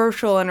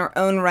controversial in her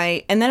own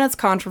right, and then it's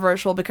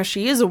controversial because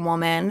she is a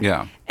woman.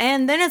 Yeah.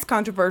 And then it's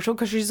controversial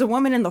because she's a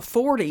woman in the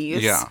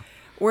 40s. Yeah.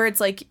 Where it's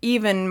like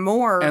even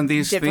more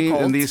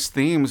difficult. These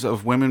themes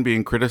of women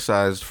being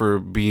criticized for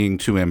being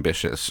too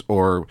ambitious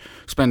or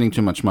spending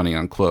too much money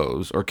on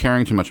clothes or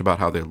caring too much about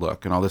how they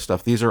look and all this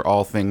stuff. These are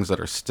all things that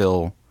are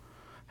still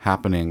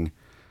happening,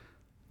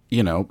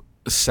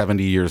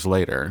 70 years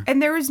later.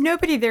 And there was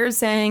nobody there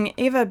saying,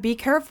 Ava, be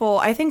careful.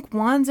 I think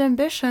Juan's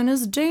ambition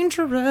is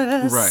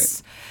dangerous.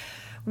 Right.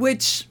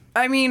 Which,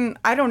 I mean,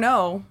 I don't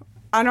know.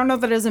 I don't know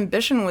that his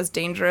ambition was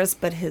dangerous,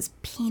 but his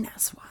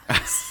penis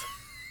was.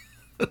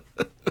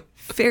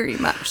 Very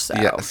much so.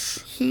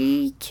 Yes.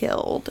 He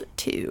killed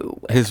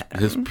 2 women.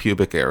 His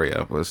pubic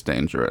area was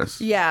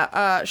dangerous.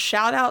 Yeah.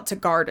 Shout out to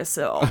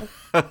Gardasil.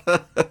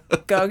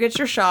 Go get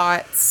your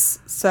shots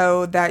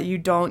so that you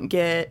don't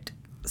get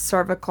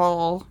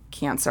cervical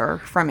cancer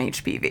from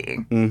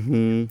HPV.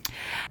 Mm-hmm.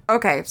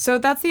 Okay, so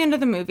that's the end of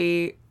the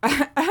movie.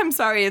 I'm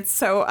sorry, it's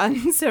so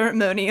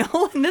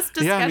unceremonial in this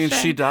discussion. Yeah, I mean,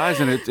 she dies,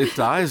 and it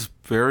dies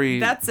very...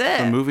 That's it.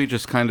 The movie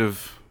just kind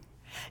of...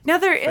 Now,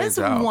 there is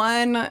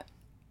one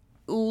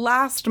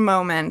last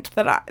moment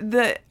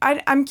that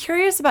I'm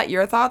curious about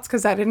your thoughts,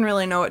 because I didn't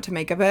really know what to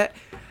make of it.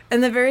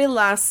 In the very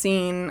last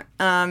scene...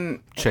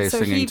 Che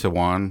singing to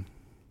Juan...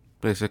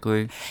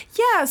 basically.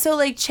 Yeah, so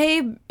like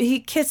Che, he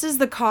kisses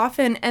the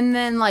coffin and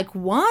then like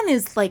Juan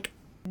is like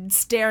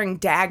staring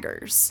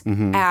daggers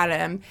at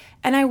him.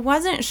 And I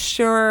wasn't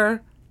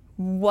sure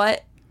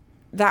what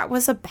that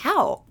was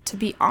about, to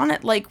be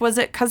honest. Like, was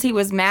it because he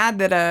was mad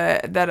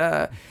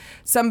that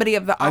somebody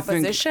of the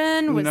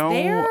opposition was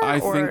there? No,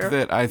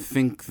 I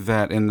think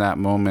that in that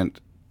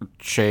moment,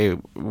 Che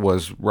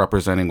was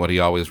representing what he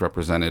always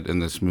represented in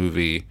this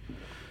movie.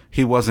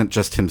 He wasn't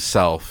just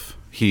himself.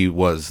 He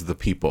was the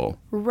people.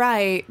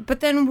 Right. But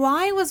then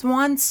why was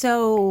Juan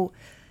so...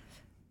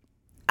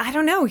 I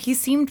don't know. He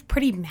seemed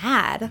pretty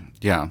mad.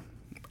 Yeah.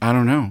 I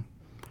don't know.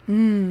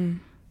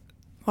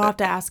 We'll have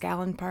to ask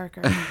Alan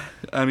Parker.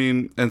 I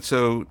mean, and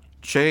so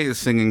Che is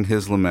singing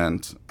his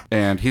lament.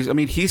 And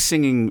he's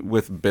singing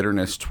with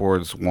bitterness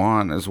towards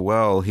Juan as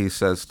well. He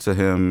says to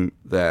him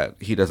that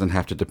he doesn't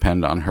have to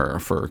depend on her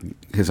for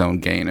his own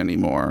gain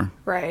anymore.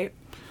 Right.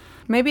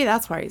 Maybe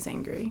that's why he's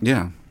angry.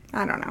 Yeah.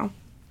 I don't know.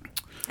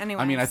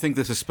 Anyways. I mean, I think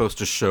this is supposed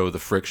to show the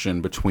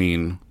friction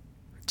between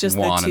just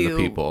Juan the two and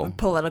the people.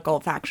 Political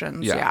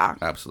factions. Yeah.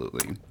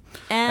 Absolutely.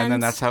 And then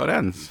that's how it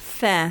ends.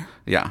 Feh.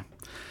 Yeah.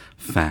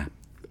 Feh.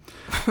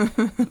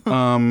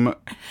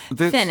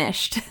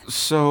 Finished.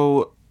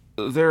 So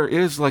there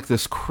is like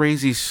this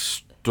crazy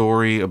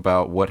story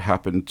about what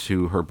happened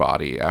to her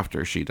body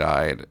after she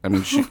died. I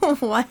mean,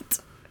 What?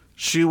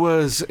 she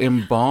was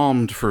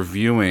embalmed for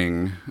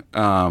viewing,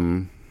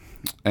 and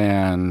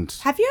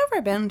Have you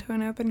ever been to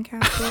an open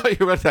casket?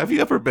 have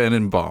you ever been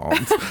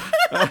embalmed?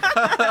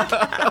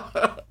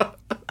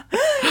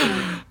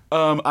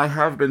 I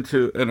have been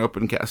to an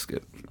open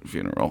casket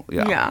funeral.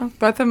 Yeah. Yeah,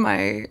 both of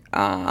my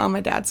on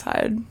my dad's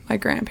side, my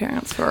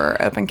grandparents were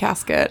open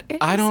casket. It's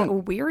I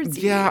don't weird.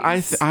 Yeah,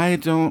 I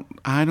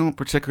don't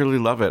particularly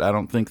love it. I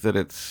don't think that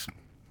it's.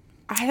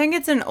 I think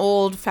it's an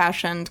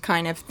old-fashioned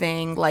kind of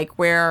thing, like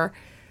where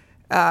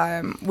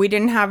we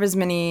didn't have as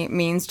many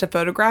means to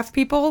photograph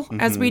people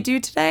as we do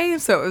today,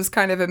 so it was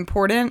kind of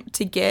important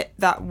to get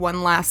that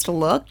one last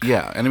look.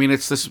 Yeah, and I mean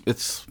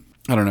it's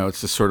I don't know, it's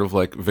this sort of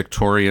like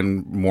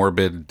Victorian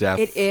morbid death.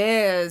 It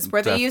is,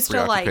 where they used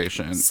to like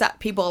set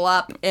people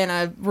up in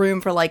a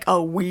room for like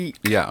a week.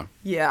 Yeah.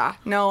 Yeah.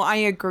 No, I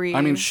agree.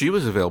 I mean, she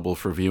was available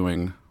for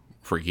viewing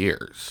for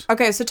years.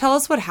 Okay, so tell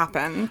us what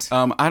happened.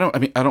 I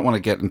don't want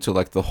to get into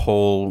like the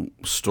whole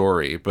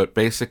story, but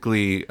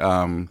basically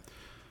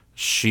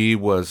she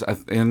was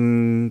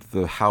in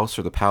the house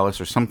or the palace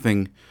or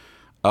something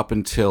up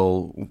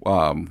until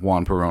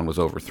Juan Perón was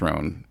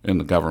overthrown in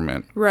the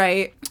government.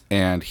 Right.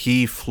 And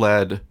he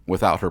fled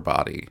without her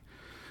body.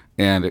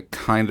 And it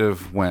kind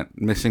of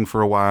went missing for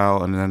a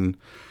while, and then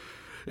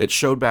it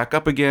showed back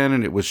up again,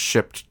 and it was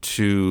shipped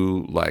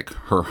to like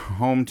her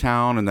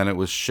hometown, and then it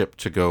was shipped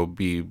to go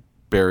be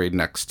buried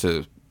next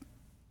to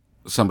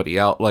somebody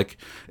else. Like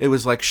it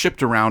was like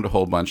shipped around a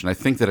whole bunch, and I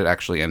think that she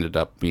actually ended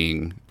up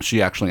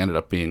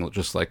being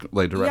just like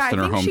laid to rest in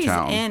her hometown. Yeah, I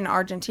think she's in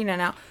Argentina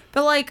now.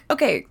 But like,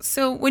 okay,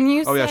 so when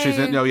you say...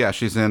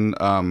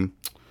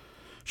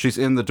 she's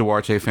in the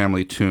Duarte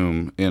family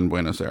tomb in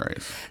Buenos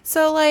Aires.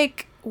 So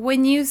like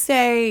when you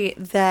say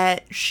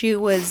that she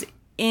was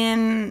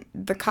in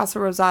the Casa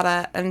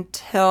Rosada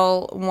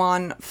until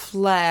Juan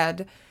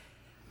fled,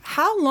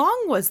 how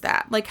long was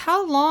that? Like,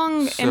 how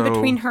long in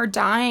between her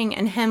dying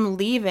and him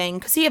leaving?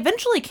 Because he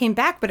eventually came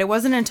back, but it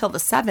wasn't until the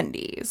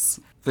 70s.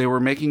 They were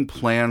making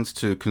plans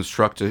to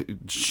construct a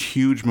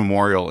huge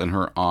memorial in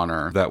her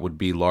honor that would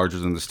be larger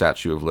than the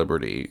Statue of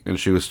Liberty. And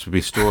she was to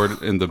be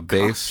stored in the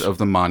base of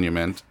the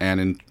monument and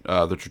in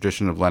the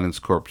tradition of Lenin's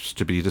corpse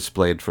to be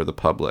displayed for the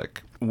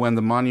public. When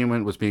the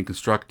monument was being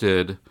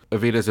constructed,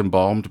 Evita's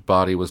embalmed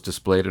body was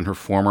displayed in her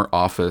former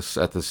office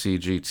at the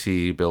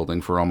CGT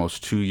building for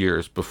almost 2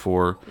 years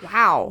before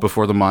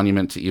the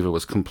monument to Eva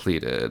was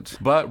completed.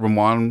 But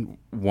Juan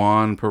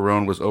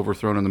Perón was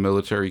overthrown in the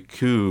military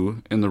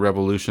coup in the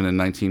revolution in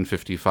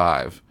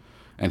 1955,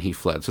 and he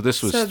fled. So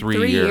this was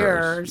 3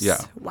 years.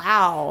 Yeah.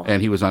 Wow.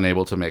 And he was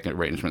unable to make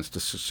arrangements to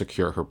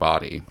secure her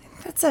body.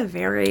 That's a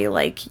very,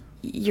 like,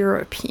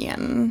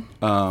 European.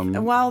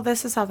 Well,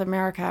 this is South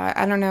America.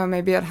 I don't know.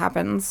 Maybe it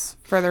happens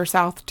further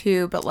south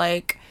too, but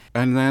like.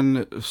 And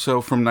then,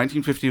 so from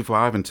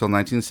 1955 until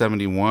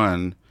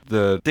 1971,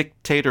 the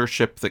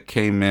dictatorship that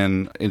came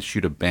in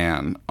issued a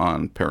ban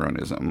on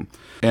Peronism,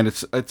 and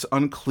it's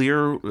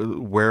unclear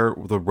where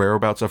the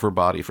whereabouts of her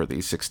body for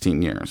these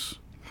 16 years.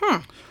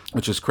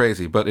 Which is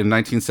crazy. But in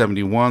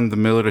 1971, the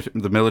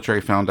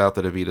military found out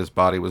that Evita's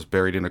body was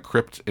buried in a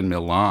crypt in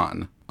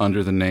Milan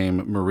under the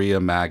name Maria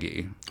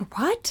Maggi.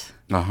 What?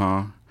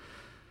 Uh-huh.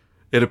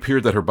 It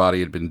appeared that her body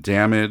had been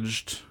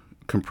damaged,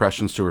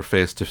 compressions to her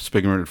face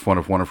disfigured in front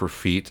of one of her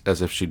feet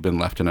as if she'd been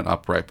left in an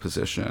upright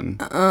position.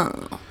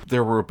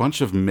 There were a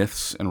bunch of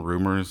myths and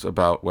rumors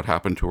about what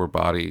happened to her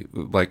body.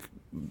 Like,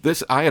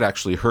 this, I had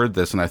actually heard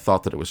this, and I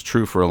thought that it was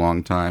true for a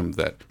long time,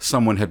 that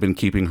someone had been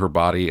keeping her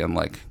body and,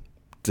 like,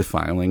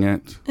 defiling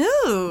it.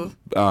 Ooh.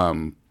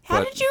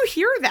 How did you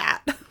hear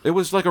that? It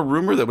was like a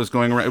rumor that was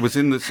going around. It was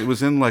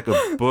in like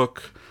a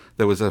book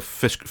that was a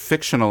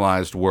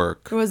fictionalized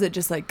work. Or was it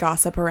just like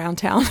gossip around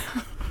town?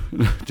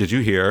 Did you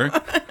hear?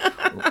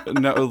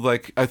 No,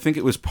 like I think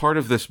it was part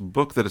of this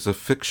book that is a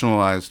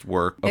fictionalized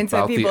work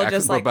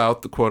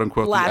about the quote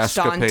unquote the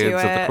escapades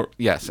of the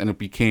yes, and it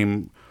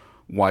became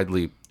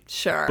widely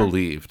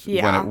believed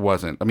when it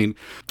wasn't. I mean,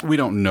 we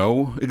don't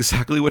know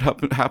exactly what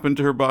happened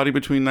to her body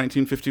between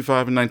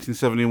 1955 and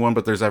 1971,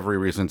 but there's every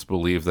reason to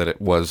believe that it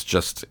was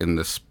just in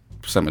this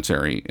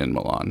cemetery in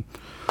Milan.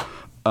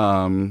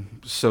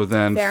 So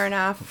then, fair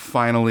enough.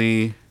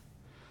 Finally,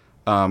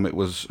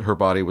 her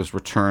body was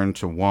returned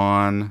to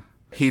Juan.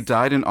 He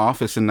died in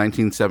office in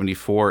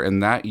 1974,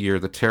 and that year,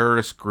 the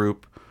terrorist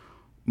group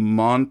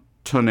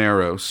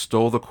Montoneros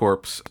stole the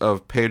corpse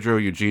of Pedro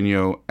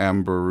Eugenio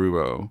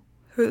Ambaruo.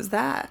 Who's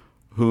that?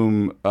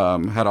 Whom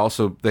had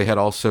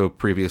also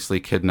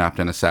previously kidnapped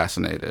and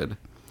assassinated.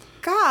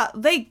 God,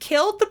 they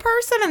killed the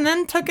person and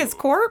then took his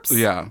corpse?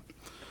 Yeah.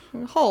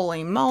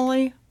 Holy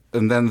moly.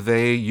 And then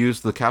they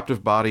used the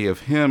captive body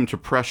of him to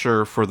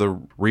pressure for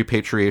the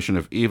repatriation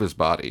of Eva's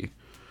body.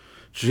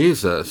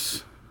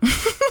 Jesus.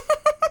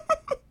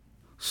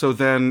 So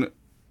then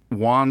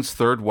Juan's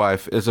third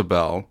wife,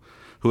 Isabel,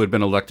 who had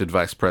been elected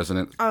vice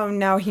president. Oh,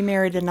 no, he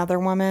married another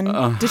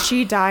woman. Did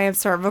she die of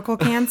cervical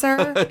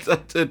cancer?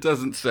 It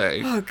doesn't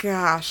say. Oh,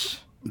 gosh.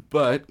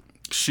 But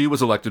she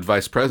was elected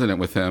vice president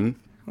with him,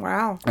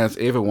 Wow. as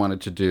Eva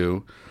wanted to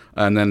do,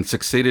 and then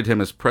succeeded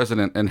him as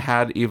president and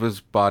had Eva's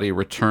body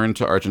returned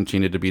to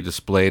Argentina to be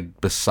displayed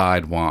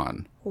beside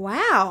Juan.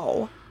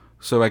 Wow.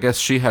 So I guess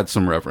she had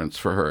some reverence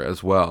for her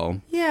as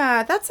well.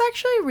 Yeah, that's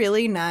actually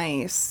really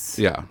nice.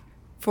 Yeah.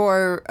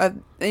 For,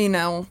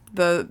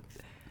 the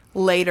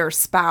later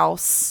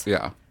spouse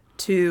Yeah.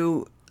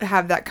 to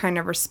have that kind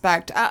of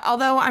respect.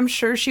 Although I'm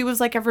sure she was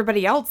like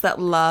everybody else that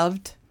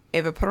loved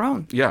Eva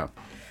Perón. Yeah.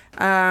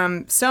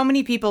 So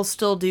many people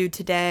still do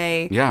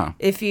today. Yeah.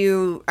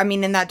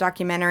 In that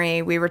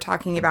documentary we were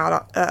talking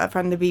about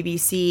from the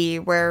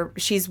BBC where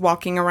she's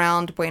walking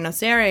around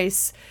Buenos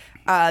Aires,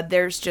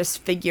 there's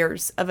just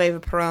figures of Eva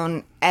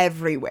Perón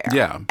everywhere.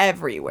 Yeah.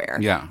 Everywhere.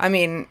 Yeah. I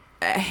mean,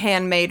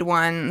 handmade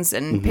ones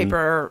and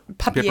paper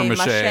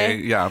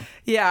mache. Yeah.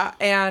 Yeah,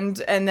 and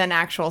then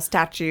actual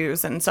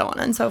statues and so on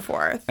and so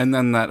forth. And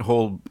then that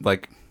whole,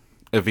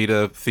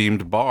 Evita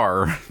themed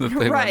bar that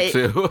they Right.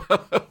 went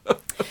to.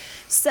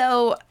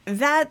 So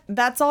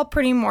that's all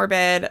pretty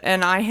morbid,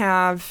 and I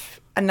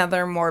have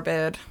another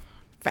morbid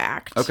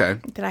fact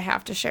that I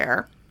have to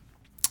share.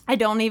 I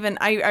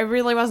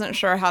really wasn't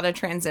sure how to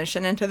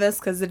transition into this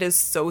because it is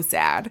so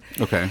sad.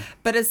 Okay.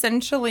 But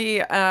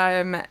essentially,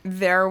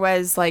 there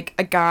was a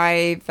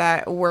guy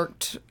that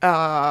worked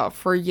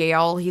for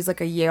Yale. He's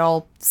a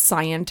Yale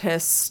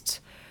scientist.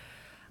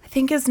 I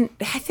think his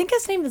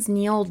name is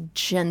Neil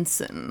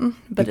Jensen,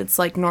 but it's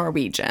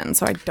Norwegian,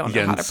 so I don't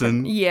know how to pronounce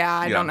it.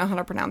 I don't know how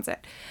to pronounce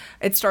it.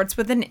 It starts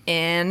with an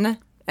N,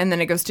 and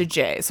then it goes to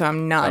J, so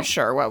I'm not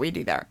sure what we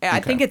do there. I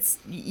think it's,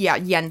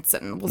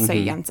 Jensen. We'll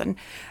say Jensen.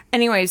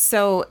 Anyway,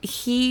 so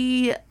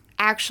he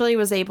actually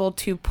was able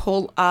to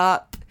pull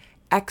up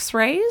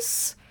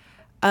X-rays,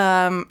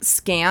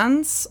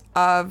 scans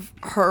of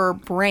her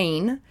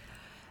brain,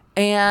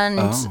 and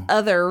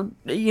other,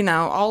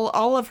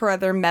 all of her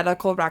other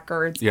medical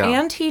records. Yeah.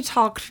 And he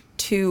talked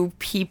to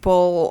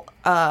people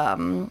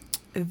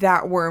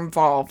that were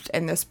involved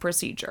in this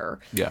procedure.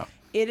 Yeah.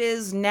 It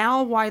is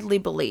now widely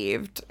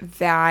believed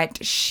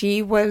that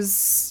she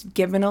was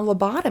given a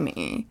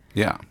lobotomy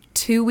Yeah.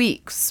 2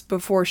 weeks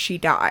before she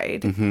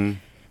died.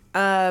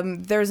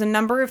 Mm-hmm. There's a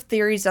number of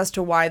theories as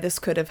to why this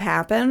could have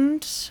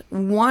happened.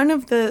 One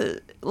of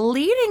the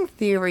leading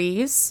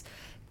theories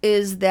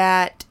is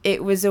that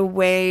it was a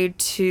way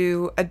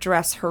to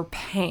address her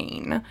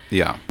pain.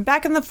 Yeah.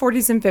 Back in the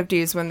 40s and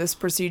 50s, when this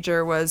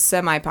procedure was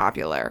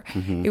semi-popular,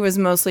 it was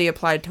mostly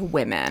applied to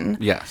women.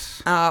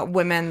 Yes.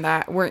 Women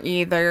that were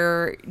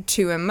either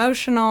too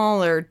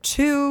emotional or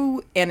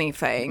too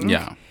anything.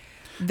 Yeah.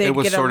 They'd It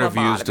was get a sort of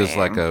used as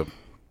lobotomy.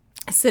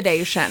 a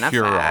Sedation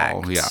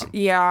cure-all, effect.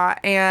 Yeah,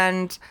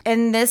 and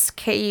in this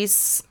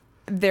case,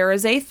 there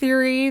is a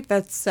theory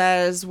that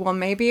says, well,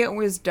 maybe it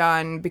was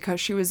done because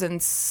she was in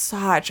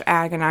such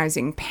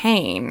agonizing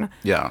pain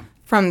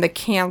from the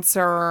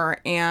cancer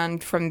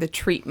and from the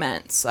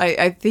treatments.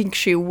 I think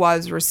she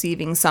was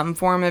receiving some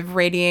form of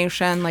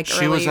radiation,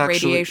 early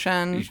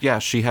radiation. Yeah,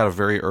 she had a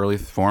very early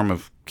form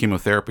of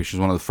chemotherapy. She's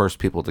one of the first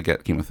people to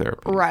get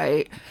chemotherapy.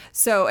 Right.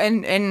 So,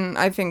 and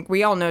I think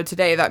we all know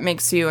today that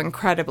makes you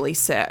incredibly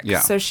sick. Yeah.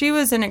 So she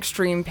was in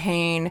extreme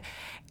pain,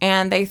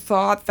 and they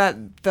thought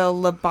that the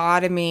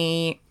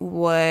lobotomy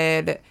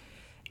would,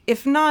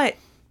 if not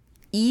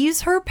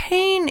ease her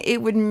pain,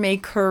 it would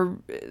make her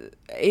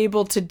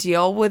able to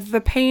deal with the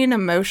pain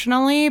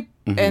emotionally.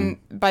 Mm-hmm. And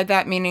by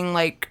that meaning,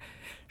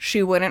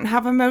 she wouldn't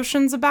have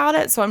emotions about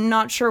it. So I'm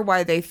not sure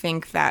why they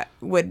think that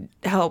would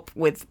help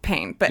with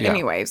pain. But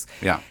anyways,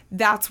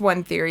 that's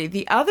one theory.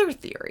 The other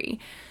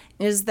theory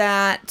is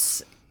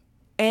that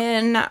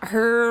in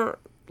her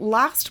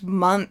last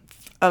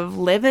month of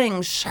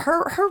living,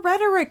 her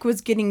rhetoric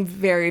was getting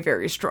very,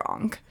 very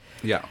strong.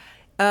 Yeah.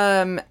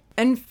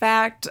 In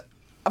fact,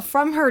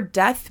 from her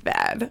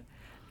deathbed,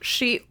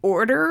 she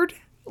ordered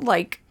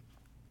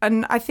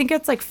I think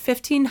it's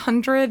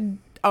 1,500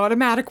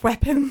 automatic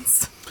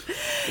weapons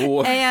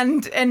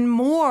and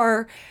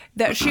more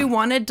that she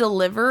wanted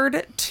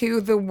delivered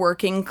to the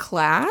working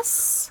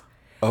class.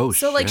 Oh,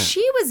 so shit.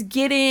 she was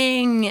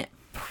getting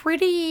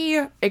pretty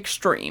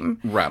extreme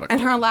radical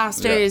in her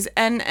last days,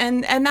 and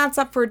that's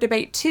up for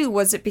debate too.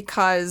 Was it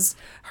because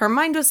her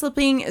mind was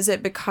slipping? Is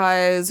it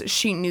because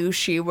she knew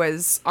she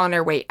was on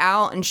her way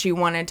out and she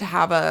wanted to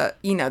have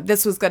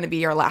this was going to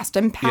be her last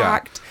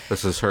impact?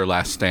 This is her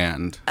last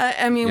stand.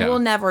 We'll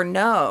never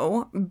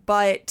know,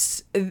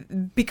 but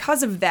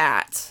because of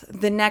that,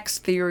 the next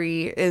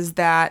theory is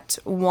that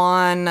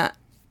Juan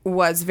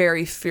was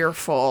very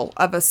fearful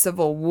of a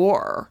civil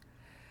war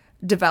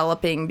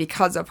developing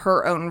because of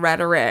her own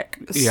rhetoric.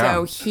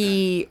 So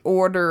he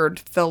ordered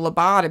the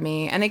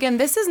lobotomy. And again,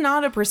 this is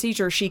not a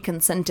procedure she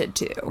consented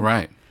to.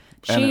 Right.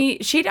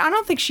 I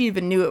don't think she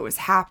even knew it was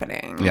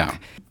happening. Yeah.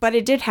 But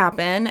it did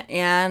happen,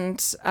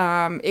 and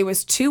it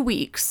was 2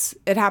 weeks.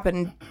 It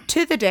happened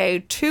to the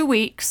day, 2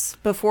 weeks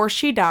before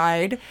she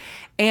died.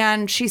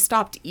 And she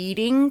stopped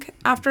eating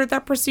after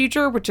that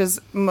procedure, which is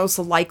most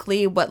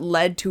likely what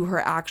led to her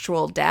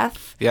actual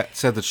death. Yeah, it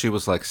said that she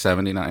was like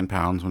 79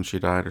 pounds when she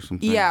died or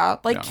something. Yeah,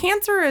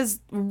 cancer is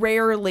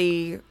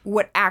rarely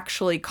what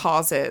actually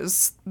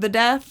causes the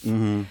death.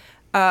 Mm-hmm.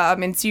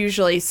 It's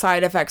usually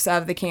side effects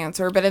of the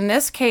cancer. But in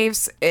this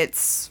case,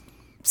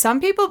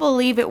 some people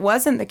believe it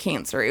wasn't the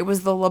cancer. It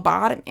was the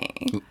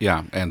lobotomy.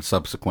 Yeah, and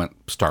subsequent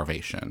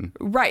starvation.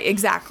 Right,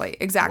 exactly.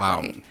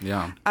 Wow,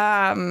 yeah.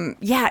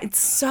 Yeah, it's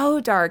so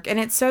dark and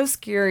it's so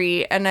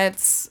scary. And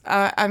it's,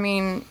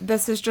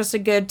 this is just a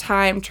good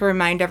time to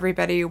remind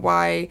everybody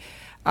why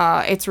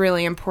it's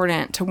really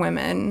important to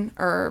women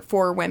or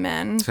for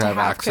women to have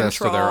access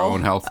to their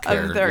own health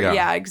care.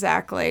 Yeah,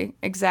 exactly.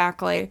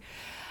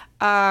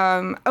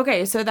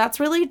 Okay, so that's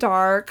really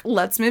dark.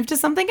 Let's move to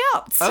something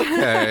else.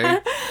 Okay.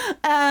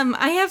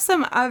 I have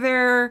some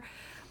other,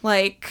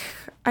 I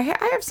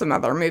have some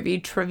other movie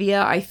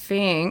trivia, I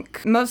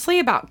think, mostly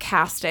about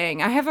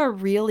casting. I have a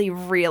really,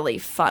 really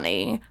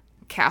funny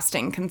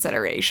casting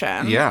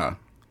consideration. Yeah.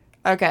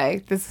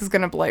 Okay, this is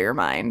going to blow your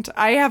mind.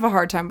 I have a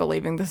hard time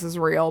believing this is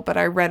real, but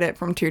I read it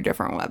from 2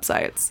 different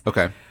websites.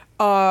 Okay.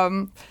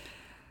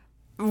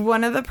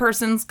 One of the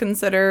persons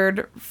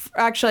considered,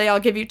 actually, I'll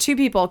give you 2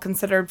 people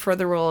considered for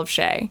the role of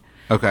Shay.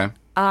 Okay.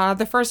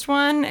 The first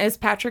one is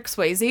Patrick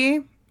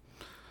Swayze.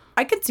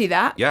 I could see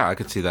that. Yeah, I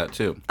could see that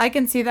too. I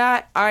can see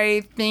that.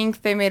 I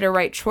think they made a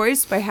right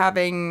choice by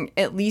having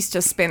at least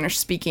a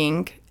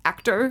Spanish-speaking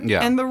actor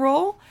in the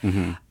role.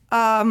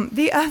 Mm-hmm.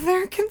 The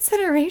other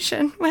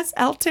consideration was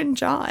Elton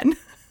John.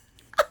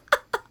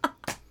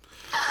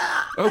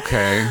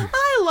 Okay.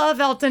 I love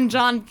Elton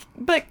John,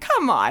 but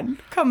come on.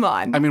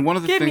 I mean, one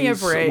of the Give me a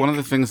break. One of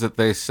the things that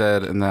they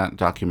said in that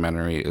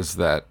documentary is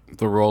that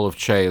the role of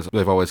Che is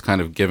they've always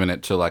kind of given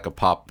it to like a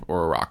pop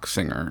or a rock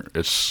singer.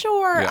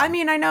 Sure. Yeah. I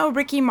mean, I know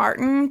Ricky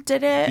Martin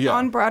did it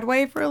on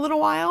Broadway for a little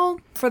while.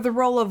 For the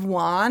role of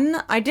Juan,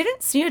 I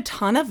didn't see a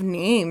ton of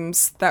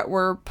names that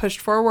were pushed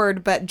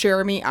forward, but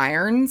Jeremy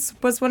Irons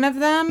was one of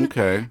them.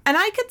 Okay. And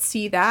I could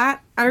see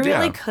that. I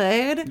really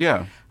could.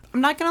 Yeah. I'm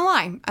not going to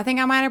lie. I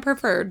think I might have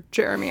preferred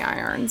Jeremy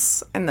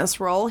Irons in this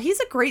role. He's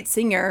a great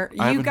singer.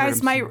 You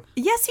guys might...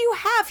 Yes, you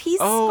have. He's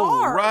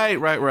Scar.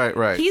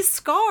 Right. He's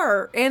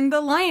Scar in The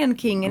Lion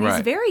King, and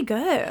he's very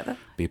good.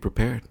 Be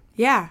prepared.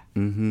 Yeah.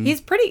 Mm-hmm. He's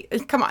pretty...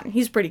 Come on.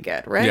 He's pretty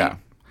good, right? Yeah.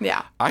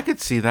 Yeah. I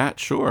could see that,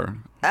 sure.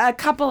 A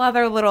couple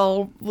other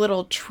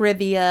little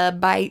trivia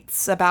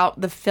bites about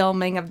the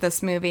filming of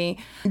this movie.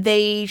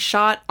 They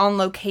shot on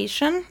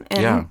location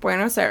in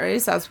Buenos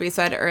Aires, as we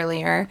said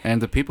earlier.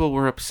 And the people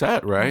were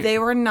upset, right? They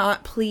were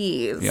not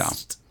pleased. Yeah.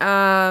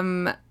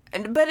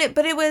 But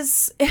it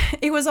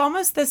was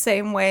almost the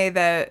same way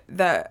that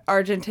the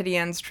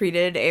Argentinians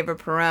treated Eva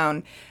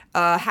Perón.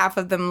 Half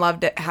of them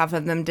loved it, half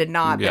of them did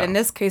not. Yeah. But in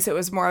this case, it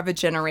was more of a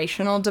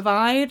generational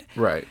divide.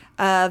 Right.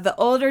 The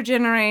older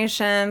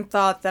generation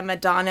thought that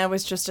Madonna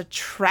was just a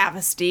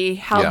travesty.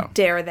 How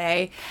dare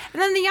they?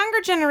 And then the younger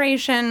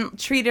generation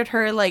treated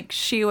her like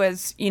she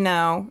was,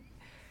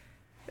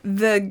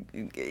 the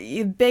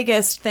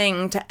biggest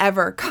thing to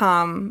ever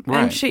come.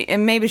 Right.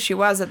 And maybe she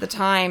was at the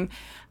time.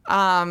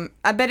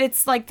 But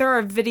it's like there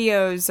are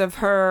videos of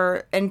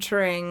her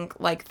entering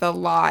like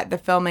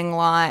the filming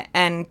lot,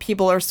 and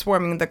people are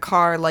swarming the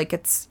car like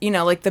it's,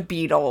 like the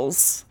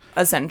Beatles,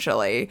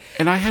 essentially.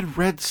 And I had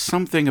read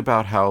something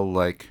about how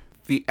like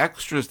the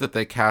extras that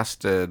they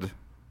casted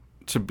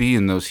to be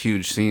in those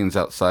huge scenes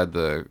outside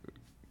the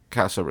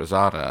Casa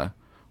Rosada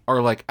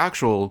are like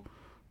actual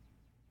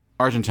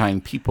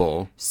Argentine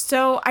people.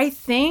 So I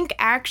think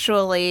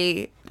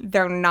actually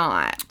they're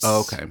not.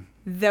 Oh, okay.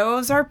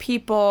 Those are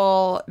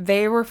people,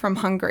 they were from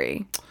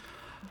Hungary.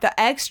 The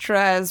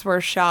extras were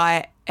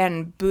shot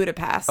in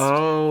Budapest.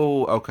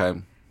 Oh, okay.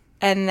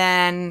 And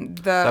then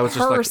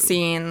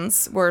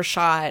scenes were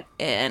shot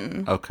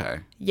in... Okay.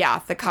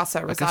 Yeah, the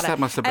Casa Rosada. I guess that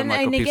must have been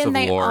like a piece of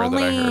lore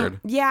that I heard.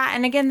 Yeah,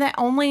 and again, the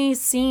only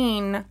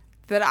scene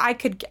that I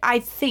think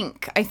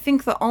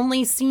the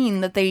only scene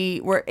that they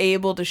were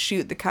able to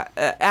shoot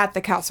at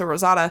the Casa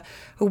Rosada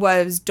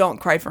was "Don't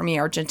Cry for Me,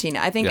 Argentina."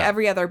 I think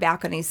every other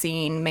balcony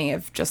scene may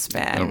have just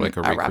been like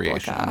a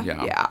recreation.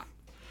 Replica. Yeah.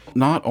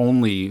 Not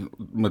only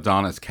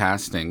Madonna's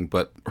casting,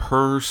 but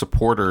her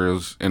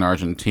supporters in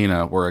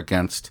Argentina were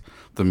against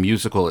the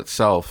musical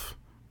itself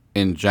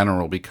in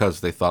general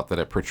because they thought that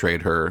it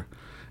portrayed her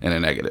in a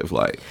negative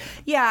light.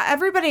 Yeah,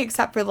 everybody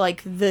except for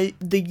like the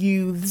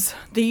youths.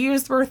 The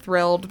youths were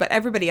thrilled, but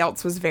everybody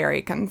else was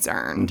very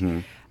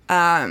concerned.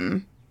 Mm-hmm.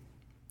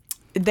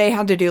 They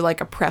had to do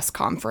like a press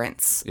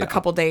conference a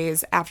couple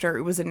days after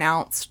it was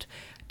announced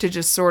to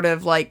just sort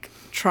of like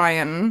try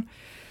and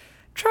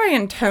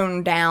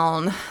tone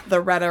down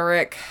the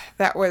rhetoric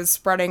that was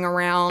spreading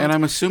around. And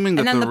I'm assuming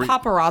that the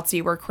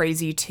paparazzi were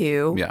crazy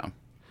too. Yeah.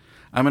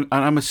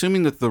 I'm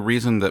assuming that the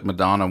reason that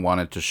Madonna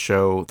wanted to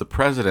show the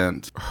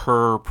president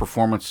her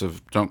performance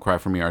of "Don't Cry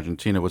for Me,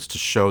 Argentina" was to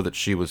show that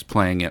she was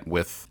playing it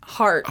with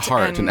heart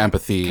and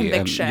empathy.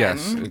 Conviction. And,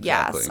 yes, exactly.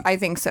 Yes, I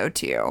think so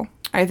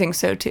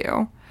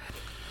too.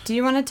 Do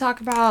you want to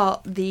talk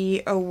about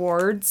the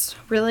awards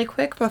really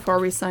quick before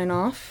we sign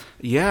off?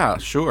 Yeah,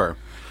 sure.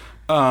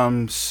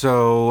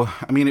 So,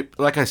 I mean,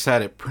 like I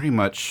said, it pretty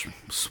much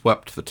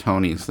swept the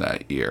Tonys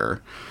that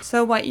year.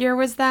 So what year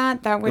was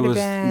that? That would have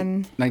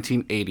been...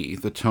 1980,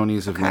 the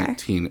Tonys of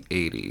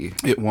 1980.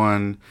 It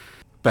won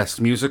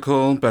Best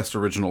Musical, Best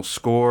Original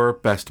Score,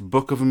 Best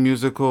Book of a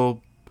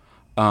Musical,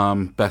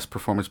 Best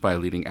Performance by a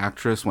Leading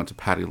Actress, went to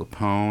Patti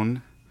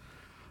LuPone.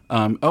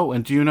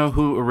 And do you know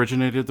who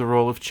originated the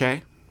role of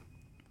Che?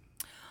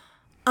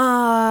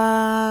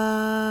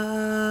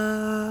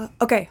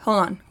 Okay, hold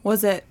on.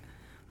 Was it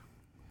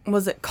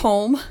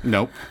Colm?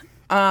 Nope.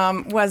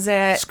 Was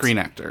it... Screen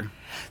actor.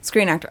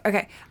 Screen actor.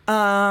 Okay.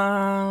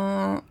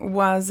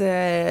 Was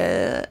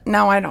it...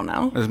 No, I don't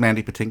know. It was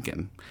Mandy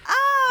Patinkin.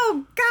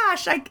 Oh,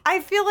 gosh. I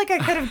feel like I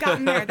could have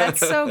gotten there.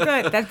 That's so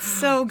good. That's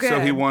so good. So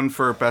he won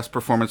for Best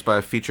Performance by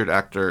a Featured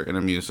Actor in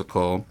a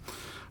Musical.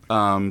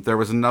 There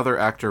was another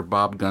actor,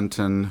 Bob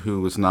Gunton,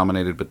 who was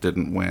nominated but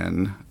didn't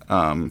win.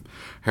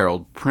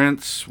 Harold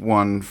Prince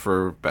won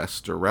for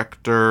Best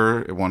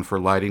Director. It won for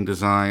Lighting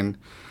Design.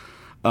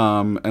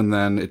 And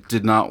then it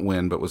did not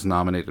win, but was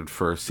nominated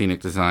for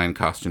Scenic Design,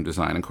 Costume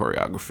Design, and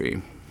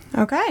Choreography.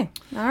 Okay.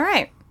 All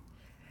right.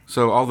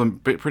 So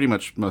pretty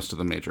much most of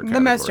the major categories.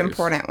 The most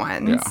important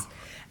ones. Yeah.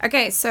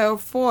 Okay, so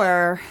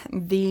for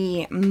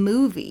the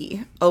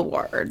movie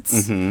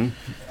awards,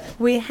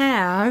 we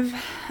have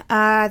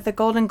the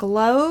Golden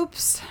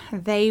Globes.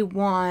 They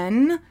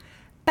won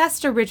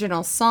Best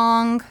Original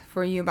Song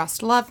for You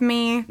Must Love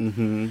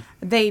Me.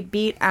 They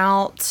beat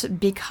out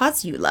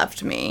Because You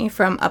Loved Me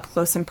from Up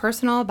Close and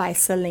Personal by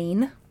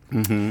Celine.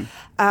 They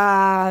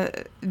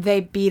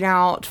beat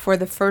out For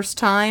the First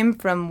Time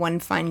from One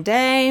Fine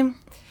Day.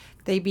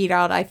 They beat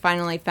out I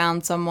Finally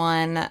Found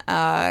Someone,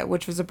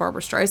 which was a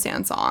Barbra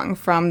Streisand song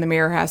from The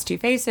Mirror Has Two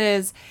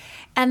Faces.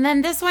 And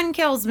then this one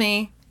kills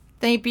me.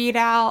 They beat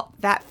out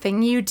That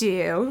Thing You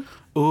Do.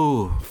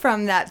 Ooh.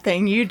 From That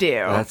Thing You Do.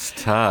 That's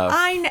tough.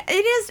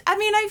 It is. I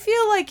mean, I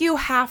feel like you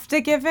have to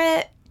give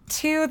it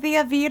to the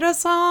Evita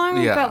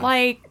song. Yeah. But,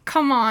 like,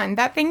 come on.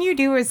 That Thing You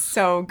Do is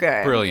so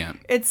good. Brilliant.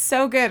 It's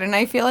so good. And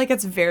I feel like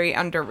it's very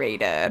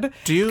underrated.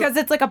 Do you? Because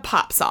it's like a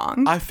pop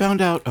song. I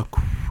found out a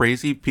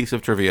crazy piece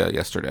of trivia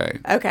yesterday.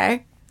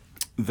 Okay.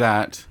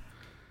 That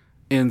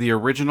in the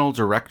original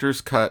director's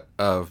cut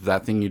of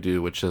That Thing You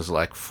Do, which is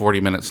like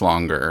 40 minutes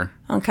longer.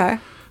 Okay.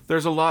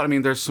 There's a lot. I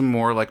mean, there's some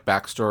more like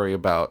backstory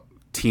about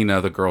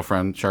Tina, the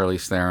girlfriend,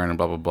 Charlize Theron, and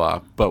blah, blah,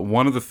 blah. But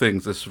one of the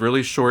things, this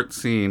really short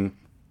scene,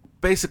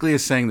 basically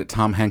is saying that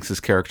Tom Hanks'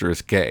 character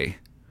is gay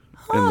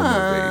in the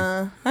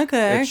movie.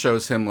 Okay. It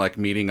shows him like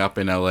meeting up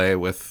in L.A.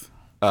 with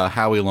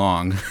Howie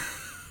Long.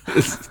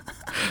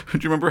 Do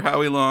you remember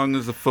Howie Long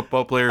is a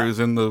football player who's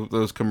in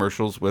those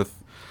commercials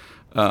with,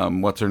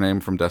 what's her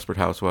name from Desperate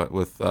Housewives,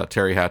 with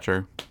Terry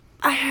Hatcher?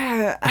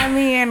 I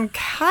mean,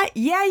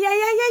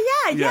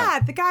 yeah.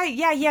 The guy,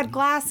 he had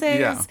glasses.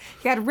 Yeah.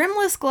 He had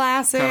rimless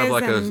glasses. Kind of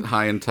like a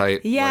high and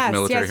tight like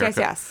military haircut.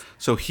 Yes.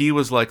 So he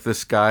was like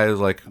this guy,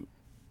 like,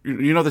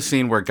 you know the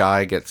scene where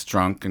Guy gets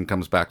drunk and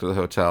comes back to the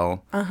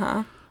hotel?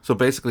 Uh-huh. So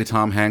basically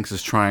Tom Hanks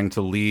is trying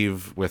to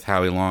leave with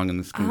Howie Long in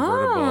this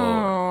convertible.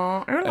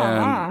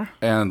 Oh.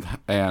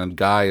 And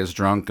Guy is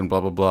drunk and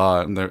blah, blah,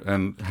 blah.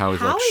 And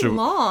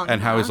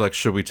Howie's like,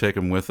 should we take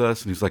him with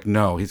us? And he's like,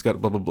 no, he's got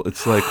blah, blah, blah.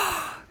 It's like...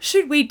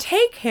 Should we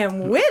take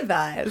him with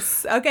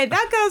us? Okay,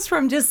 that goes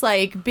from just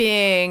like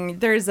being,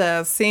 there's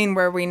a scene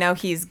where we know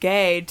he's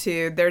gay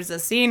to there's a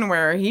scene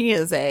where he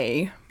is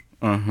a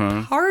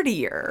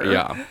partier.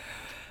 Yeah.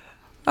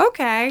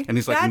 Okay. And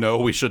he's like, no,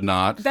 we should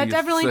not. That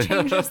definitely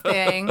changes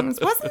things.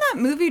 Wasn't that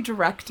movie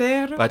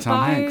directed by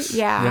Tom Hanks?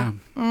 Yeah.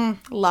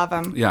 Love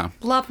him. Yeah.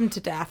 Love him to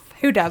death.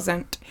 Who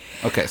doesn't?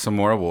 Okay, some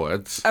more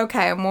awards.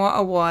 Okay, more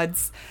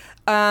awards.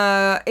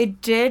 It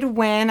did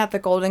win at the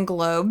Golden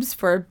Globes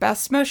for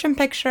Best Motion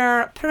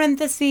Picture,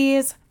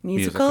 parentheses,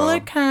 musical or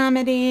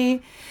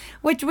comedy.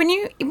 Which when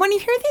you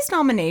hear these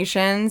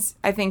nominations,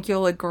 I think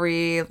you'll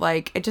agree,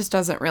 like, it just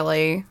doesn't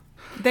really...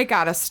 They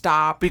gotta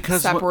stop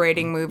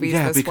separating movies this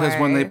way. Yeah, because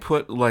when they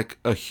put, like,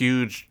 a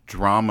huge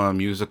drama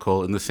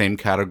musical in the same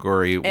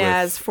category with...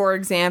 As, for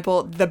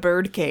example, The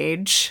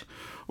Birdcage.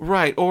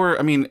 Right, or,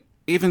 I mean...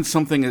 Even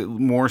something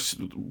more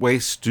way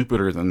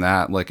stupider than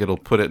that, like it'll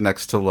put it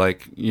next to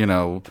like, you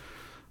know,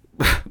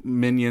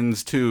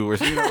 Minions 2 or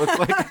something. It's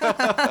like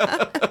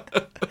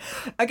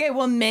Okay,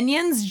 well,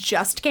 Minions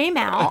just came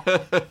out.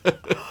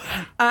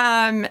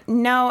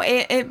 No,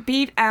 it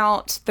beat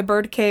out The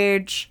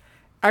Birdcage,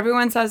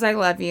 Everyone Says I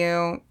Love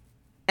You,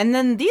 and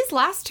then these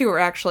last two are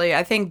actually,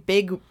 I think,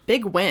 big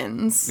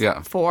wins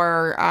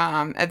for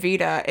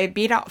Evita. It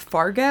beat out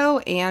Fargo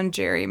and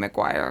Jerry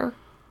Maguire.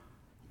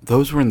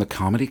 Those were in the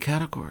comedy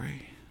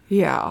category.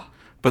 Yeah.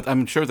 But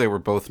I'm sure they were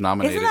both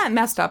nominated. Isn't that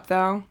messed up,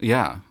 though?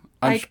 Yeah.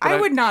 I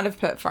would not have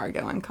put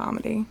Fargo in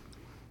comedy.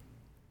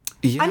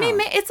 Yeah. I mean,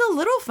 it's a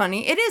little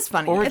funny. It is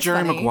funny. Or it's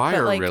Jerry funny,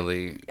 Maguire, like,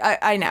 really.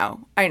 I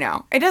know.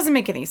 It doesn't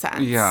make any sense.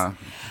 Yeah.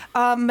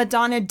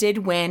 Madonna did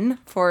win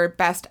for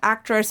Best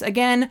Actress.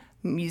 Again,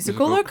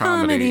 musical or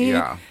comedy.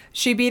 Yeah.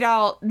 She beat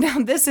out, now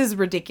this is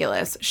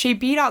ridiculous. She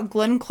beat out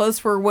Glenn Close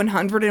for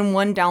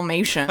 101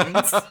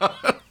 Dalmatians.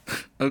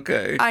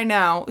 Okay. I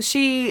know.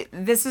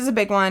 This is a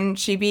big one.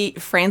 She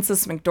beat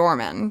Frances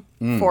McDormand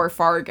for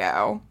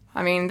Fargo.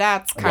 I mean,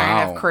 that's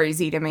kind of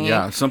crazy to me.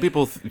 Yeah, some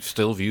people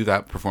still view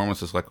that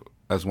performance as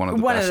one of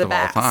the best of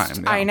all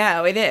time. Yeah. I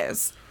know, it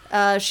is.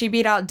 She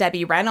beat out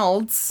Debbie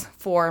Reynolds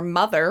for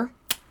Mother.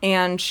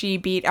 And she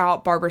beat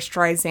out Barbra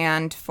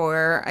Streisand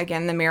for,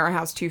 again, The Mirror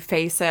Has Two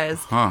Faces.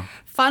 Huh.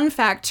 Fun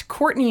fact,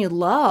 Courtney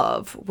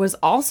Love was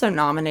also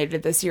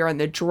nominated this year in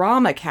the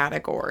drama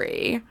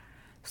category.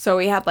 So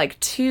we had like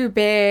two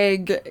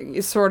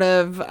big sort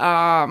of,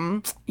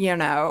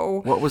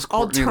 what was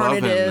Courtney Love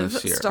in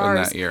this year? stars.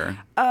 In that year?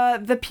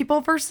 The People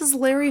versus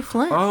Larry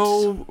Flint.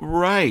 Oh,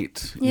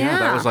 right. Yeah.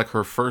 That was like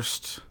her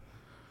first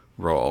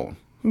role.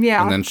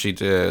 Yeah. And then she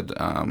did,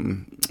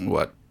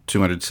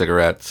 200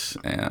 Cigarettes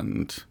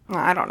and...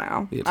 I don't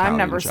know. I've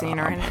never seen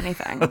her in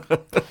anything.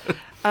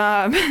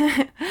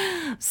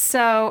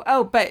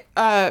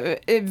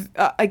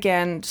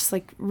 Again, just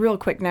like real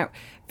quick note,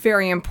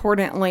 very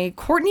importantly,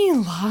 Courtney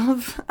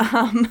Love,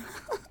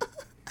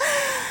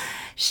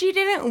 she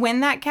didn't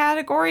win that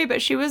category,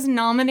 but she was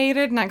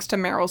nominated next to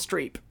Meryl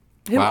Streep,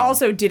 who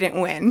also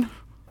didn't win.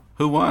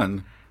 Who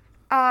won?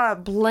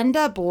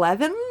 Belinda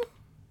Blevin?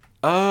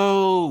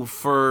 Oh,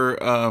 for...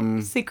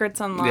 Secrets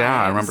and Lies.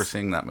 Yeah, I remember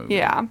seeing that movie.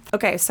 Yeah.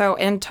 Okay, so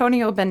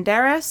Antonio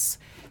Banderas,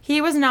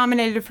 he was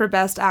nominated for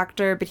Best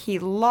Actor, but he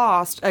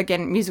lost,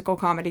 again, musical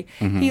comedy,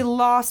 he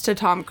lost to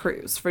Tom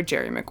Cruise for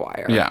Jerry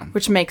Maguire. Yeah.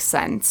 Which makes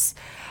sense.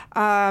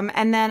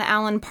 And then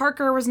Alan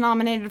Parker was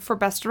nominated for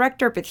Best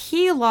Director, but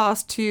he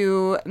lost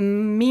to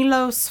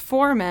Milos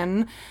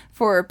Forman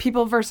for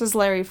People vs.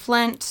 Larry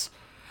Flint.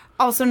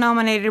 Also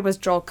nominated was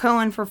Joel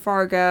Cohen for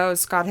Fargo,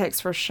 Scott Hicks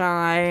for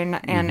Shine,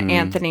 and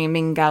Anthony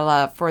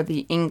Minghella for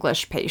The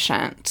English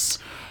Patient.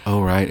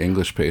 Oh, right,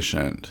 English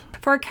Patient.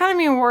 For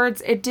Academy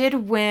Awards, it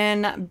did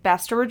win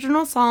Best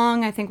Original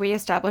Song. I think we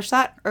established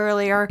that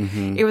earlier.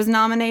 It was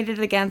nominated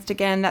against,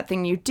 again, That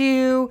Thing You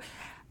Do.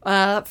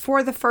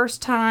 For the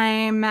first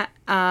time,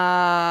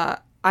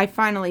 I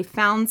Finally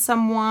Found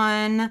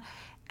Someone.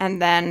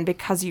 And then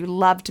Because You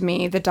Loved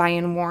Me, the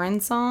Diane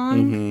Warren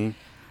song.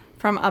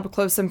 From Up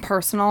Close and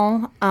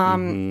Personal.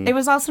 It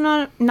was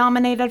also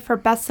nominated for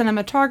Best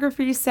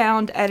Cinematography,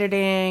 Sound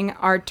Editing,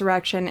 Art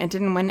Direction. It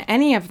didn't win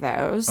any of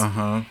those.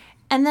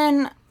 And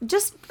then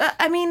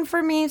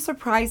for me,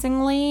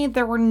 surprisingly,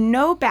 there were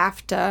no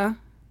BAFTA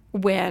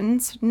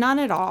wins, none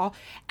at all,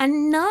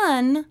 and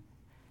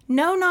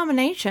no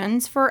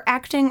nominations for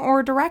acting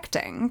or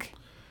directing.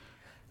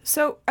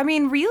 So,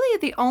 really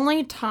the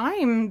only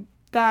time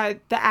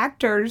that the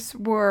actors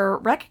were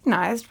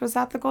recognized was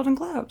at the Golden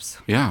Globes.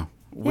 Yeah.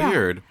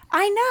 Weird. Yeah.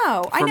 I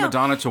know. For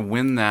Madonna to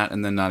win that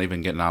and then not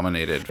even get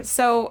nominated.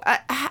 So I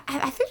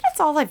think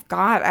that's all I've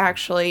got,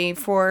 actually,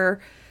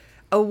 for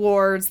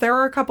awards. There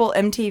were a couple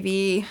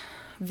MTV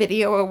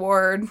Video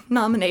Award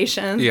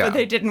nominations, but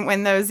they didn't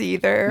win those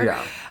either.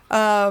 Yeah.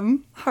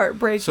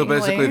 Heartbreakingly. So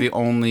basically the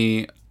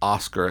only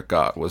Oscar it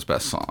got was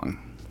Best Song.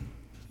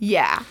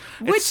 Yeah.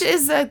 Which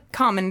is a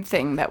common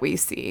thing that we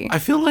see. I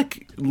feel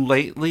like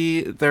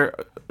lately there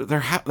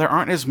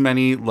aren't as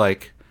many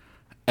like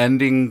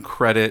ending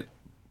credit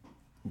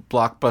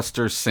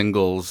blockbuster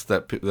singles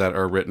that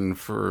are written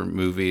for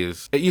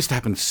movies. It used to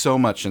happen so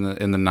much in the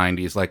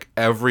 90s. Like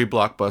every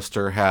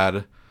blockbuster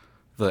had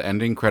the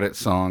ending credit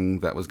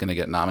song that was going to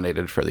get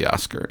nominated for the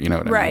Oscar. You know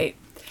what I mean? Right.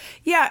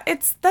 Yeah,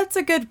 that's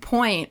a good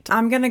point.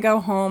 I'm going to go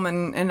home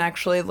and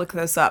actually look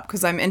this up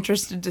because I'm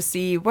interested to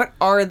see what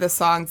are the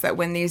songs that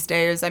win these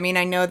days. I mean,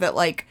 I know that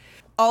like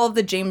all of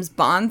the James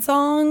Bond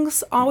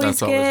songs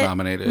always get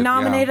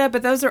nominated,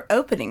 but those are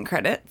opening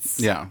credits.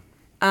 Yeah.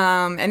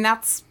 And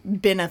that's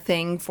been a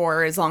thing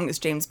for as long as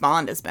James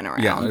Bond has been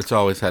around. Yeah, it's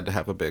always had to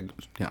have a big,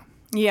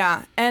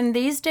 Yeah, and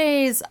these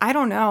days, I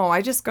don't know.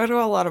 I just go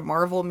to a lot of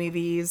Marvel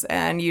movies,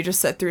 and you just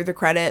sit through the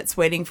credits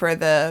waiting for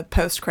the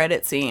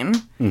post-credit scene,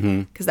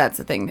 because that's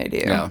the thing they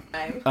do. Yeah.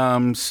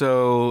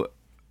 So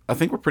I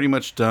think we're pretty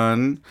much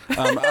done.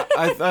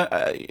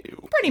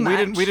 Pretty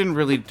much. We didn't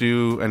really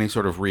do any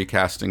sort of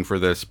recasting for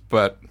this,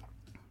 but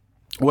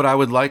what I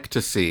would like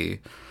to see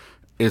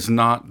is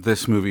not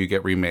this movie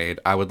get remade.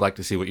 I would like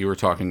to see what you were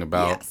talking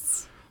about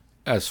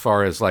as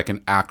far as like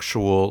an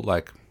actual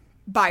like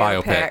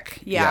biopic.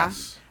 Yeah.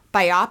 Yes.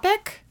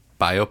 Biopic?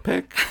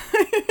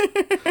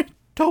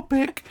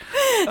 Topic.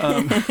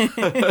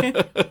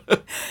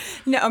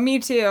 No, me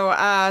too.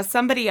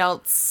 Somebody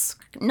else,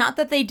 not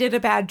that they did a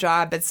bad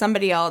job, but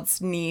somebody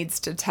else needs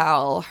to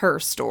tell her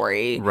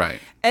story. Right.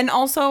 And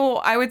also,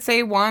 I would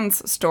say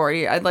Juan's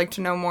story. I'd like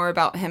to know more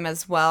about him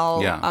as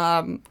well.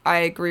 Yeah. I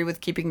agree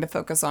with keeping the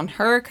focus on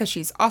her because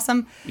she's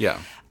awesome. Yeah.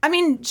 I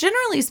mean,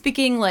 generally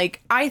speaking,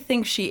 like, I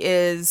think she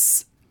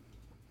is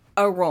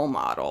a role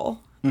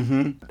model.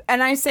 Mm-hmm.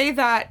 And I say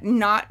that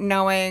not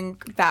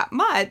knowing that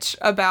much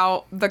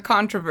about the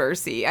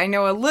controversy. I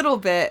know a little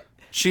bit.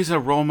 She's a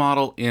role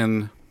model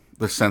in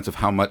the sense of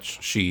how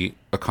much she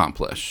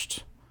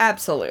accomplished.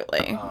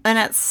 Absolutely. And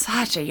at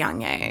such a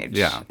young age.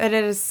 Yeah. And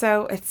it's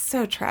so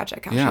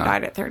tragic how she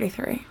died at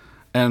 33.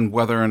 And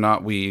whether or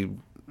not we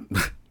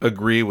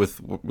agree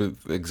with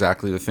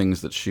exactly the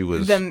things that she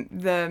was... The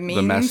means?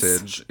 The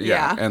message.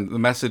 Yeah. And the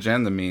message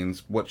and the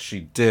means, what she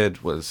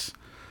did was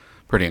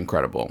pretty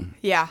incredible.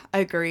 Yeah,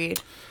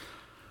 agreed.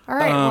 All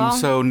right,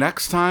 So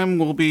next time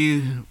we'll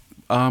be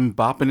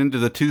bopping into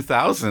the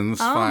 2000s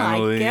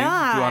finally. My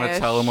gosh. Do you want to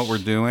tell them what we're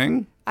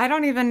doing? I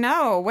don't even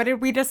know. What did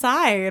we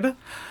decide?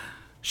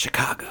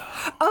 Chicago.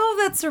 Oh,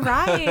 that's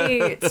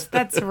right.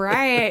 That's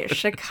right.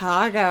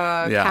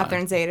 Chicago. Yeah.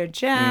 Catherine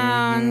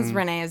Zeta-Jones,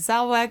 Renee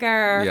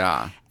Zellweger.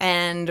 Yeah.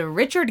 And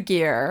Richard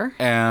Gere.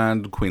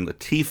 And Queen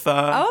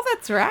Latifah. Oh,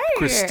 that's right.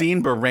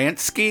 Christine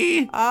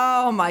Baranski.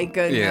 Oh, my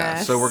goodness.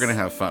 Yeah, so we're going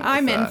to have fun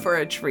I'm with in that. for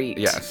a treat.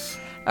 Yes.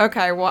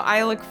 Okay, well,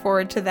 I look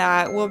forward to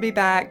that. We'll be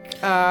back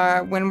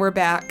when we're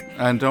back.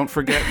 And don't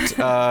forget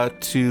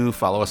to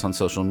follow us on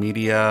social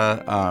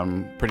media.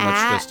 Pretty much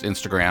just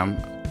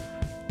Instagram.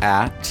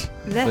 At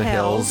The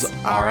Hills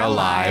Are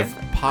Alive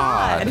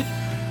Pod.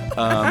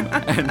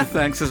 And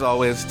thanks as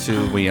always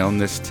to We Own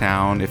This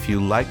Town. If you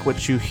like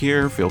what you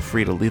hear, feel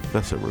free to leave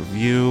us a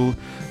review,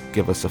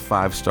 give us a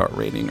 5-star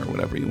rating or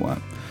whatever you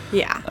want.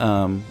 Yeah.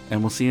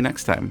 And we'll see you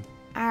next time.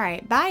 All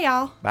right. Bye,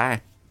 y'all.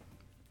 Bye.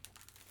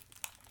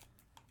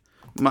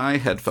 My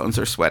headphones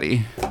are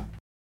sweaty.